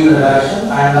moving in the direction,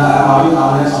 and I am having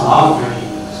confidence on all 20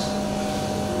 units.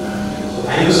 So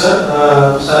thank you, sir.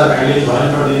 Sir, kindly join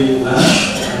for the lunch,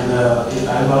 and if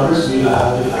time permits, we will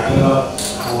have the finding of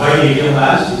mobile ATM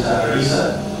plans which are ready,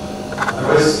 sir.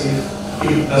 Otherwise, if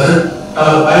it doesn't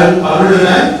permit the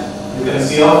time, you can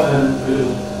see off, and we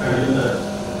will continue the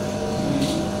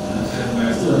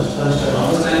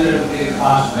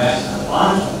fast match.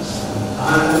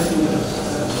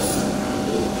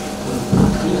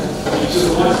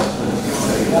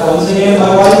 Once again, my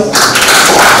voice.